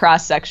it was a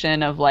cross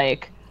section of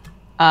like,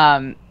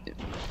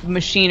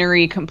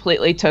 machinery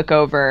completely took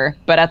over,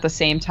 but at the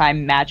same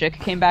time, magic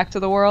came back to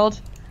the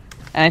world.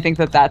 And I think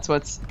that that's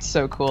what's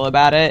so cool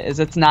about it, is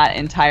it's not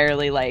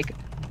entirely like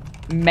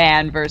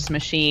man versus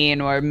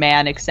machine or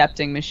man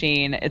accepting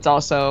machine. It's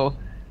also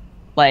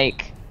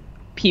like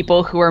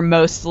people who are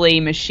mostly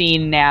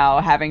machine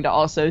now having to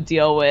also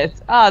deal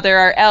with, there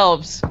are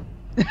elves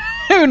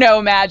who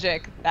know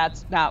magic.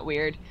 That's not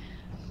weird.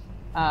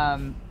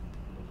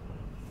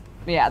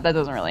 Yeah, that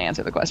doesn't really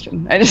answer the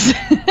question. I just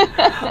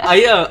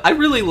I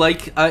really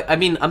like. I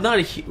mean, I'm not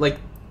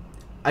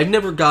I've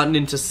never gotten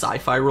into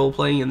sci-fi role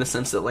playing in the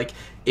sense that like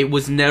it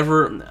was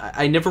never.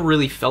 I never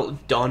really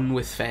felt done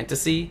with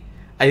fantasy.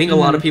 I think a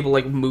lot of people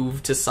like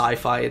move to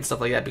sci-fi and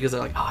stuff like that because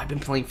they're like, I've been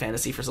playing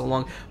fantasy for so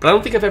long, but I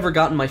don't think I've ever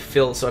gotten my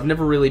fill. So I've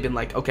never really been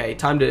like, okay,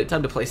 time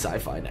to play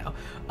sci-fi now.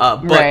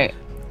 But right.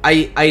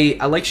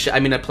 I like. I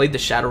mean, I played the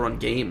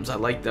Shadowrun games. I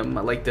like them.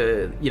 I like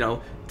the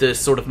the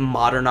sort of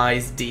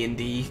modernized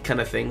D&D kind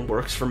of thing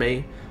works for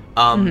me.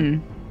 I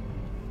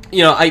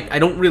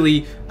don't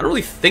really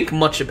think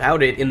much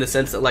about it in the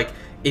sense that like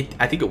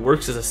I think it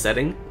works as a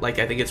setting. Like,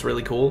 I think it's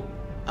really cool.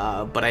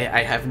 But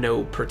I have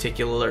no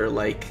particular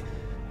like.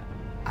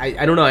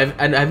 I don't know. I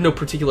have no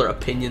particular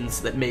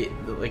opinions that may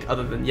like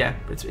other than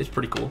it's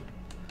pretty cool.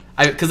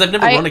 Because I've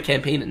never run a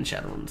campaign in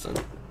Shadowrun. So.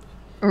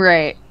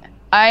 Right.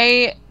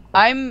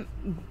 I'm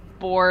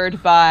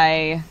bored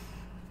by,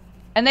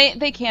 and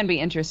they can be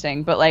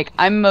interesting, but like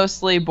I'm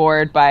mostly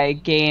bored by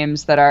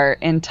games that are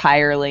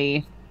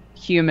entirely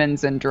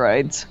humans and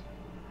droids.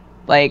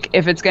 Like,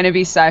 if it's going to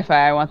be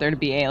sci-fi, I want there to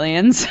be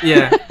aliens.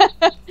 Yeah.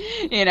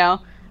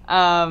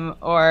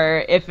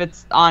 Or if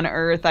it's on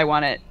Earth, I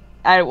want it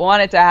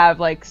to have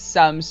like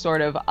some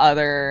sort of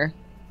other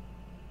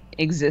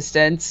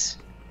existence.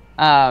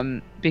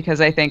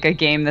 Because I think a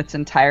game that's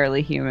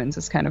entirely humans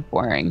is kind of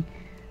boring.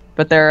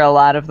 But there are a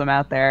lot of them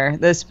out there.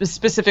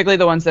 Specifically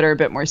the ones that are a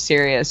bit more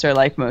serious are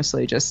like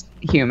mostly just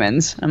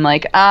humans. I'm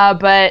like,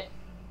 but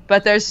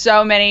there's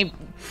so many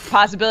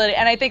possibilities.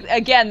 And I think,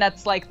 again,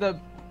 that's like the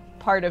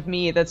part of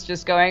me that's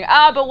just going,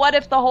 but what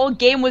if the whole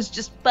game was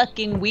just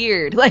fucking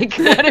weird? Like,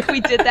 what if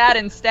we did that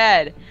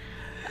instead?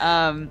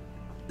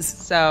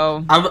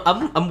 So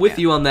I'm with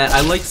you on that.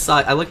 I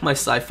like my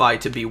sci-fi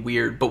to be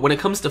weird, but when it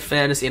comes to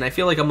fantasy, and I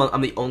feel like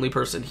I'm the only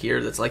person here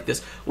that's like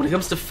this. When it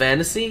comes to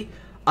fantasy,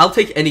 I'll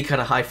take any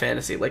kind of high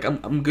fantasy. Like,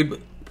 I'm good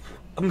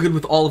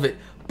with all of it.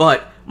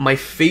 But my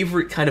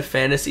favorite kind of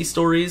fantasy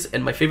stories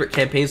and my favorite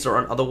campaigns are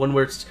another one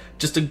where it's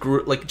just a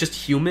group, like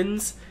just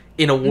humans,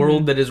 in a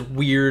world that is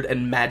weird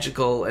and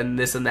magical and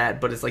this and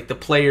that, but it's like the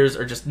players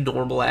are just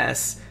normal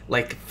ass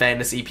like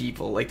fantasy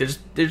people. Like there's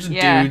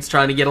dudes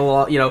trying to get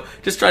along,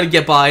 just trying to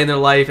get by in their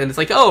life, and it's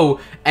like, oh,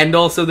 and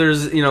also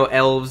there's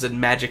elves and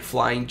magic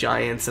flying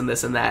giants and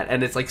this and that,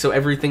 and it's like, so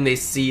everything they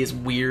see is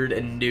weird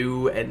and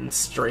new and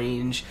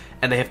strange,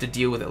 and they have to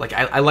deal with it. Like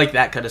I like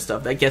that kind of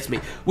stuff. That gets me.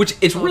 Which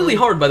it's really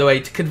hard, by the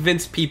way, to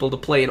convince people to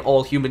play an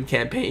all human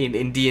campaign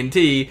in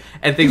D&D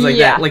and things like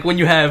that. Like when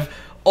you have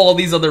all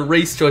these other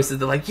race choices,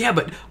 they're like, yeah,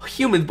 but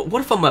human. But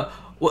what if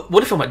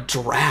I'm a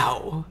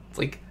drow? It's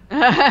like,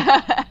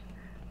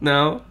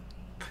 no.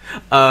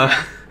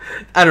 I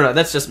don't know.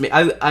 That's just me.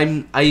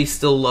 I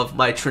still love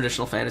my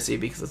traditional fantasy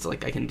because it's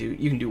like you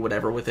can do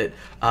whatever with it.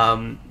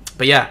 But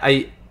yeah,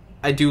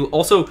 I do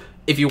also.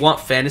 If you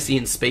want fantasy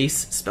in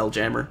space,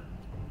 Spelljammer.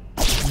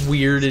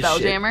 Weird as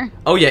shit. Spelljammer?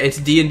 Oh yeah, it's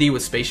D&D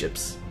with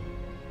spaceships.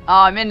 Oh,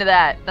 I'm into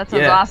that. That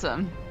sounds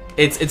awesome.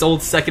 It's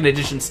old 2nd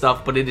edition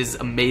stuff, but it is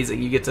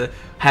amazing. You get to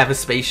have a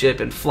spaceship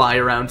and fly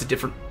around to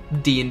different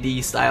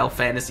D&D style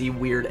fantasy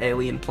weird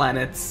alien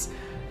planets.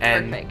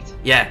 And perfect.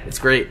 Yeah, it's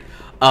great.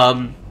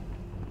 Ray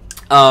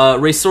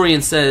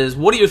Sorian says,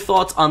 what are your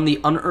thoughts on the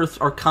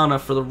Unearthed Arcana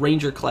for the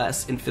Ranger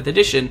class in 5th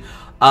edition?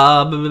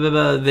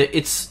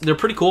 They're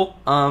pretty cool.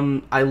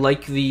 I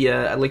like the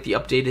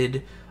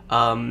updated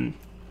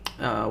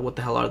what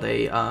the hell are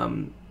they?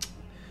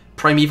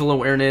 Primeval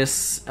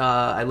Awareness.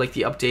 I like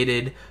the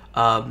updated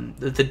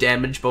the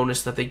damage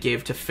bonus that they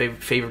gave to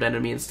favorite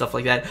enemy and stuff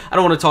like that. I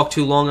don't want to talk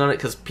too long on it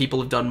because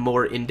people have done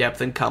more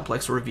in-depth and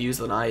complex reviews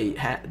than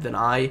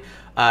I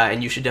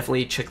and you should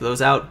definitely check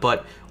those out.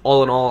 But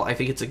all in all, I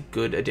think it's a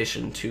good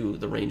addition to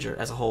the Ranger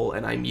as a whole,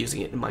 and I'm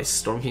using it in my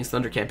Storm King's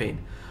Thunder campaign.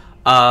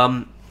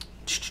 Joe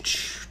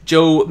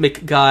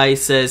McGuy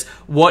says,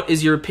 what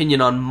is your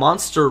opinion on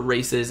monster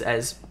races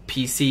as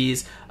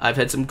PCs? I've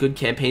had some good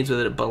campaigns with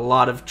it, but a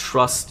lot of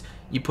trust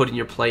you put in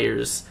your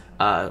players.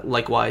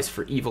 Likewise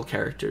for evil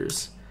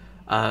characters.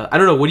 I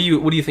don't know. What do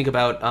you think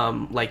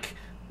about like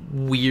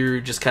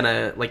weird, just kind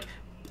of like,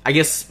 I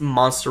guess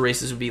monster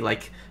races would be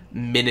like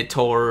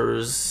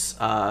minotaurs,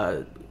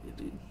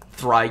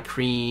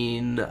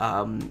 Thri-kreen.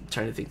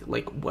 Trying to think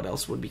like what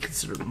else would be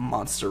considered a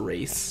monster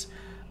race.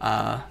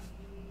 I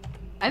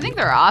think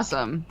they're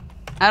awesome.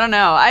 I don't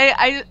know.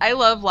 I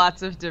love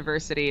lots of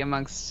diversity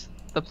amongst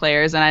the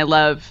players, and I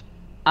love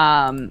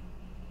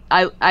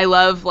I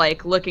love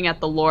like looking at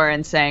the lore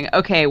and saying,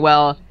 okay,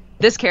 well,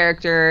 this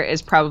character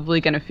is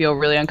probably going to feel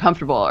really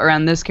uncomfortable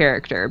around this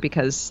character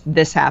because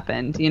this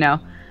happened,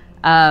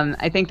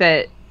 I think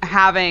that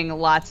having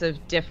lots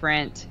of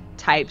different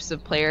types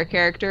of player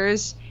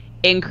characters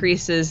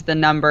increases the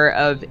number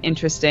of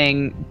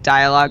interesting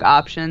dialogue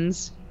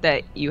options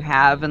that you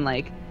have, and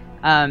like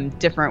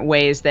different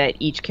ways that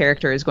each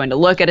character is going to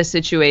look at a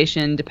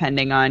situation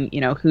depending on,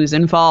 who's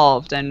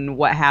involved and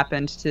what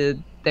happened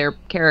to their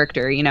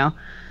character,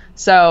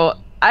 So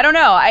I don't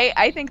know.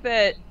 I think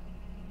that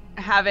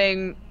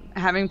having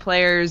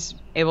players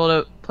able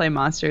to play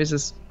monsters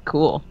is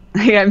cool.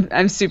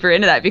 I'm super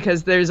into that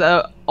because there's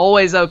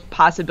always a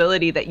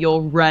possibility that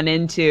you'll run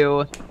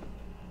into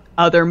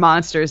other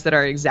monsters that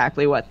are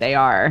exactly what they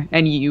are,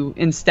 and you,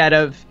 instead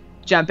of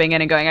jumping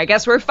in and going, I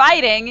guess we're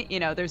fighting,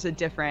 there's a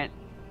different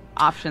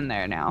option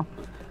there now.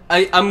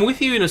 I'm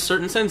with you in a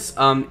certain sense,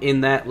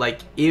 in that like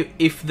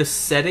if the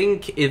setting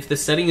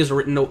is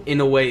written in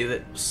a way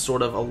that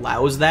sort of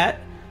allows that,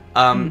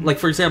 like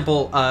for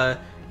example,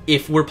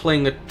 if you're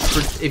playing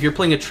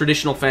a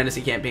traditional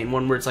fantasy campaign,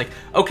 one where it's like,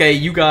 okay,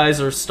 you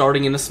guys are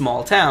starting in a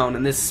small town,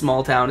 and this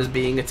small town is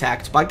being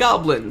attacked by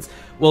goblins.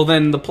 Well,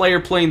 then the player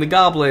playing the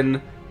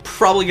goblin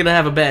probably gonna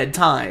have a bad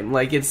time.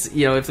 Like it's,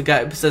 if the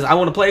guy says, I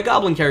want to play a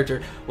goblin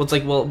character, well, it's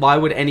like, well, why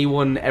would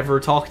anyone ever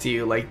talk to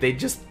you? Like they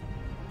just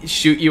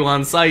shoot you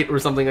on sight or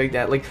something like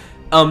that. Like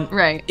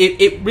right.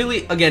 It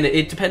really, again,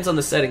 it depends on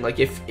the setting. Like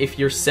if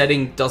your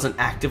setting doesn't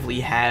actively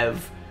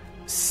have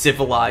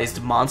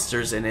civilized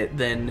monsters in it,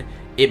 then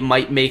it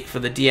might make, for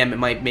the DM, it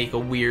might make a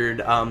weird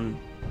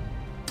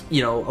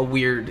a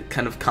weird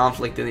kind of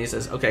conflict, and he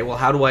says, okay, well,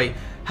 how do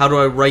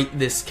I write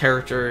this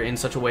character in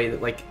such a way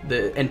that like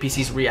the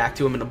NPCs react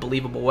to him in a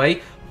believable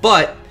way?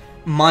 But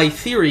my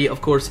theory,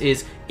 of course,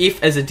 is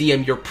if as a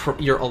DM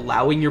you're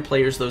allowing your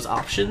players those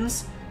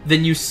options,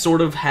 then you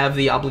sort of have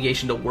the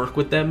obligation to work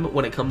with them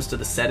when it comes to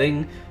the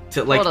setting.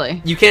 To like,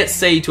 totally. You can't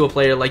say to a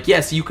player like,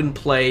 yes, you can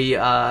play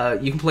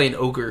an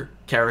ogre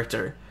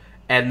character,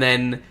 and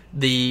then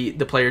the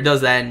player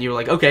does that, and you're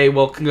like, okay,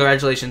 well,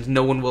 congratulations,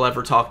 no one will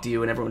ever talk to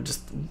you, and everyone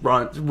just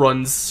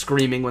runs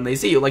screaming when they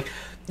see you. Like,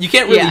 you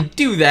can't really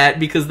do that,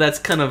 because that's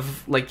kind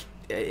of like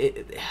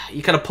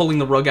you're kind of pulling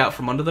the rug out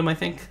from under them, I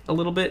think, a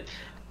little bit.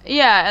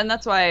 Yeah, and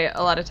that's why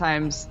a lot of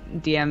times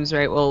DMs,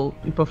 right, will,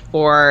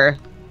 before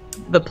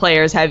the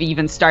players have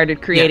even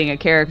started creating a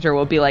character,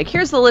 will be like,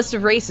 here's the list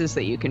of races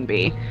that you can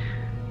be,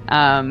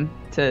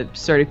 to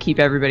sort of keep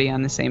everybody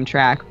on the same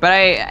track. But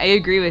I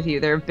agree with you.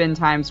 There have been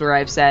times where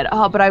I've said,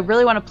 oh, but I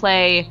really want to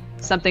play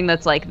something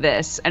that's like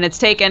this, and it's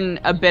taken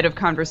a bit of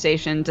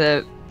conversation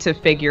to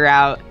figure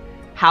out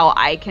how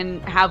I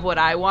can have what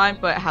I want,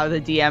 but how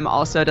the DM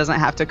also doesn't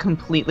have to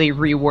completely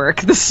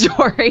rework the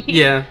story.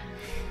 Yeah.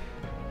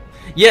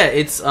 Yeah,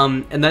 it's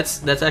and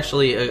that's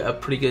actually a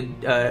pretty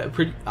good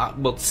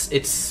well,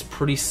 it's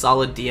pretty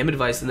solid DM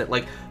advice in that,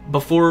 like,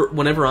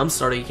 whenever I'm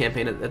starting a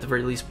campaign, at the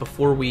very least,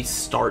 before we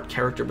start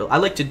character building, I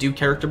like to do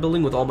character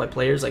building with all my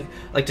players.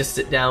 Like to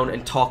sit down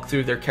and talk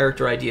through their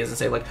character ideas and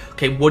say, like,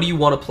 okay, what do you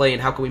want to play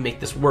and how can we make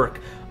this work?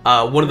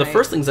 One of the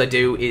first things I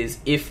do is,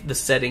 if the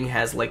setting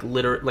has like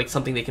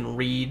something they can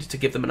read to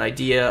give them an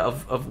idea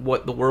of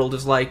what the world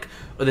is like,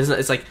 or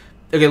it's like,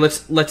 okay,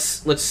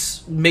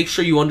 let's make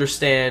sure you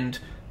understand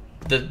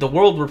the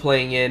world we're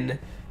playing in,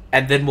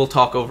 and then we'll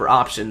talk over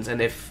options.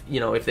 And if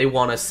they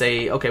want to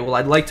say, okay, well,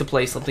 I'd like to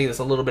play something that's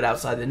a little bit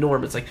outside the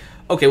norm, it's like,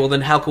 okay, well,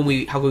 then how can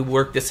we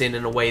work this in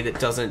a way that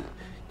doesn't,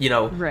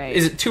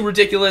 is it too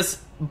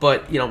ridiculous?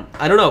 But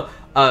I don't know,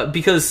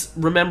 because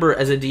remember,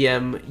 as a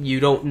DM, you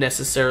don't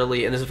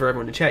necessarily, and this is for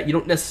everyone in chat, you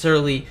don't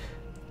necessarily,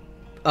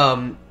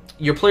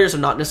 your players are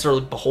not necessarily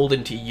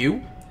beholden to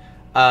you,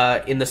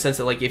 in the sense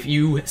that, like, if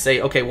you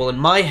say, okay, well, in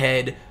my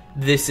head,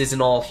 this is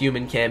an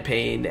all-human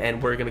campaign,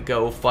 and we're gonna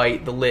go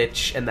fight the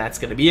Lich, and that's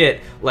gonna be it.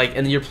 Like,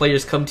 and your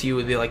players come to you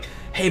and they're like,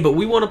 "Hey, but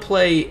we want to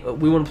play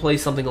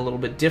something a little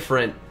bit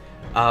different."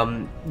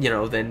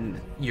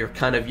 Then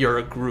you're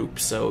a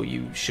group, so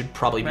you should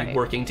probably be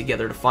working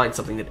together to find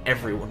something that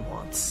everyone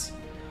wants.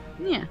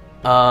 Yeah.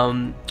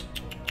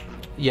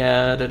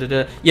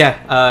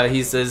 Yeah.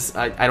 He says,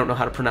 I don't know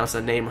how to pronounce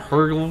that name.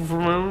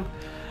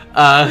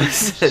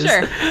 Says,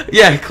 sure.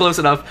 Yeah, close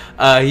enough.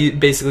 He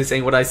basically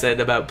saying what I said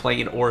about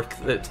playing an orc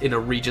that's in a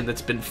region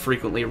that's been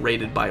frequently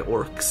raided by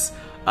orcs.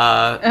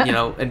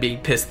 And being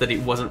pissed that he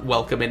wasn't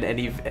welcome in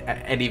any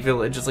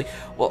village. It's like,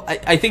 well,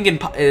 I think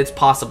it's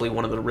possibly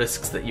one of the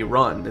risks that you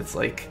run. It's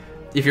like,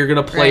 if you're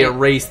gonna play a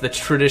race that's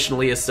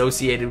traditionally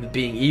associated with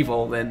being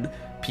evil, then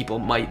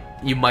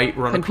you might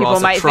run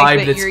across a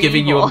tribe that's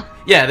giving evil.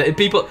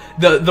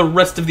 the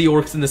rest of the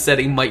orcs in the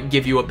setting might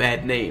give you a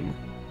bad name.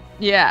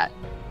 Yeah.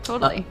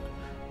 Totally.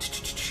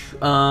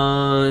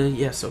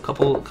 So a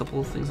couple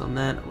of things on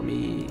that.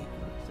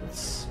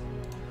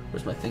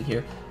 Where's my thing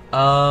here?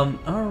 All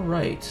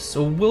right.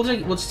 So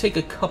let's take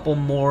a couple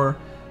more.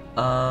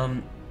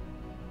 No.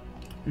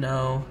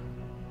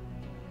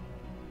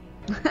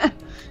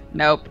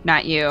 Nope,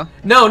 not you.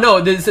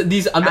 No. These.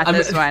 This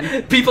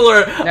one. People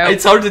are. Nope.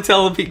 It's hard to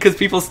tell because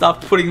people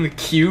stopped putting the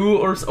Q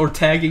or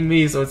tagging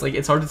me, so it's like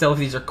it's hard to tell if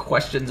these are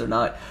questions or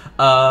not.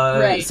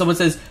 Someone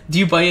says, "Do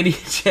you by any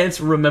chance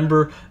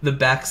remember the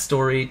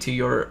backstory to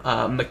your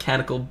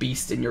mechanical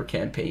beast in your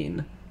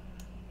campaign?"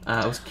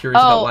 I was curious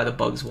about why the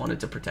bugs wanted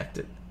to protect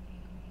it.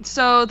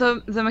 So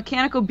the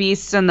mechanical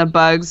beasts and the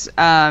bugs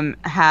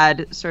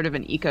had sort of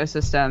an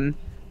ecosystem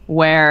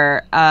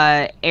where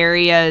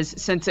areas,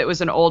 since it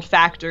was an old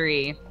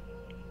factory,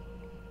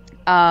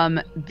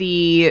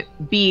 the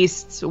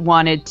beasts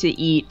wanted to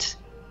eat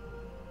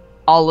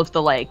all of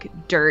the like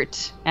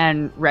dirt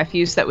and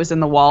refuse that was in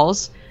the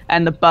walls,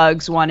 and the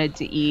bugs wanted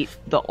to eat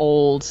the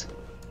old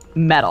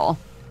metal.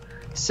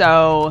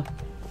 So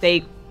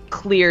they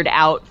cleared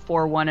out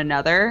for one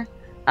another,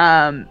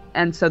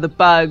 and so the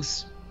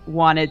bugs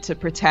wanted to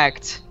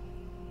protect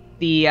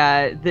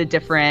the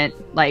different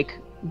like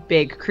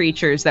big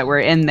creatures that were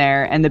in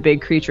there, and the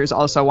big creatures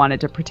also wanted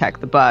to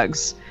protect the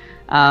bugs,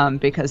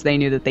 because they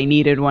knew that they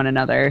needed one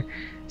another.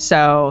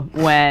 So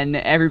when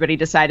everybody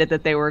decided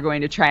that they were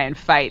going to try and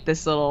fight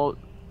this little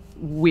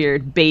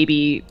weird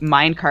baby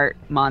minecart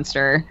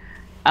monster,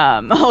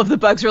 all of the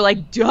bugs were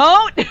like,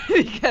 don't,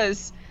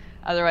 because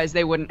otherwise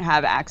they wouldn't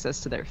have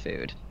access to their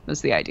food, was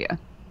the idea.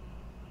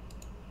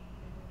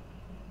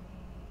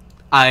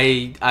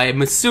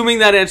 I'm assuming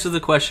that answers the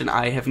question.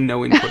 I have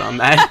no input on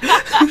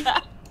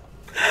that.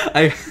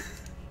 I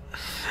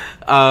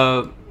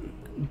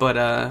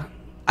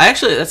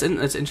actually, that's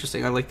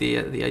interesting. I like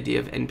the idea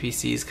of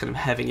NPCs kind of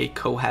having a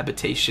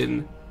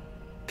cohabitation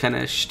kind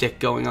of shtick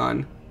going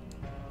on.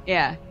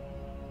 Yeah,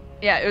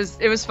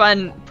 it was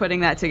fun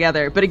putting that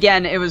together. But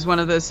again, it was one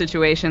of those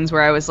situations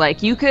where I was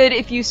like, you could,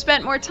 if you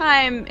spent more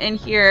time in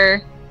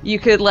here, you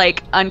could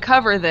like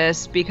uncover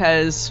this,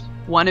 because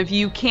one of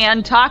you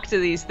can talk to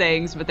these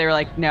things. But they were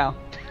like, no,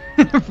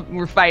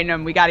 we're fighting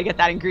them. We got to get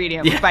that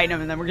ingredient. We're fighting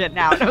them, and then we're getting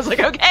out. And I was like,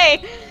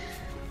 okay.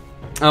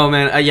 Oh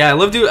man,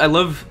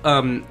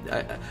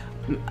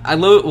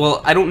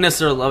 well, I don't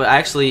necessarily love it.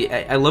 Actually,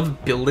 I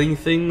love building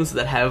things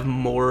that have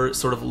more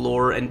sort of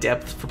lore and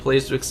depth for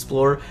players to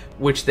explore,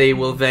 which they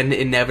will then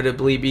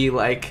inevitably be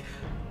like,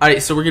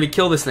 alright, so we're gonna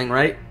kill this thing,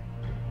 right?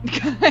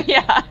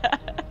 Yeah.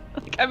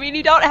 I mean,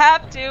 you don't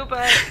have to,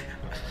 but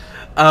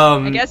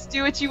I guess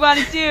do what you want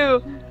to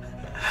do.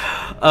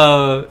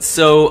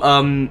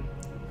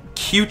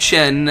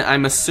 Q-Chen,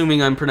 I'm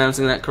assuming I'm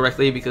pronouncing that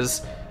correctly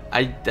because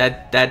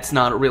that's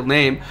not a real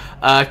name.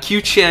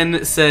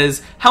 Q-Chen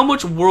says, how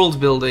much world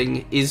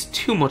building is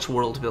too much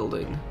world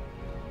building?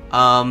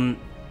 And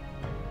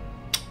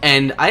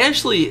I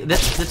actually,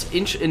 that's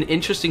an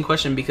interesting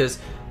question, because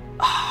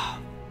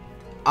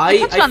I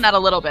touched on that a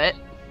little bit.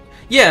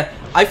 Yeah,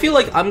 I feel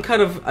like I'm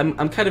kind of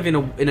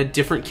in a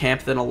different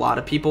camp than a lot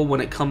of people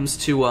when it comes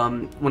to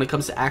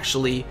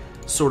actually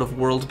sort of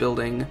world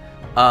building.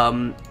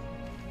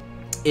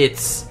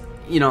 It's,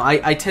 you know,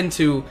 I tend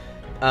to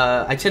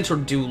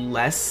do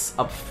less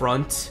up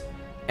front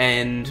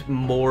and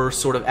more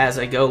sort of as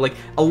I go. Like,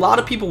 a lot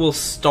of people will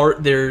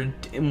start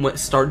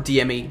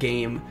DMing a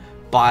game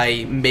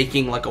by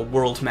making like a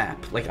world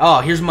map. Like,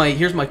 oh, here's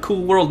my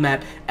cool world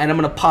map, and I'm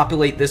gonna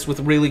populate this with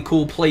really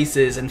cool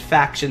places and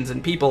factions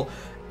and people.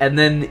 And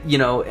then, you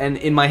know, and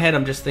in my head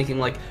I'm just thinking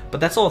like, but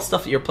that's all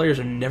stuff that your players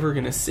are never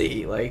gonna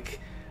see. Like,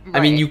 right.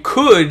 I mean,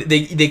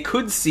 they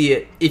could see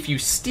it if you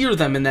steer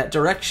them in that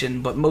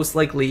direction, but most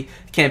likely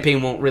the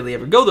campaign won't really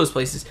ever go those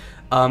places.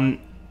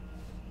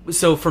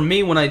 So for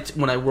me, when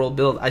I world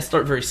build, I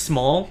start very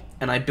small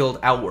and I build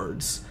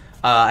outwards.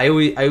 I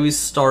always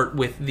start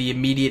with the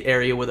immediate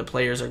area where the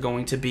players are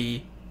going to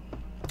be.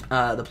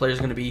 The players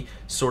are going to be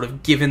sort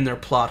of given their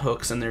plot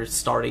hooks and they're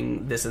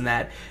starting this and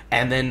that,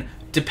 and then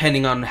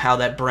depending on how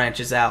that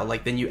branches out,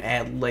 like then you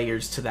add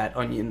layers to that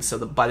onion, so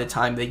that by the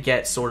time they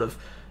get sort of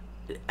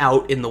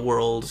out in the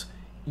world,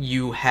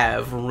 you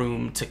have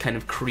room to kind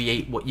of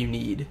create what you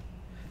need.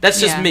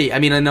 That's just me. I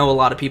mean, I know a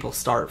lot of people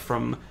start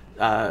from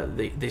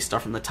they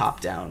start from the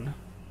top down.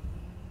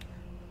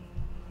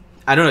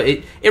 I don't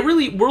know. It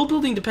really, world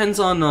building depends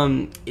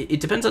on it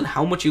depends on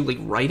how much you like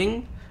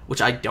writing, which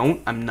I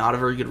don't. I'm not a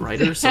very good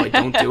writer, so I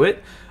don't do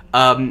it.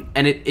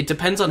 And it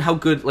depends on how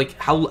good, like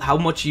how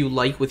much you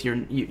like with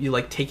you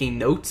like taking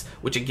notes,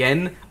 which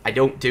again I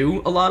don't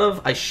do a lot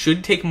of. I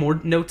should take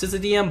more notes as a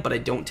DM, but I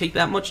don't take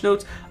that much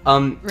notes.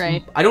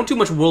 Right. I don't do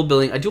much world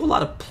building. I do a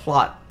lot of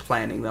plot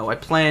planning though. I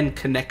plan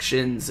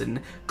connections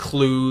and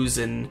clues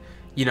and,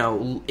 you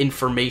know,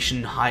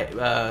 information,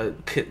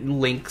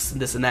 links,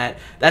 this and that.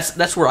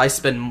 That's where I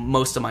spend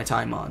most of my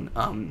time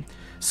on.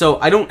 So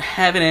I don't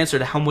have an answer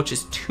to how much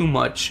is too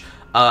much.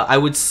 I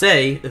would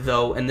say,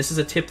 though, and this is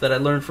a tip that I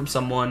learned from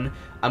someone,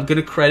 I'm going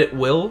to credit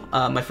Will,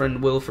 my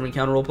friend Will from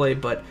Encounter Roleplay,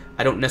 but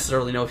I don't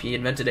necessarily know if he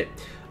invented it.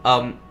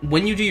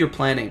 When you do your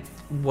planning,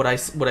 what I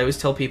always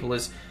tell people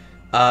is,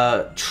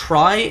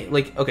 try,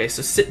 like, okay,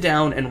 so sit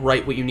down and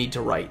write what you need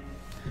to write.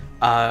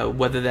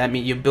 Whether that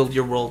means you build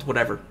your world,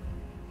 whatever.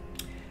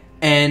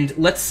 And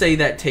let's say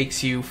that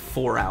takes you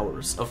 4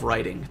 hours of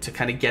writing to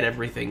kind of get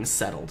everything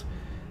settled.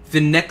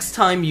 The next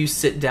time you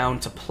sit down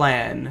to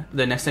plan,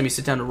 the next time you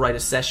sit down to write a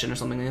session or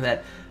something like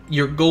that,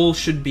 your goal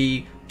should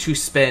be to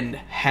spend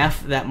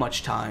half that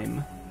much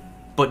time,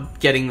 but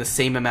getting the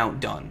same amount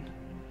done.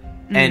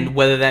 Mm. And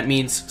whether that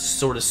means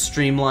sort of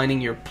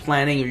streamlining your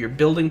planning or your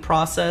building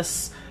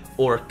process,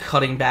 or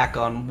cutting back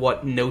on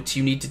what notes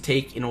you need to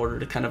take in order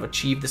to kind of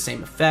achieve the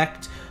same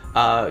effect,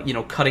 you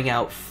know, cutting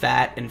out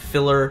fat and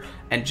filler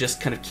and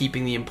just kind of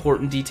keeping the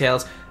important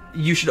details.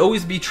 You should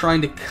always be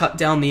trying to cut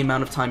down the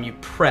amount of time you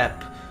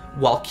prep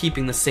while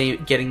keeping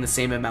getting the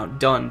same amount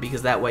done,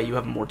 because that way you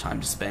have more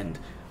time to spend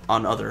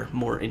on other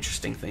more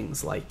interesting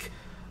things, like,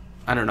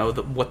 I don't know,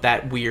 what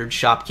that weird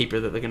shopkeeper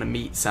that they're gonna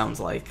meet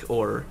sounds like,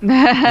 or you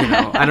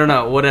know, I don't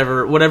know,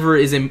 whatever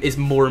is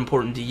more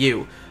important to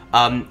you.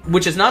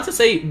 Which is not to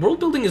say world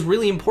building is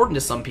really important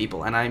to some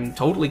people, and I'm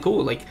totally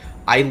cool. Like,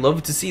 I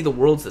love to see the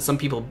worlds that some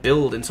people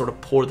build and sort of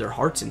pour their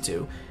hearts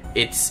into.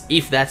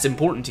 If that's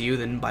important to you,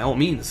 then by all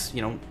means,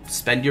 you know,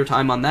 spend your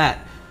time on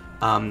that.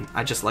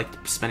 I just like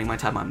spending my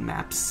time on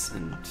maps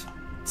and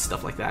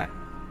stuff like that.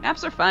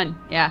 Maps are fun,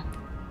 yeah.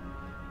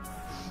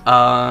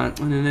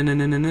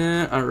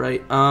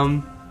 Alright,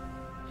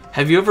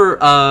 have you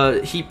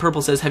ever, Heat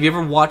Purple says, have you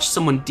ever watched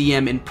someone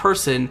DM in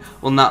person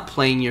while not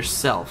playing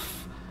yourself?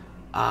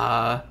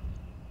 My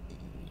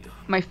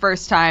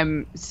first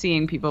time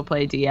seeing people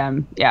play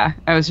DM, yeah.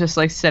 I was just,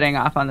 like, sitting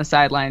off on the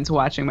sidelines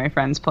watching my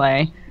friends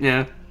play.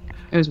 Yeah.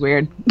 It was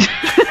weird.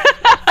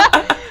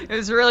 It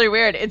was really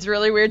weird. It's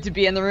really weird to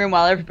be in the room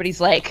while everybody's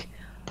like,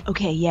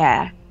 okay,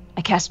 yeah,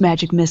 I cast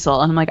Magic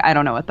Missile. And I'm like, I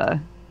don't know what the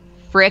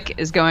frick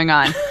is going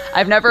on.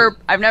 I've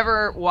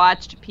never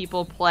watched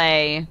people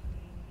play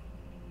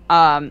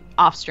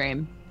off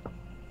stream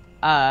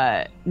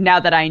now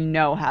that I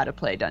know how to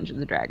play Dungeons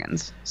and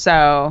Dragons.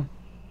 So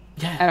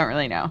yeah, I don't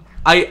really know.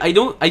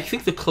 I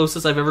think the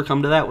closest I've ever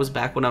come to that was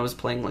back when I was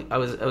playing, like, I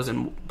was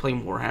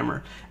playing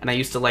Warhammer, and I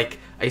used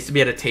to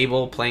be at a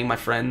table playing my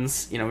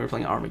friends, you know, we were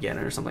playing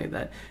Armageddon or something like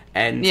that.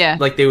 And yeah,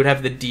 like, they would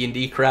have the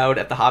D&D crowd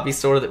at the hobby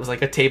store that was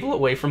like a table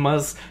away from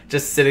us,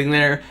 just sitting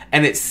there,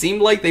 and it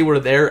seemed like they were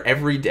there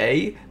every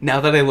day,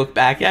 now that I look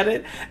back at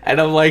it,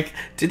 and I'm like,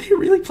 did they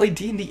really play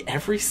D&D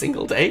every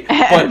single day?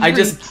 But I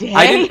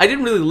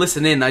didn't really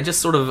listen in. I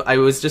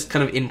was just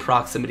kind of in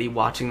proximity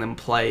watching them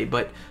play,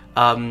 but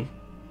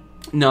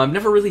no, I've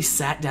never really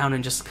sat down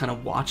and just kind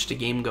of watched a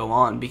game go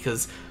on,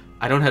 because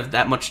I don't have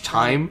that much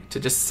time to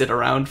just sit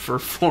around for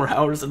 4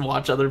 hours and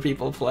watch other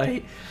people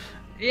play.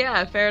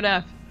 Yeah, fair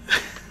enough.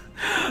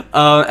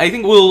 I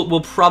think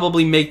we'll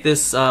probably make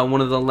this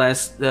one of the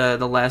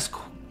last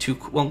two.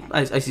 Well,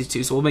 I see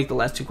two, so we'll make the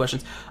last two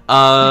questions.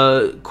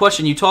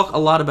 Question: you talk a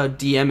lot about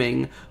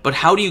DMing, but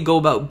how do you go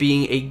about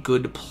being a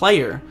good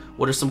player?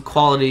 What are some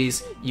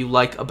qualities you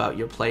like about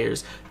your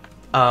players?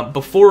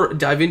 Before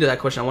dive into that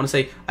question, I want to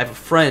say I have a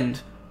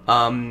friend.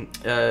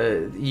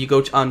 You go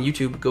on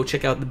YouTube, go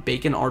check out the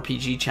Bacon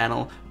RPG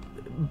channel.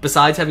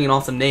 Besides having an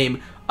awesome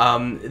name,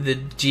 the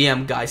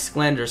GM Guy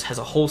Sklanders has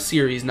a whole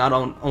series not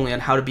only on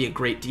how to be a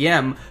great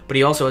DM, but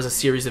he also has a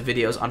series of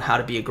videos on how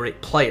to be a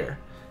great player.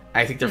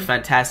 I think they're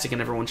fantastic,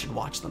 and everyone should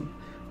watch them.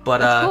 But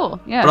that's cool.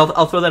 Yeah. But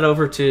I'll throw that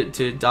over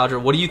to Dodger.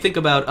 What do you think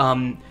about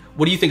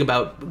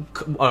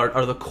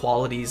are the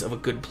qualities of a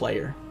good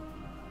player?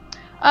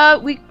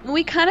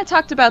 We kind of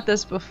talked about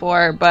this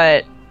before,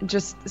 but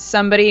just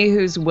somebody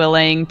who's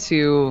willing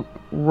to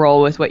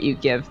roll with what you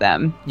give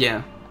them.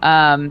 Yeah.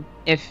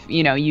 If,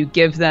 you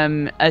give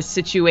them a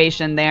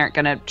situation, they aren't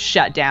going to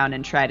shut down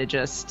and try to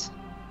just,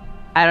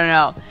 I don't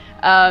know.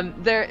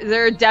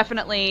 There are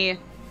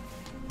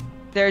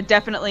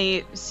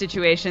definitely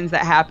situations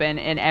that happen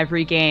in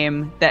every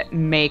game that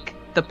make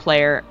the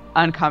player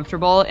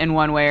uncomfortable in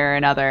one way or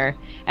another.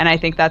 And I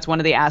think that's one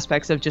of the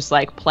aspects of just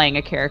like playing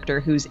a character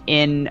who's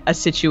in a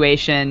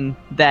situation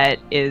that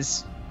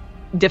is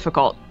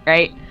difficult,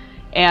 right?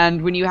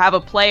 And when you have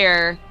a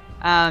player,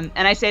 and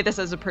I say this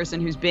as a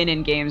person who's been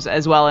in games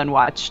as well and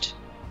watched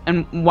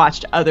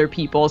other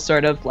people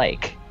sort of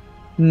like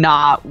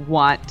not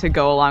want to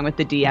go along with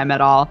the DM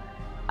at all.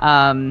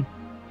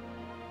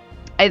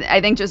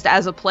 I think just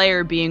as a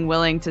player being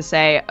willing to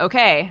say,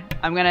 okay,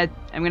 I'm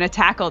gonna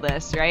tackle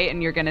this, right?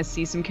 And you're gonna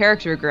see some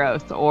character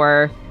growth,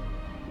 or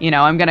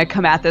I'm gonna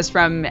come at this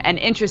from an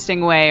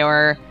interesting way,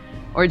 or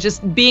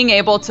just being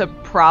able to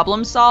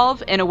problem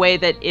solve in a way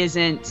that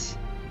isn't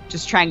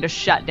just trying to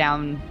shut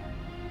down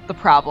the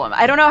problem.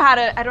 I don't know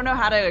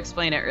how to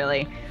explain it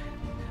really.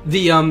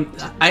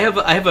 I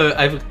have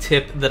a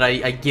tip that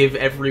I give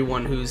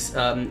everyone who's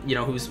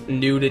who's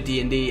new to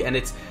D&D, and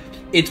it's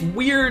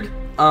weird,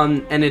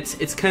 and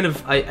it's kind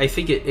of I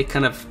think it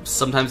kind of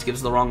sometimes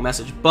gives the wrong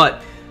message,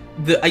 but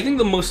I think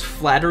the most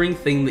flattering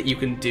thing that you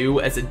can do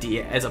as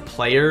a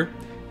player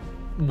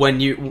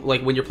when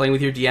you're playing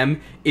with your DM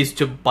is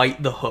to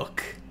bite the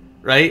hook,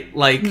 right?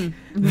 Like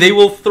they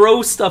will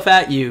throw stuff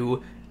at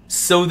you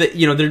so that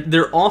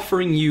they're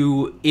offering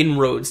you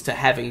inroads to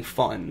having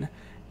fun,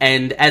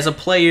 and as a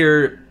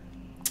player,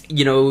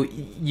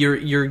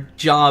 your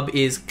job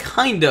is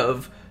kind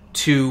of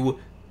to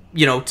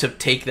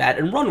take that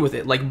and run with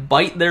it, like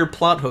bite their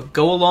plot hook,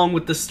 go along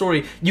with the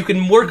story. You can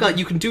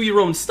you can do your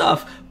own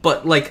stuff,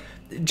 but like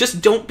just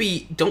don't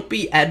be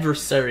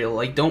adversarial.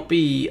 Like don't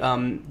be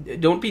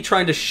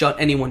trying to shut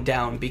anyone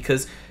down,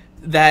 because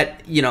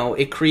that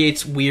it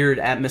creates weird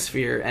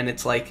atmosphere, and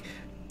it's like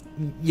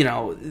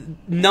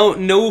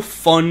no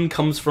fun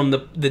comes from the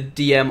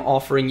DM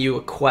offering you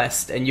a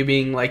quest and you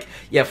being like,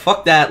 yeah,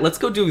 fuck that, let's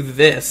go do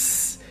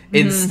this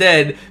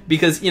instead,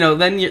 because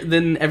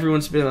then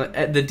everyone's be like,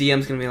 the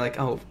DM's gonna be like,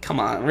 oh, come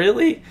on,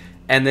 really?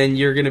 And then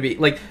you're gonna be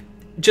like,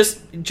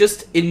 just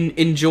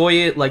enjoy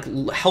it, like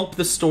help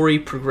the story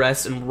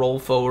progress and roll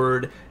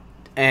forward,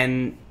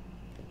 and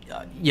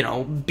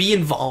be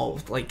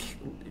involved, like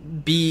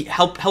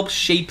help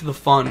shape the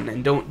fun,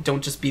 and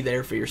don't just be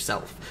there for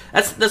yourself.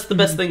 That's the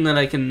best thing that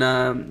I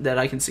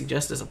can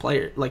suggest as a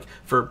player, like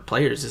for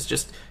players, is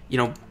just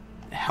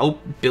help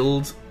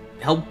build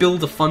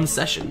a fun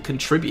session,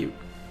 contribute.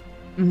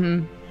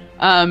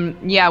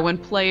 Yeah,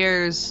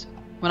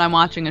 when I'm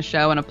watching a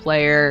show and a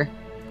player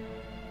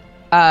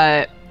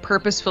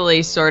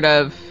purposefully sort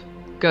of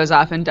goes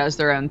off and does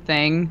their own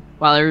thing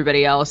while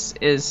everybody else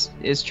is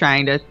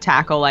trying to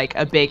tackle like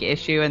a big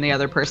issue, and the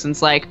other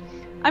person's like,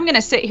 I'm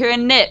gonna sit here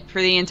and knit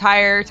for the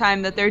entire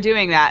time that they're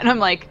doing that, and I'm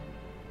like,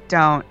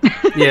 don't.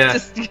 Yeah.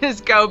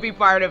 just go be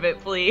part of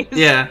it, please.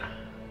 Yeah.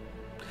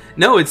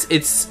 No, it's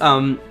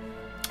I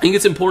think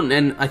it's important,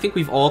 and I think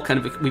we've all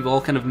kind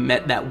of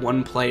met that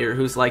one player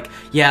who's like,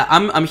 yeah,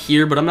 I'm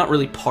here, but I'm not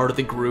really part of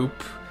the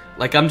group.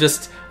 Like I'm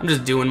just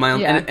doing my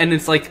own, and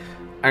it's like,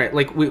 all right,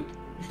 like we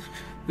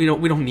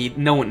don't need,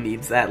 no one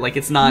needs that. Like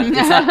it's not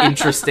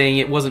interesting.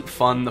 It wasn't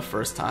fun the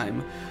first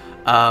time.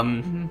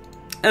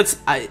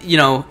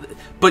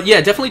 But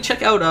yeah, definitely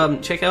check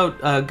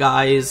out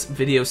Guy's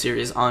video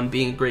series on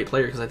being a great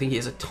player, because I think he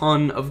has a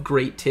ton of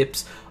great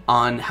tips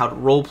on how to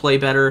roleplay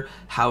better,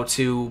 how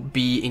to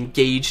be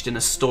engaged in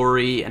a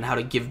story, and how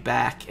to give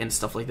back and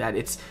stuff like that.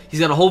 He's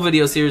got a whole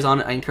video series on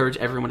it. I encourage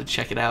everyone to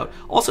check it out.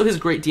 Also, his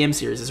great DM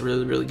series is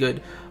really, really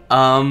good.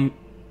 All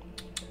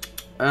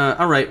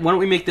right, why don't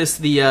we make this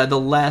the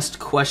last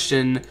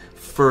question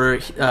for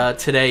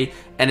today?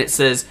 And it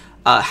says,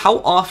 how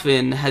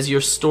often has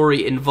your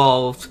story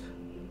involved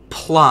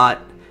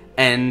plot,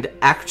 and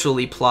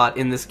actually plot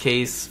in this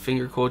case,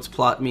 finger quotes,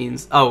 plot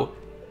means oh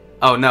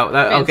no,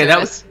 okay, that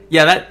was,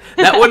 yeah, that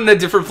wasn't a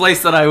different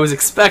place that I was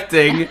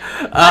expecting.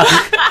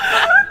 The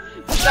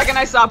second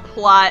I saw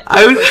plot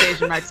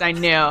quotation marks, I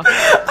knew.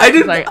 I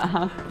didn't. Like,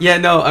 Yeah,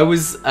 no, I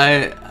was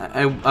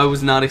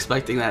not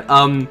expecting that.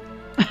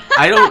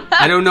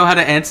 I don't know how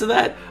to answer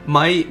that.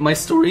 My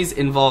stories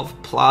involve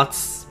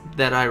plots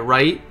that I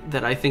write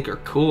that I think are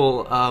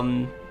cool.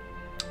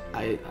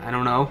 I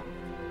don't know.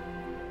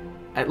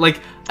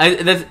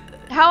 That's.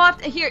 How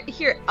often?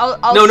 Here.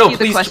 I'll no, skew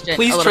the question.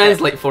 Please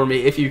translate for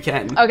me if you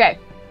can. Okay,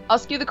 I'll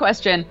skew the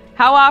question.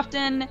 How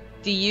often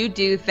do you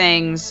do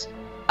things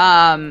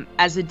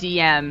as a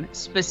DM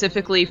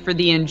specifically for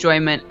the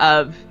enjoyment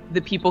of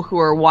the people who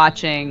are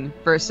watching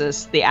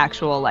versus the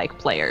actual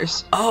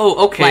players?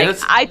 Oh, okay. Like,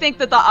 I think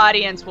that the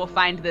audience will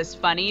find this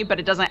funny, but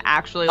it doesn't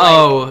actually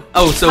so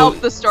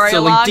help the story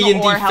along like D&D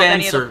or help fan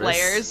any service. Of the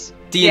players.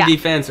 D&D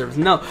fan service.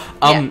 No.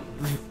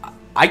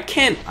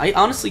 I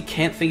honestly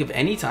can't think of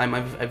any time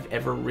I've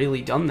ever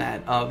really done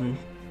that.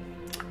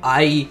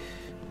 I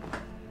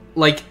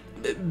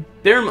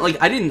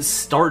didn't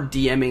start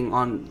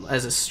DMing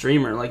as a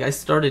streamer. Like, I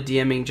started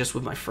DMing just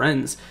with my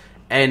friends,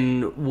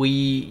 and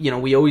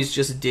we always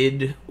just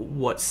did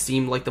what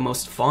seemed like the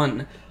most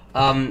fun.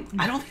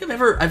 I don't think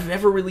I've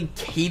ever really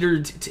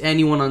catered to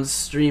anyone on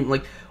stream.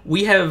 Like,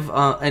 we have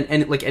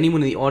and like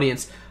anyone in the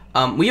audience.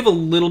 We have a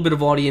little bit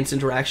of audience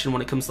interaction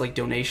when it comes to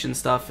donation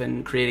stuff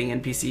and creating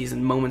NPCs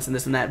and moments and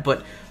this and that,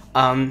 but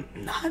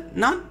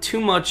not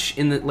too much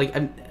in the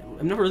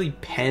I've never really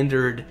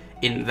pandered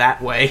in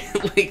that way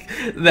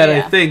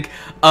I think.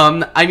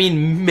 I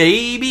mean,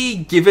 maybe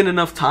given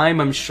enough time,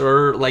 I'm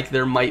sure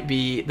there might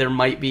be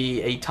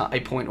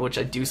a point at which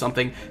I do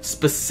something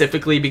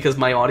specifically because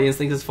my audience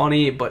thinks it's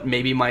funny, but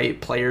maybe my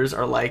players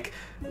are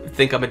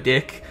think I'm a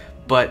dick.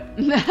 But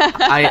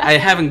I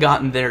haven't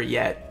gotten there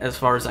yet, as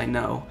far as I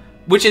know.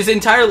 Which is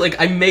entirely,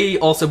 I may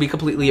also be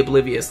completely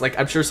oblivious.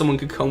 I'm sure someone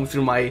could comb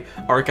through my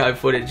archive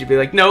footage and be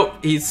like, nope,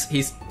 he's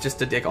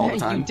just a dick all the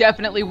time. You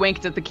definitely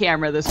winked at the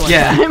camera this one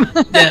time.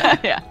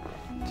 Yeah.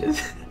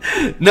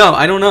 No,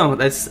 I don't know.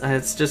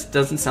 It's just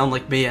doesn't sound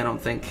like me, I don't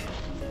think.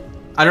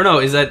 I don't know,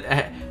 is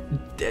that...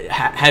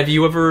 Have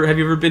you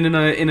ever been in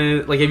a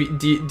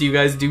do you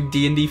guys do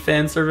D&D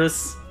fan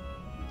service?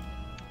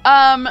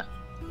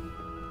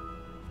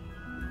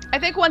 I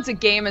think once a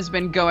game has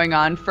been going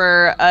on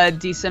for a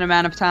decent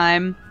amount of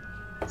time,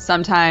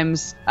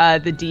 sometimes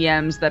the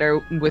DMs that are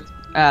with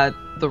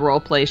the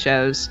roleplay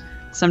shows,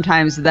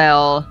 sometimes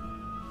they'll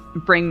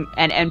bring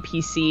an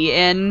NPC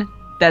in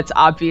that's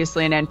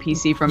obviously an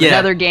NPC from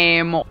another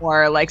game,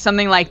 or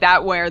something like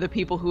that, where the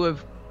people who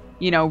have,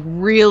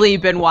 really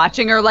been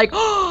watching are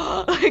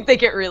they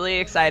get really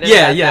excited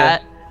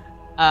about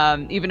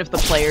that. Even if the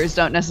players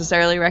don't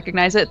necessarily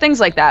recognize it, things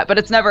like that. But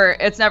it's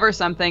never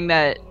something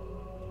that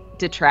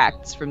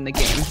detracts from the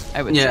game,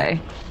 I would say.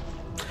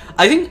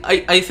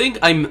 I think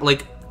I'm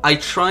I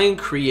try and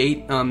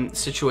create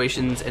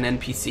situations and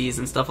NPCs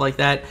and stuff like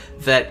that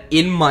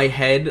in my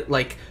head,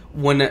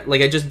 when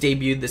I just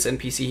debuted this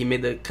NPC, he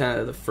made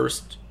the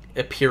first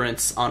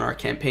appearance on our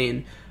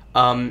campaign,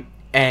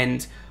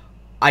 and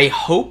I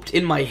hoped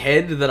in my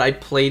head that I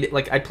played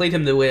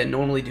him the way I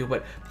normally do,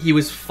 but he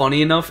was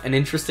funny enough and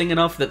interesting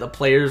enough that the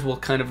players will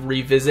kind of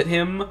revisit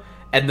him,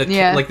 and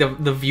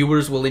the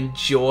viewers will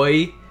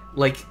enjoy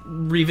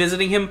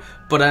revisiting him.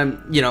 But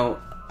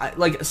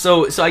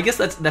so I guess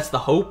that's the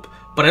hope.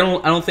 But I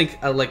don't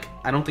think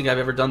I've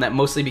ever done that,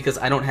 mostly because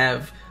I don't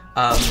have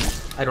a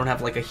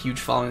huge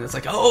following that's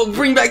oh,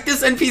 bring back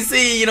this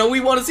NPC,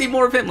 we want to see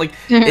more of him.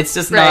 It's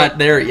just not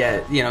there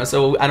yet,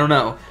 so I don't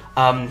know.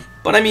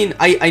 But I mean,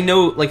 I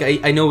know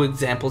I know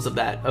examples of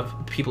that, of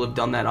people who've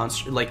done that on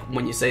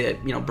when you say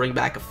it, bring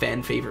back a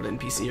fan favorite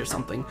NPC or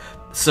something.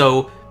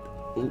 So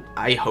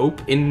I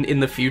hope in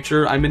the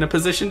future I'm in a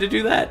position to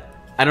do that.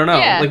 I don't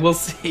know. We'll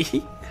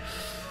see.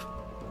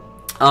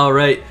 All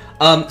right.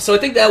 So I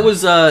think that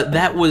was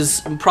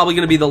probably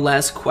going to be the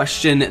last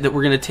question that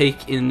we're going to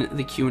take in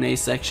the Q&A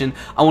section.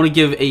 I want to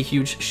give a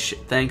huge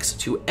thanks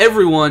to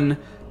everyone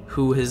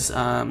who has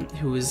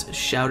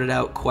shouted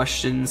out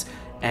questions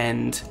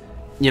and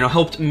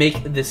helped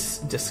make this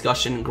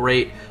discussion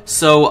great.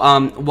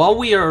 So while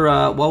we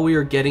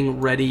are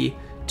getting ready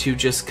to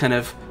just kind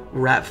of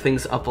wrap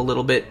things up a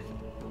little bit,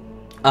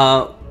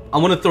 I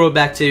want to throw it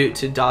back to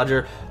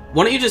Dodger.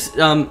 Why don't you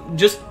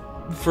just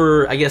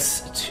for, I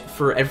guess,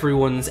 for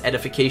everyone's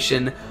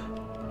edification,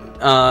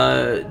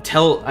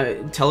 tell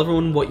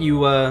everyone what you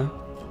what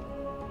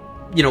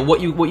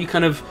you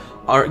kind of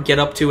get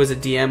up to as a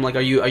DM.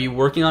 Are you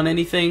working on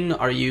anything?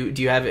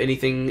 Do you have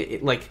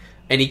anything,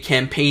 any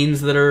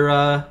campaigns that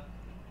are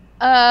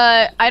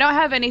I don't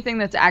have anything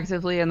that's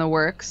actively in the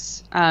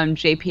works.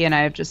 JP and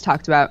I have just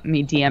talked about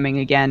me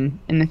DMing again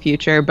in the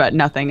future, but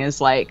nothing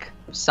is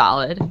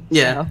solid.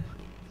 Yeah. So,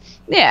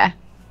 yeah.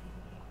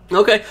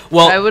 Okay.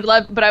 Well, I would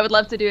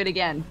love to do it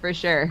again for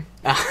sure.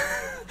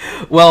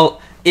 Well,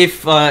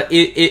 if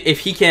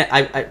he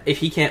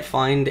can't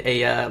find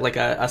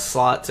a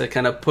slot to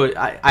kind of put,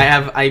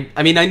 I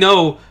mean, I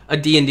know a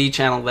D&D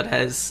channel that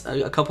has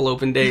a couple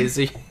open days.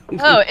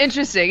 Oh,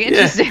 interesting.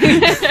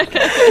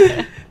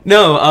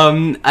 No,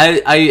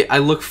 I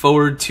look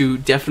forward to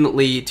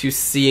definitely to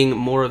seeing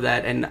more of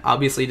that, and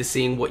obviously to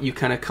seeing what you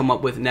kind of come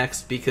up with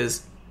next,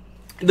 because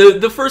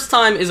the first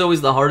time is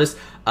always the hardest.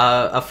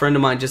 a friend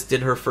of mine just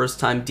did her first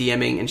time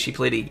DMing, and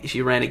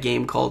she ran a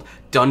game called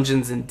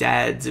Dungeons and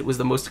Dads. It was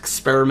the most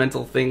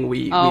experimental thing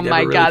we Oh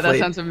my really god, played. that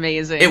sounds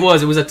amazing. It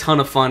was a ton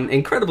of fun,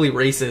 incredibly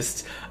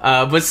racist,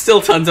 but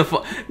still tons of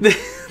fun.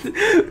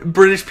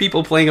 British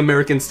people playing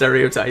American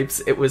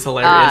stereotypes. It was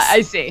hilarious.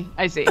 I see.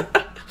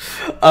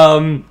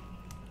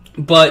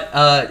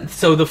 But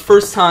so the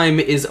first time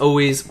is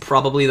always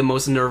probably the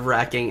most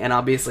nerve-wracking, and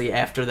obviously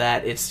after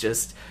that, it's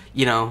just,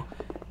 you know,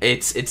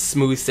 it's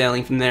smooth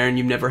sailing from there, and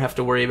you never have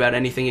to worry about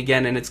anything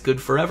again, and it's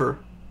good forever.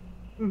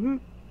 Mm-hmm.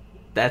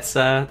 That's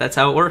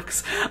how it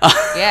works.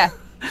 Yeah.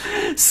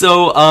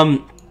 So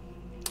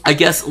I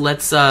guess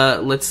let's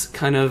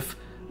kind of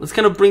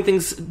bring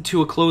things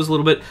to a close a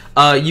little bit.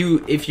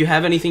 If you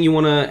have anything you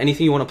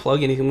wanna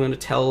plug, anything you wanna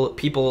tell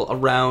people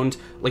around,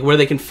 like where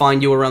they can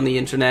find you around the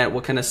internet,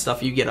 what kind of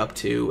stuff you get up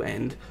to,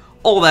 and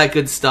all that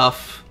good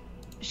stuff.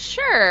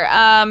 Sure.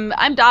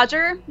 I'm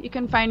Dodger. You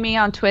can find me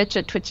on Twitch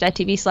at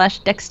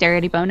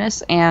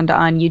twitch.tv/dexteritybonus and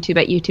on YouTube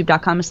at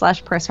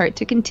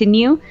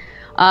youtube.com/PressHeartToContinue.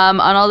 On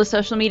all the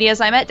social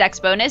medias, I'm at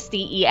DexBonus,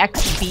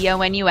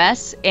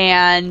 DEXBONUS,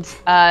 and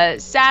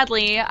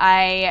sadly,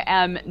 I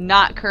am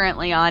not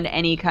currently on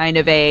any kind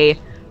of a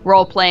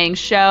role-playing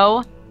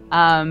show,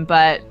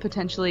 but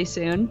potentially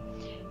soon.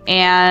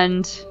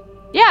 And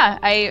yeah,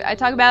 I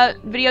talk about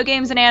video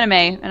games and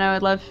anime, and I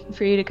would love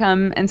for you to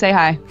come and say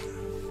hi.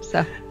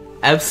 So.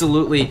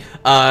 Absolutely.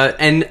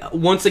 And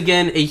once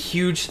again, a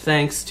huge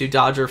thanks to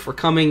Dodger for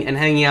coming and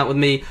hanging out with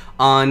me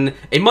on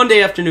a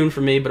Monday afternoon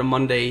for me, but a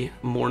Monday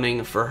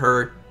morning for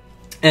her,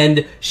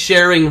 and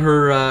sharing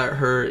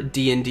her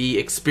D&D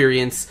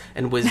experience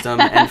and wisdom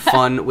and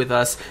fun with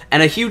us.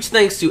 And a huge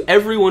thanks to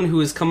everyone who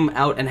has come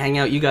out and hang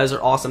out. You guys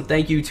are awesome.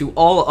 Thank you to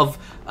all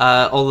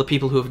the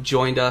people who have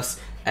joined us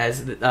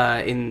as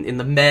in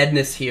the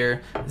madness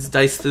here as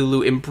Dice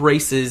Thulu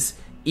embraces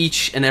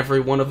each and every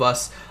one of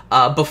us.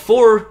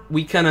 Before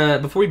we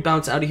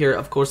bounce out of here,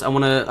 of course, I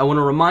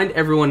wanna remind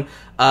everyone,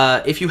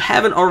 if you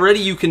haven't already,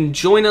 you can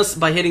join us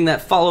by hitting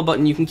that follow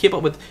button. You can keep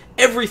up with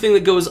everything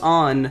that goes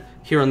on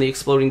here on the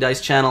Exploding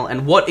Dice channel,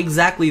 and what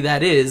exactly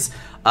that is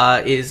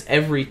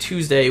every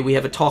Tuesday we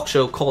have a talk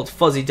show called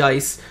Fuzzy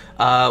Dice,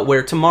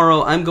 where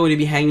tomorrow I'm going to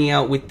be hanging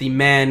out with the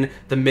man,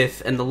 the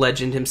myth, and the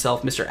legend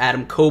himself, Mr.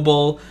 Adam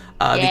Coble,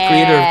 the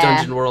creator of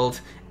Dungeon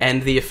World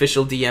and the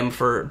official DM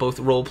for both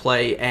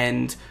Roleplay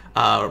and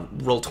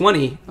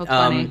Roll20.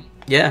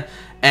 Yeah,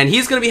 and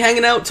he's going to be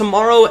hanging out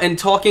tomorrow and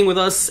talking with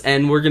us,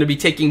 and we're going to be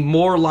taking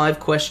more live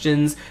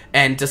questions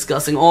and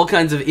discussing all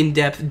kinds of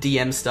in-depth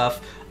DM stuff.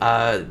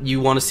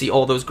 You want to see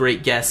all those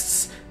great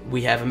guests.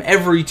 We have them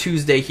every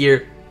Tuesday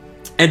here,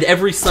 and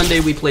every Sunday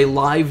we play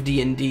live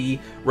D&D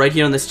right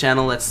here on this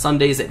channel. That's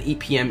Sundays at 8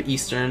 p.m.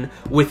 Eastern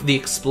with the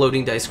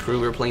Exploding Dice crew.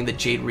 We're playing the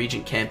Jade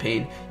Regent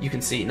campaign. You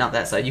can see, not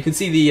that side, you can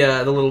see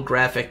the little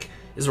graphic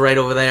is right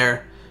over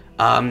there.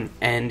 And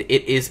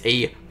it is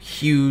a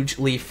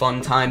hugely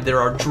fun time.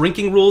 There are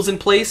drinking rules in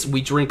place.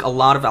 We drink a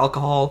lot of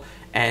alcohol,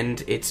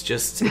 and it's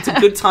a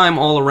good time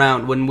all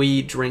around. When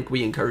we drink,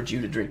 we encourage you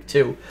to drink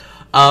too.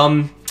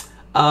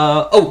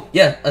 Oh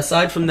yeah,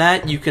 aside from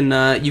that, you can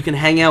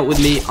hang out with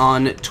me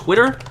on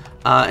Twitter,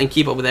 and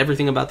keep up with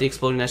everything about the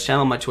Exploding Dice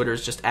channel. My Twitter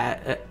is just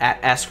at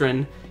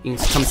Askren. You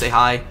can come say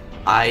hi.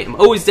 I am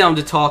always down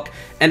to talk.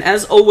 And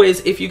as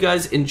always, if you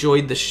guys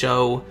enjoyed the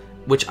show,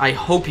 which I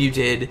hope you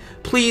did,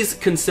 please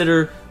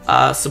consider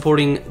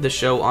supporting the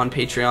show on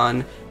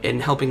Patreon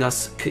and helping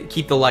us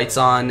keep the lights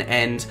on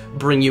and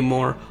bring you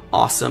more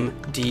awesome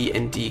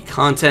D&D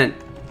content.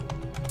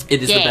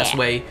 It is the best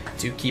way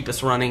to keep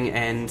us running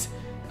and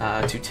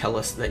to tell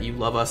us that you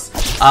love us.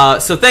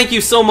 So thank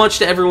you so much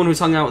to everyone who's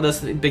hung out with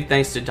us. Big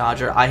thanks to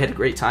Dodger. I had a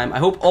great time. I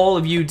hope all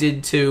of you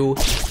did too.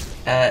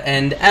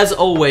 And as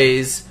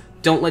always,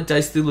 don't let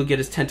Dice Thulu get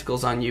his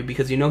tentacles on you,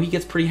 because you know he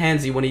gets pretty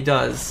handsy when he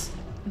does.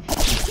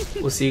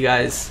 We'll see you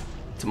guys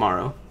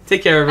tomorrow.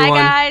 Take care, everyone. Bye,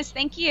 guys.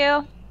 Thank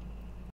you.